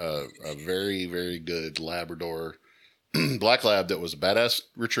had a very, very good Labrador black lab that was a badass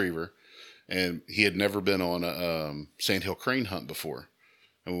retriever, and he had never been on a sandhill crane hunt before.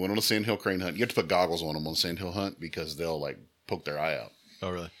 And we went on a sandhill crane hunt. You have to put goggles on them on sandhill hunt because they'll like poke their eye out. Oh,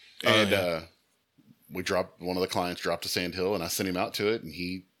 really? And one of the clients dropped a sandhill, and I sent him out to it, and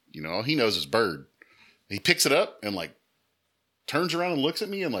he knows his bird. He picks it up and like turns around and looks at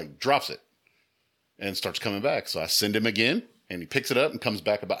me and like drops it and starts coming back. So I send him again, and he picks it up and comes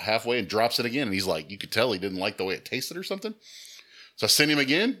back about halfway and drops it again. And he's like, you could tell he didn't like the way it tasted or something. So I send him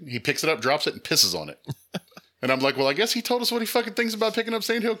again. He picks it up, drops it, and pisses on it. And I'm like, well, I guess he told us what he fucking thinks about picking up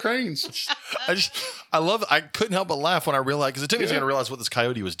sandhill cranes. I love it. I couldn't help but laugh when I realized, because it took me a second to realize what this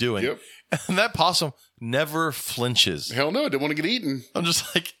coyote was doing. Yep. And that possum never flinches. Hell no, didn't want to get eaten. I'm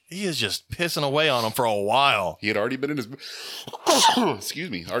just like, he is just pissing away on him for a while. He had already been in his,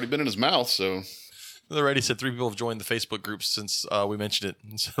 already been in his mouth, so. The already said 3 people have joined the Facebook group since we mentioned it.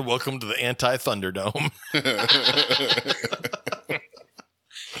 And said, welcome to the anti-Thunderdome.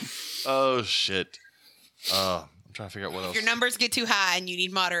 Oh, shit. I'm trying to figure out what else. If your numbers get too high and you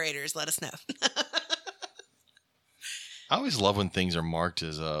need moderators, let us know. I always love when things are marked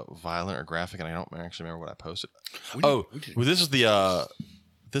as violent or graphic, and I don't actually remember what I posted.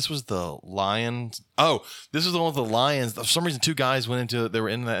 This was the lions. Oh, this is the one with the lions. For some reason, 2 guys they were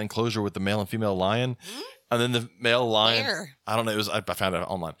in that enclosure with the male and female lion, and then the male lion. Where? I don't know. I found it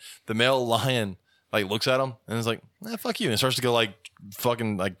online. The male lion like looks at him and is like, fuck you, and starts to go like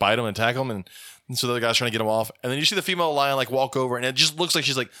fucking like bite him and attack him, and so the other guy's trying to get him off, and then you see the female lion like walk over, and it just looks like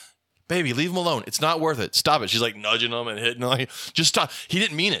she's like, baby, leave him alone. It's not worth it. Stop it. She's like nudging him and hitting him. Like, just stop. He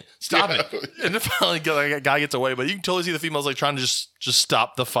didn't mean it. Stop it. And then finally, the guy gets away, but you can totally see the female's like trying to just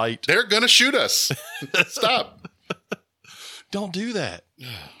stop the fight. They're gonna shoot us. Stop. Don't do that.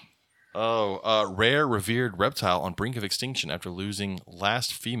 Rare revered reptile on brink of extinction after losing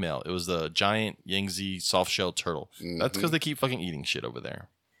last female. It was the giant Yangtze soft-shelled turtle. Mm-hmm. That's because they keep fucking eating shit over there.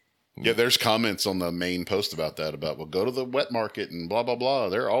 Yeah, there's comments on the main post about that, well, go to the wet market and blah, blah, blah.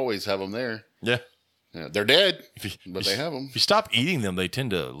 They always have them there. Yeah. They're dead, but they have them. If you stop eating them, they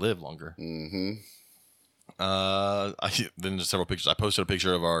tend to live longer. Mm-hmm. Then there's several pictures. I posted a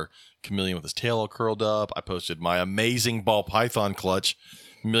picture of our chameleon with his tail all curled up. I posted my amazing ball python clutch.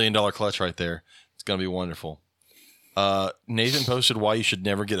 $1 million clutch right there. It's going to be wonderful. Nathan posted why you should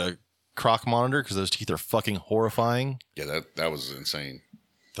never get a croc monitor because those teeth are fucking horrifying. Yeah, that was insane.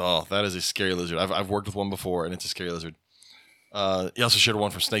 Oh, that is a scary lizard. I've worked with one before, and it's a scary lizard. He also shared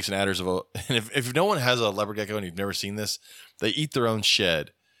one from Snakes and Adders. And if no one has a leopard gecko and you've never seen this, they eat their own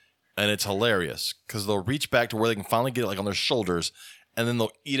shed, and it's hilarious because they'll reach back to where they can finally get it like on their shoulders, and then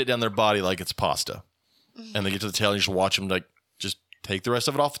they'll eat it down their body like it's pasta. Mm-hmm. And they get to the tail, and you just watch them like just take the rest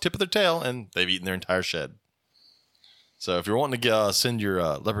of it off the tip of their tail, and they've eaten their entire shed. So if you're wanting to send your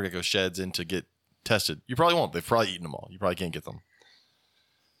leopard gecko sheds in to get tested, you probably won't. They've probably eaten them all. You probably can't get them.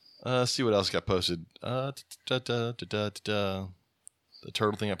 See what else got posted. The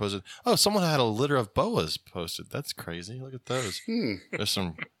turtle thing I posted. Oh, someone had a litter of boas posted. That's crazy. Look at those. There's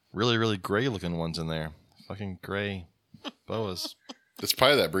some really, really gray looking ones in there. Fucking gray boas. It's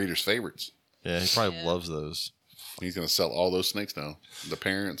probably that breeder's favorites. Yeah, he probably loves those. He's going to sell all those snakes now. The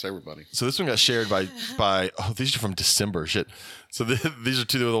parents, everybody. So this one got shared by these are from December. Shit. So these are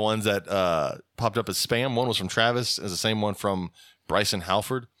two of the ones that popped up as spam. One was from Travis. It's the same one from Bryson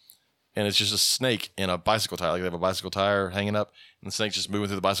Halford. And it's just a snake in a bicycle tire. Like they have a bicycle tire hanging up, and the snake's just moving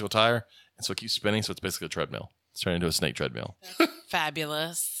through the bicycle tire. And so it keeps spinning. So it's basically a treadmill. It's turned into a snake treadmill.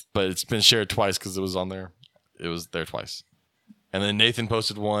 Fabulous. But it's been shared twice because it was on there. It was there twice. And then Nathan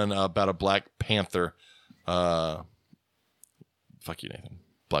posted one about a Black Panther. Fuck you, Nathan.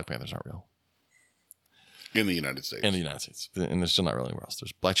 Black Panthers aren't real. In the United States. In the United States. And they're still not real anywhere else.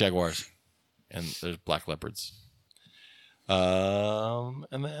 There's black jaguars and there's black leopards. And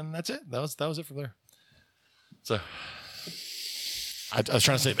then that's it. That was it from there. So I was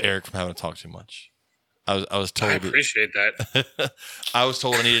trying to save Eric from having to talk too much. I was told. I appreciate that. I was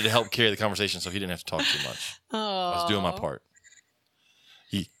told I needed to help carry the conversation so he didn't have to talk too much. Oh. I was doing my part.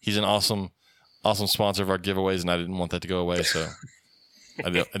 He's an awesome sponsor of our giveaways, and I didn't want that to go away, so I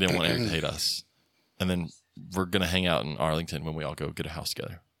didn't want Eric to hate us. And then we're gonna hang out in Arlington when we all go get a house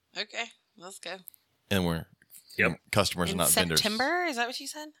together. Okay, let's go. And we're customers and not vendors. September? Is that what you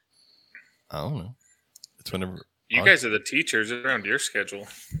said? I don't know. It's whenever you guys are the teachers around your schedule.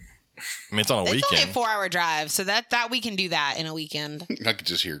 I mean, it's on a weekend. It's only a 4-hour drive, so that we can do that in a weekend. I could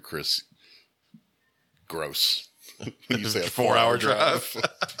just hear Chris. Gross. You say a 4-hour drive.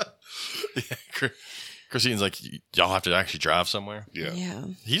 Yeah, Christine's like, y'all have to actually drive somewhere. Yeah.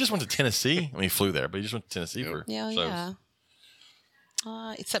 He just went to Tennessee. I mean, he flew there, but he just went to Tennessee for shows. Yeah.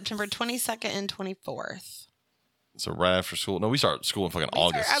 It's September 22nd and 24th. So right after school. No, we start school in fucking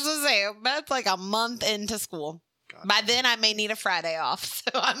August. I was going to say, that's like a month into school. God. By then, I may need a Friday off,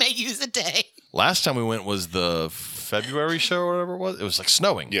 so I may use a day. Last time we went was the February show or whatever it was. It was like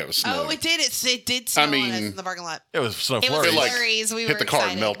snowing. Yeah, it was snowing. Oh, it did. It did snow on us in the parking lot. It was snow It flurries. was flurries. We hit were the car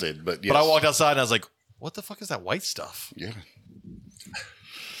excited. and melted. But, yes. But I walked outside and I was like, what the fuck is that white stuff? Yeah.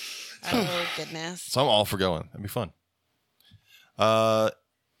 Oh, goodness. So I'm all for going. That'd be fun. What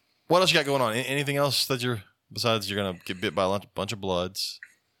else you got going on? Anything else that besides you're going to get bit by a bunch of bloods?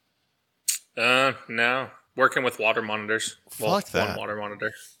 No. Working with water monitors. Fuck that. One water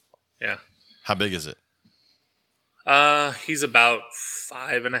monitor. Yeah. How big is it? He's about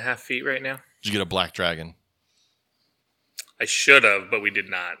 5.5 feet right now. Did you get a black dragon? I should have, but we did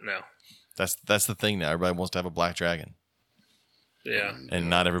not. No. That's the thing now. Everybody wants to have a black dragon. Yeah. And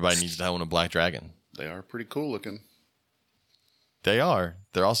not everybody needs to own a black dragon. They are pretty cool looking. They are.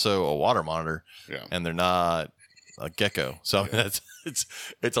 They're also a water monitor. Yeah. And they're not a gecko. So it's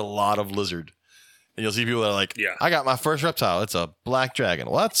a lot of lizard. And you'll see people that are like, I got my first reptile. It's a black dragon.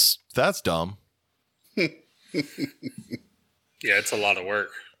 Well, that's dumb. Yeah, it's a lot of work.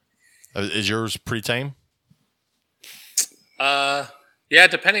 Is yours pretty tame? Yeah,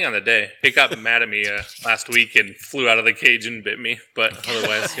 depending on the day. It got mad at me last week and flew out of the cage and bit me. But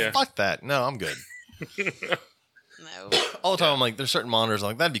otherwise, yeah. Fuck that. No, I'm good. No. All the time, I'm like, there's certain monitors. I'm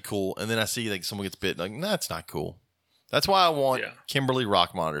like, that'd be cool. And then I see like someone gets bit. Like, nah, that's not cool. That's why I want Kimberly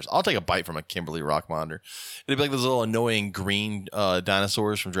rock monitors. I'll take a bite from a Kimberly rock monitor. It'd be like those little annoying green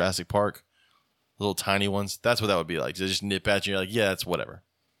dinosaurs from Jurassic Park. Little tiny ones. That's what that would be like. They just nip at you. You're like, yeah, it's whatever.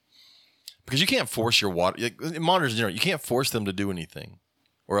 Because you can't force your water. Like, monitors in general, you can't force them to do anything.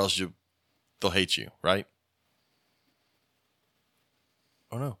 Or else they'll hate you, right?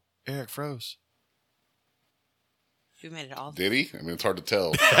 Oh no. Eric froze. We made it all. Did he? I mean, it's hard to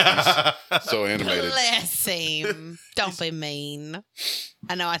tell. He's so animated. Bless him. Don't be mean.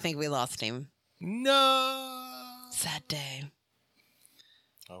 I think we lost him. No. Sad day.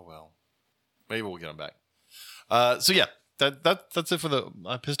 Oh well. Maybe we'll get him back. So yeah, that's it for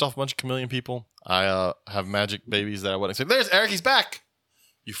I pissed off a bunch of chameleon people. I have magic babies that I wouldn't expect. There's Eric. He's back.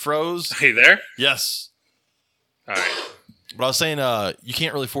 You froze. Are you there? Yes. All right. But I was saying, you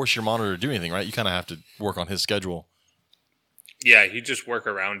can't really force your monitor to do anything, right? You kind of have to work on his schedule. Yeah, you just work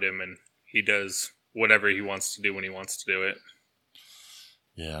around him, and he does whatever he wants to do when he wants to do it.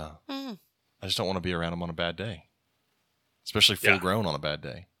 Yeah. I just don't want to be around him on a bad day. Especially full grown on a bad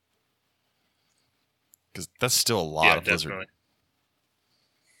day. Because that's still a lot of lizard. Definitely.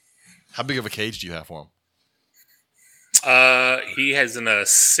 How big of a cage do you have for him? He has in a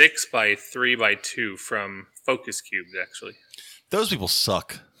 6x3x2 from Focus Cubes, actually. Those people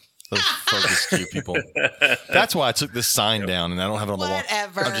suck. Those Focus Cube people. That's why I took this sign down and I don't have it on the wall.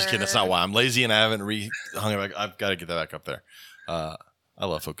 Whatever. I'm just kidding. That's not why. I'm lazy and I haven't hung it back. I've got to get that back up there. I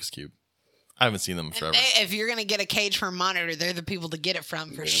love Focus Cube. I haven't seen them forever. If you're going to get a cage for a monitor, they're the people to get it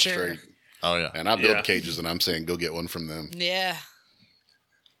from for sure. Straight. Oh, yeah. And I build cages and I'm saying go get one from them. Yeah.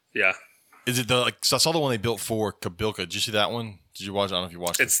 Yeah. Is it so I saw the one they built for Kabilka. Did you see that one? Did you watch? I don't know if you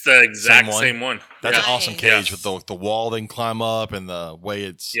watched. It's the exact same one. That's yeah. an awesome cage with the wall they can climb up and the way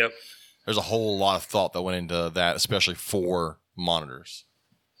it's. Yep. There's a whole lot of thought that went into that, especially for monitors.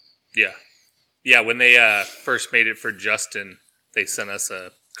 Yeah. Yeah, when they first made it for Justin, they sent us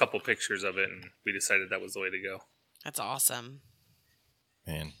a couple pictures of it, and we decided that was the way to go. That's awesome.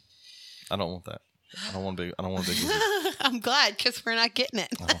 Man, I don't want that. I don't want a big I'm glad because we're not getting it.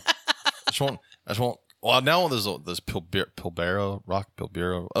 I just want. Well, now there's Pilbara, Rock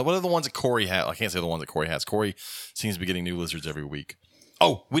Pilbara. What are the ones that Corey has? I can't say the ones that Corey has. Corey seems to be getting new lizards every week.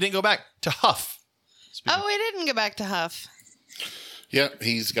 Oh, we didn't go back to Huff. We didn't go back to Huff. Yeah,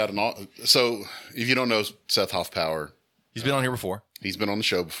 he's got so if you don't know Seth Hoffpower, he's been on here before. He's been on the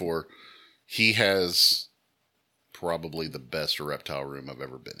show before. He has probably the best reptile room I've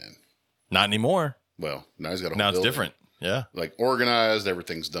ever been in. Not anymore. Well, now he's got a whole now it's building. Different. Yeah, like organized,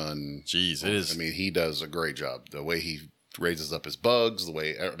 everything's done. Jeez, it is. I mean, he does a great job. The way he raises up his bugs,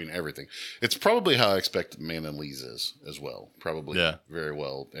 everything. It's probably how I expect Man and Lee's is as well. Probably, very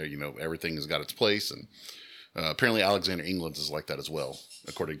well. Everything has got its place, and apparently Alexander England's is like that as well,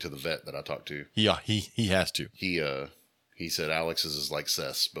 according to the vet that I talked to. Yeah, he has to. He said Alex's is like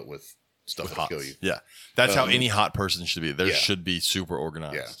Seth's, but with stuff that'll kill you. Yeah, that's how any hot person should be. There should be super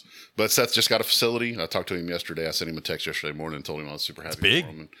organized. Yeah, but Seth just got a facility. I talked to him yesterday. I sent him a text yesterday morning and told him I was super happy. It's big.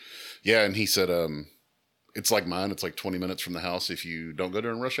 For him. And, and he said, it's like mine. It's like 20 minutes from the house if you don't go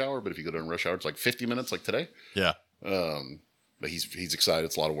during rush hour. But if you go during rush hour, it's like 50 minutes, like today. Yeah. But he's excited.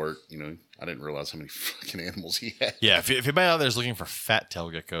 It's a lot of work. I didn't realize how many fucking animals he had. Yeah, if anybody out there is looking for fat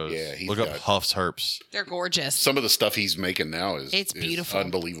tail geckos, look up Huff's Herps. They're gorgeous. Some of the stuff he's making now is beautiful.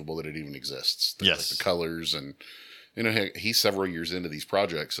 Unbelievable that it even exists. Yes, like the colors and he's several years into these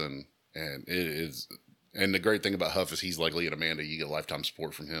projects and it is. And the great thing about Huff is he's like Lee and Amanda. You get lifetime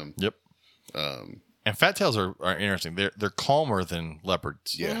support from him. Yep. And fat tails are interesting. They're calmer than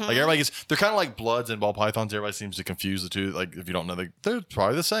leopards. Yeah, like everybody gets. They're kind of like bloods and ball pythons. Everybody seems to confuse the two. Like if you don't know, they're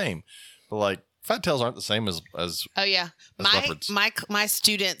probably the same. But like fat tails aren't the same as oh yeah, as leopards. My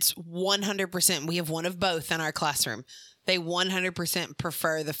students 100%. We have one of both in our classroom. They 100%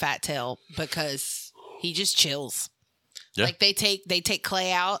 prefer the fat tail because he just chills. Yeah. Like they take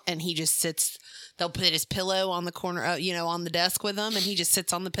Clay out and he just sits. They'll put his pillow on the corner, on the desk with him, and he just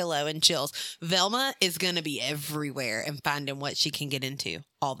sits on the pillow and chills. Velma is going to be everywhere and finding what she can get into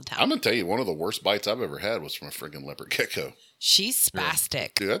all the time. I'm going to tell you, one of the worst bites I've ever had was from a freaking leopard gecko. She's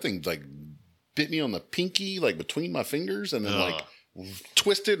spastic. Dude, that thing bit me on the pinky, between my fingers, and then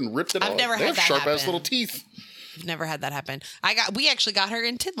twisted and ripped it off. I've never had that happen. Sharp-ass little teeth. I've never had that happen. We actually got her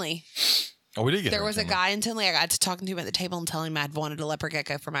in Tinley. Oh, we did get There was a guy in Tinley I got to talking to him at the table and telling him I'd wanted a leopard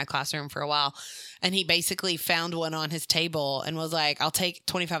gecko for my classroom for a while. And he basically found one on his table and was like, I'll take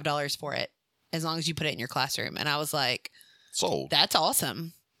 $25 for it as long as you put it in your classroom. And I was like, sold. That's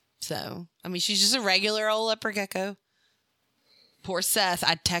awesome. So, I mean, she's just a regular old leopard gecko. Poor Seth.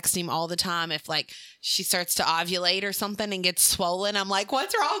 I text him all the time if she starts to ovulate or something and gets swollen. I'm like,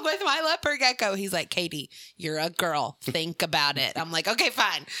 what's wrong with my leopard gecko? He's like, Katie, you're a girl. Think about it. I'm like, okay,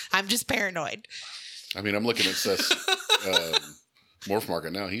 fine. I'm just paranoid. I mean, I'm looking at Seth's morph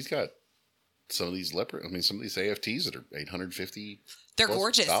market now. He's got some of these some of these AFTs that are $850. They're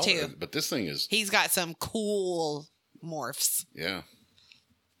gorgeous too. But this thing is. He's got some cool morphs. Yeah.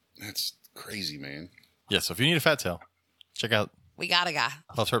 That's crazy, man. Yeah, so if you need a fat tail, check out. We got a guy.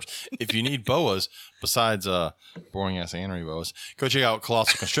 Huff's Herps. If you need boas, besides boring ass anery boas, go check out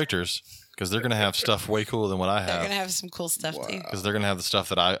Colossal Constrictors because they're going to have stuff way cooler than what I have. They're going to have some cool stuff too. Because they're going to have the stuff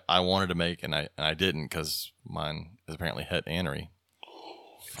that I wanted to make and I didn't because mine is apparently het anery.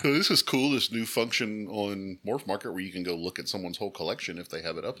 So this is cool. This new function on Morph Market where you can go look at someone's whole collection if they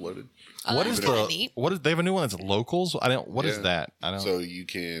have it uploaded. What is they have a new one that's locals? What is that? I don't. So you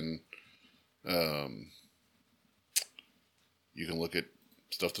can. You can look at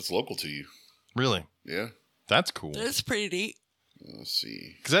stuff that's local to you. Really? Yeah. That's cool. That's pretty neat. Let's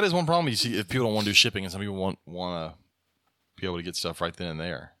see. Because that is one problem you see if people don't want to do shipping and some people want to be able to get stuff right then and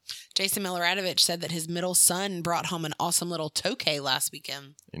there. Jason Miloradovich said that his middle son brought home an awesome little tokay last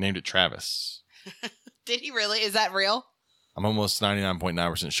weekend. He named it Travis. Did he really? Is that real? I'm almost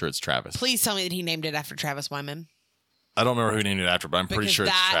 99.9% sure it's Travis. Please tell me that he named it after Travis Wyman. I don't remember who named it after, but I'm pretty sure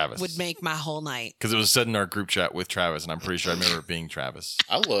it's Travis. That would make my whole night. Because it was said in our group chat with Travis, and I'm pretty sure I remember it being Travis.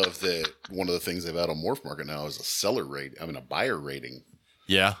 I love that one of the things they've had on Morph Market now is a buyer rating.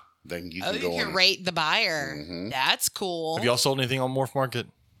 Yeah. Then you can rate the buyer. Mm-hmm. That's cool. Have y'all sold anything on Morph Market,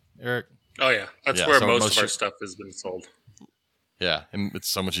 Eric? Oh, yeah. That's where most of our stuff has been sold. Yeah, and it's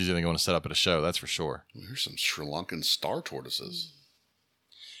so much easier than going to set up at a show, that's for sure. Here's some Sri Lankan star tortoises.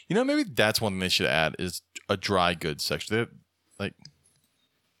 Maybe that's one thing they should add is a dry goods section. They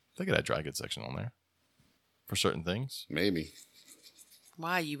could add dry goods section on there for certain things. Maybe.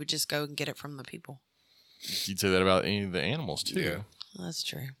 Why? You would just go and get it from the people. You'd say that about any of the animals too. Yeah. Well, that's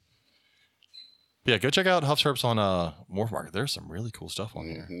true. Yeah, go check out Huff's Herps on Morph Market. There's some really cool stuff on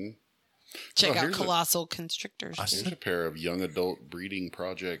here. Mm-hmm. Check out here's Colossal Constrictors. Here's a pair of young adult breeding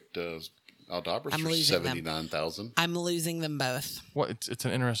project Aldabras I'm for losing them. $79,000. I'm losing them both. Well, it's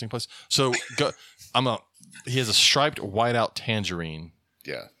an interesting place. So he has a striped whiteout tangerine.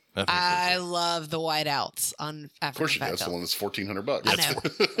 Yeah. I love the whiteouts on African Of course you do. Fat That's the Tail. one that's $1,400. I know.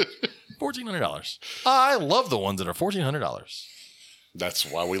 $1,400. I love the ones that are $1,400. That's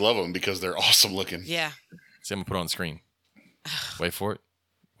why we love them, because they're awesome looking. Yeah. See, I'm gonna put it on the screen. Wait for it.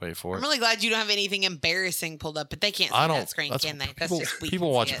 I'm really glad you don't have anything embarrassing pulled up, but they can't see that screen, can they? That's just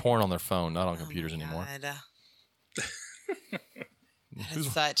people watch porn on their phone, not on computers my anymore. God.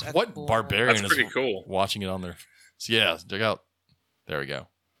 That's such a What cool- barbarian That's pretty is cool. watching it on their? So yeah, check out. There we go.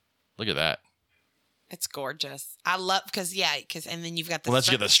 Look at that. It's gorgeous. I love because and then you've got the. Well, let's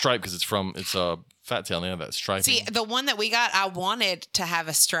get that stripe because it's a fat tail. And they have that stripe. See, the one that we got, I wanted to have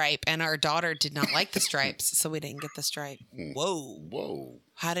a stripe, and our daughter did not like the stripes, so we didn't get the stripe. Whoa!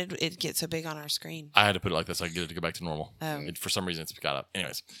 How did it get so big on our screen? I had to put it like this so I could get it to go back to normal. Oh. For some reason, it's got up.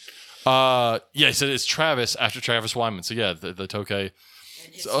 Anyways, he said it's Travis after Travis Wyman. So yeah, the Tokay.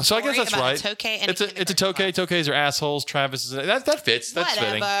 So I guess that's right. It's a Tokay. Tokays are assholes. Travis is that fits. That's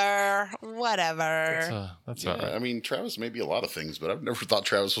fitting. Whatever. That's all right. I mean, Travis may be a lot of things, but I've never thought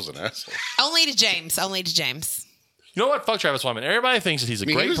Travis was an asshole. Only to James. You know what? Fuck Travis Wyman. Everybody thinks that he's a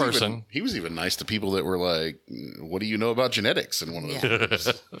great person. He was even nice to people that were like, "What do you know about genetics?" And one of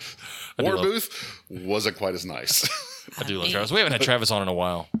those. Warren Booth wasn't quite as nice. I do love Travis. We haven't had Travis on in a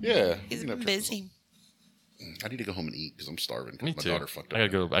while. Yeah, He's been busy. I need to go home and eat because I'm starving. Me My too. daughter fucked up. I gotta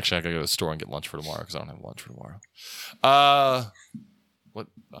go to the store and get lunch for tomorrow because I don't have lunch for tomorrow. What?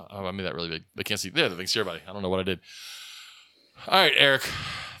 I made that really big. They can't see. Yeah, they can see everybody. I don't know what I did. All right, Eric.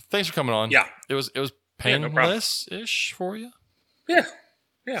 Thanks for coming on. Yeah. It was painless-ish for you. Yeah.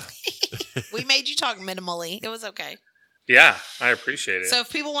 We made you talk minimally. It was okay. Yeah, I appreciate it. So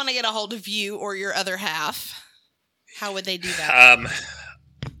if people want to get a hold of you or your other half, how would they do that?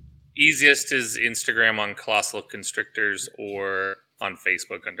 Easiest is Instagram on Colossal Constrictors or on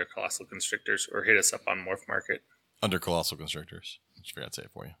Facebook under Colossal Constrictors, or hit us up on Morph Market. Under Colossal Constrictors. Just forgot to say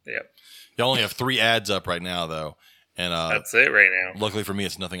it for you. Yep. You only have 3 ads up right now, though. And that's it right now. Luckily for me,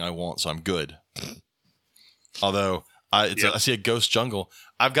 it's nothing I want, so I'm good. Although, I see a ghost jungle.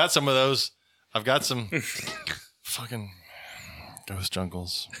 I've got some of those. I've got some fucking ghost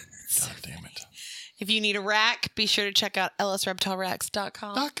jungles. God damn it. If you need a rack, be sure to check out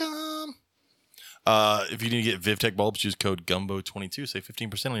lsreptileracks.com. If you need to get VivTech bulbs, use code GUMBO22. Save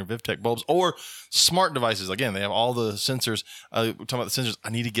 15% on your VivTech bulbs or smart devices. Again, they have all the sensors. We're talking about the sensors.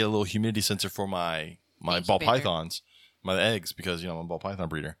 I need to get a little humidity sensor for my ball pythons, my eggs, because I'm a ball python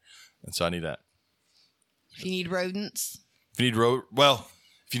breeder, and so I need that. If you need rodents, if you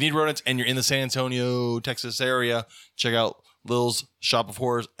need rodents and you're in the San Antonio, Texas area, check out Lil's Shop of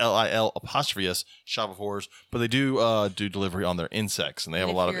Horrors, LIL''S Shop of Horrors, but they do delivery on their insects, and they have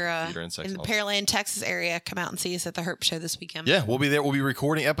a lot of feeder insects. In the Pearland, Texas area, come out and see us at the Herp Show this weekend. Yeah, we'll be there. We'll be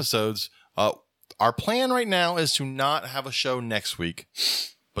recording episodes. Our plan right now is to not have a show next week,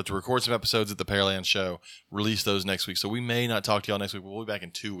 but to record some episodes at the Pearland Show, release those next week. So we may not talk to y'all next week, but we'll be back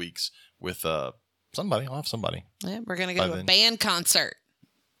in 2 weeks with somebody. I'll have somebody. Yeah, we're going to go to a band concert.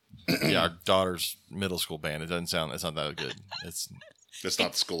 Yeah, our daughter's middle school band. It's not that good. It's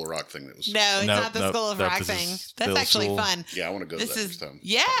not the School of Rock thing that was. No, it's not the School of Rock thing. That's actually fun. Yeah, I want to go to that next time.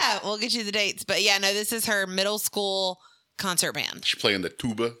 Yeah, we'll get you the dates. But yeah, no, this is her middle school concert band. She's playing the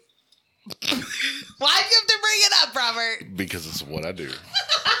tuba. Why do you have to bring it up, Robert? Because it's what I do.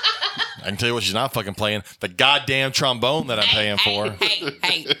 I can tell you what she's not fucking playing. The goddamn trombone that I'm paying for.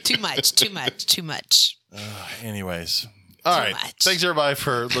 Hey, too much. Anyways. All right. Thanks, everybody,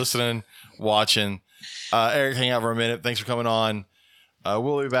 for listening, watching. Eric, hang out for a minute. Thanks for coming on.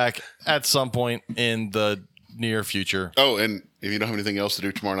 We'll be back at some point in the near future. Oh, and if you don't have anything else to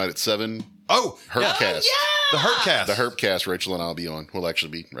do tomorrow night at 7. Herpcast. The Herpcast. The Herpcast, Rachel and I'll be on. We'll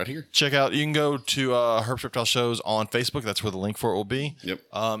actually be right here. Check out, you can go to Herp's Reptile Shows on Facebook. That's where the link for it will be. Yep.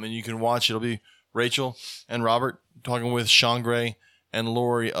 And you can watch. It'll be Rachel and Robert talking with Sean Gray and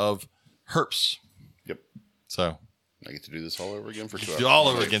Lori of Herps. Yep. So I get to do this all over again for 2 hours. All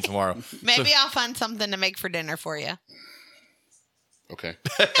over again tomorrow. Maybe I'll find something to make for dinner for you. Okay.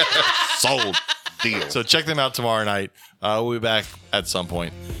 Sold. Deal. So check them out tomorrow night. We'll be back at some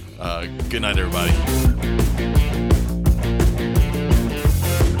point. Good night, everybody.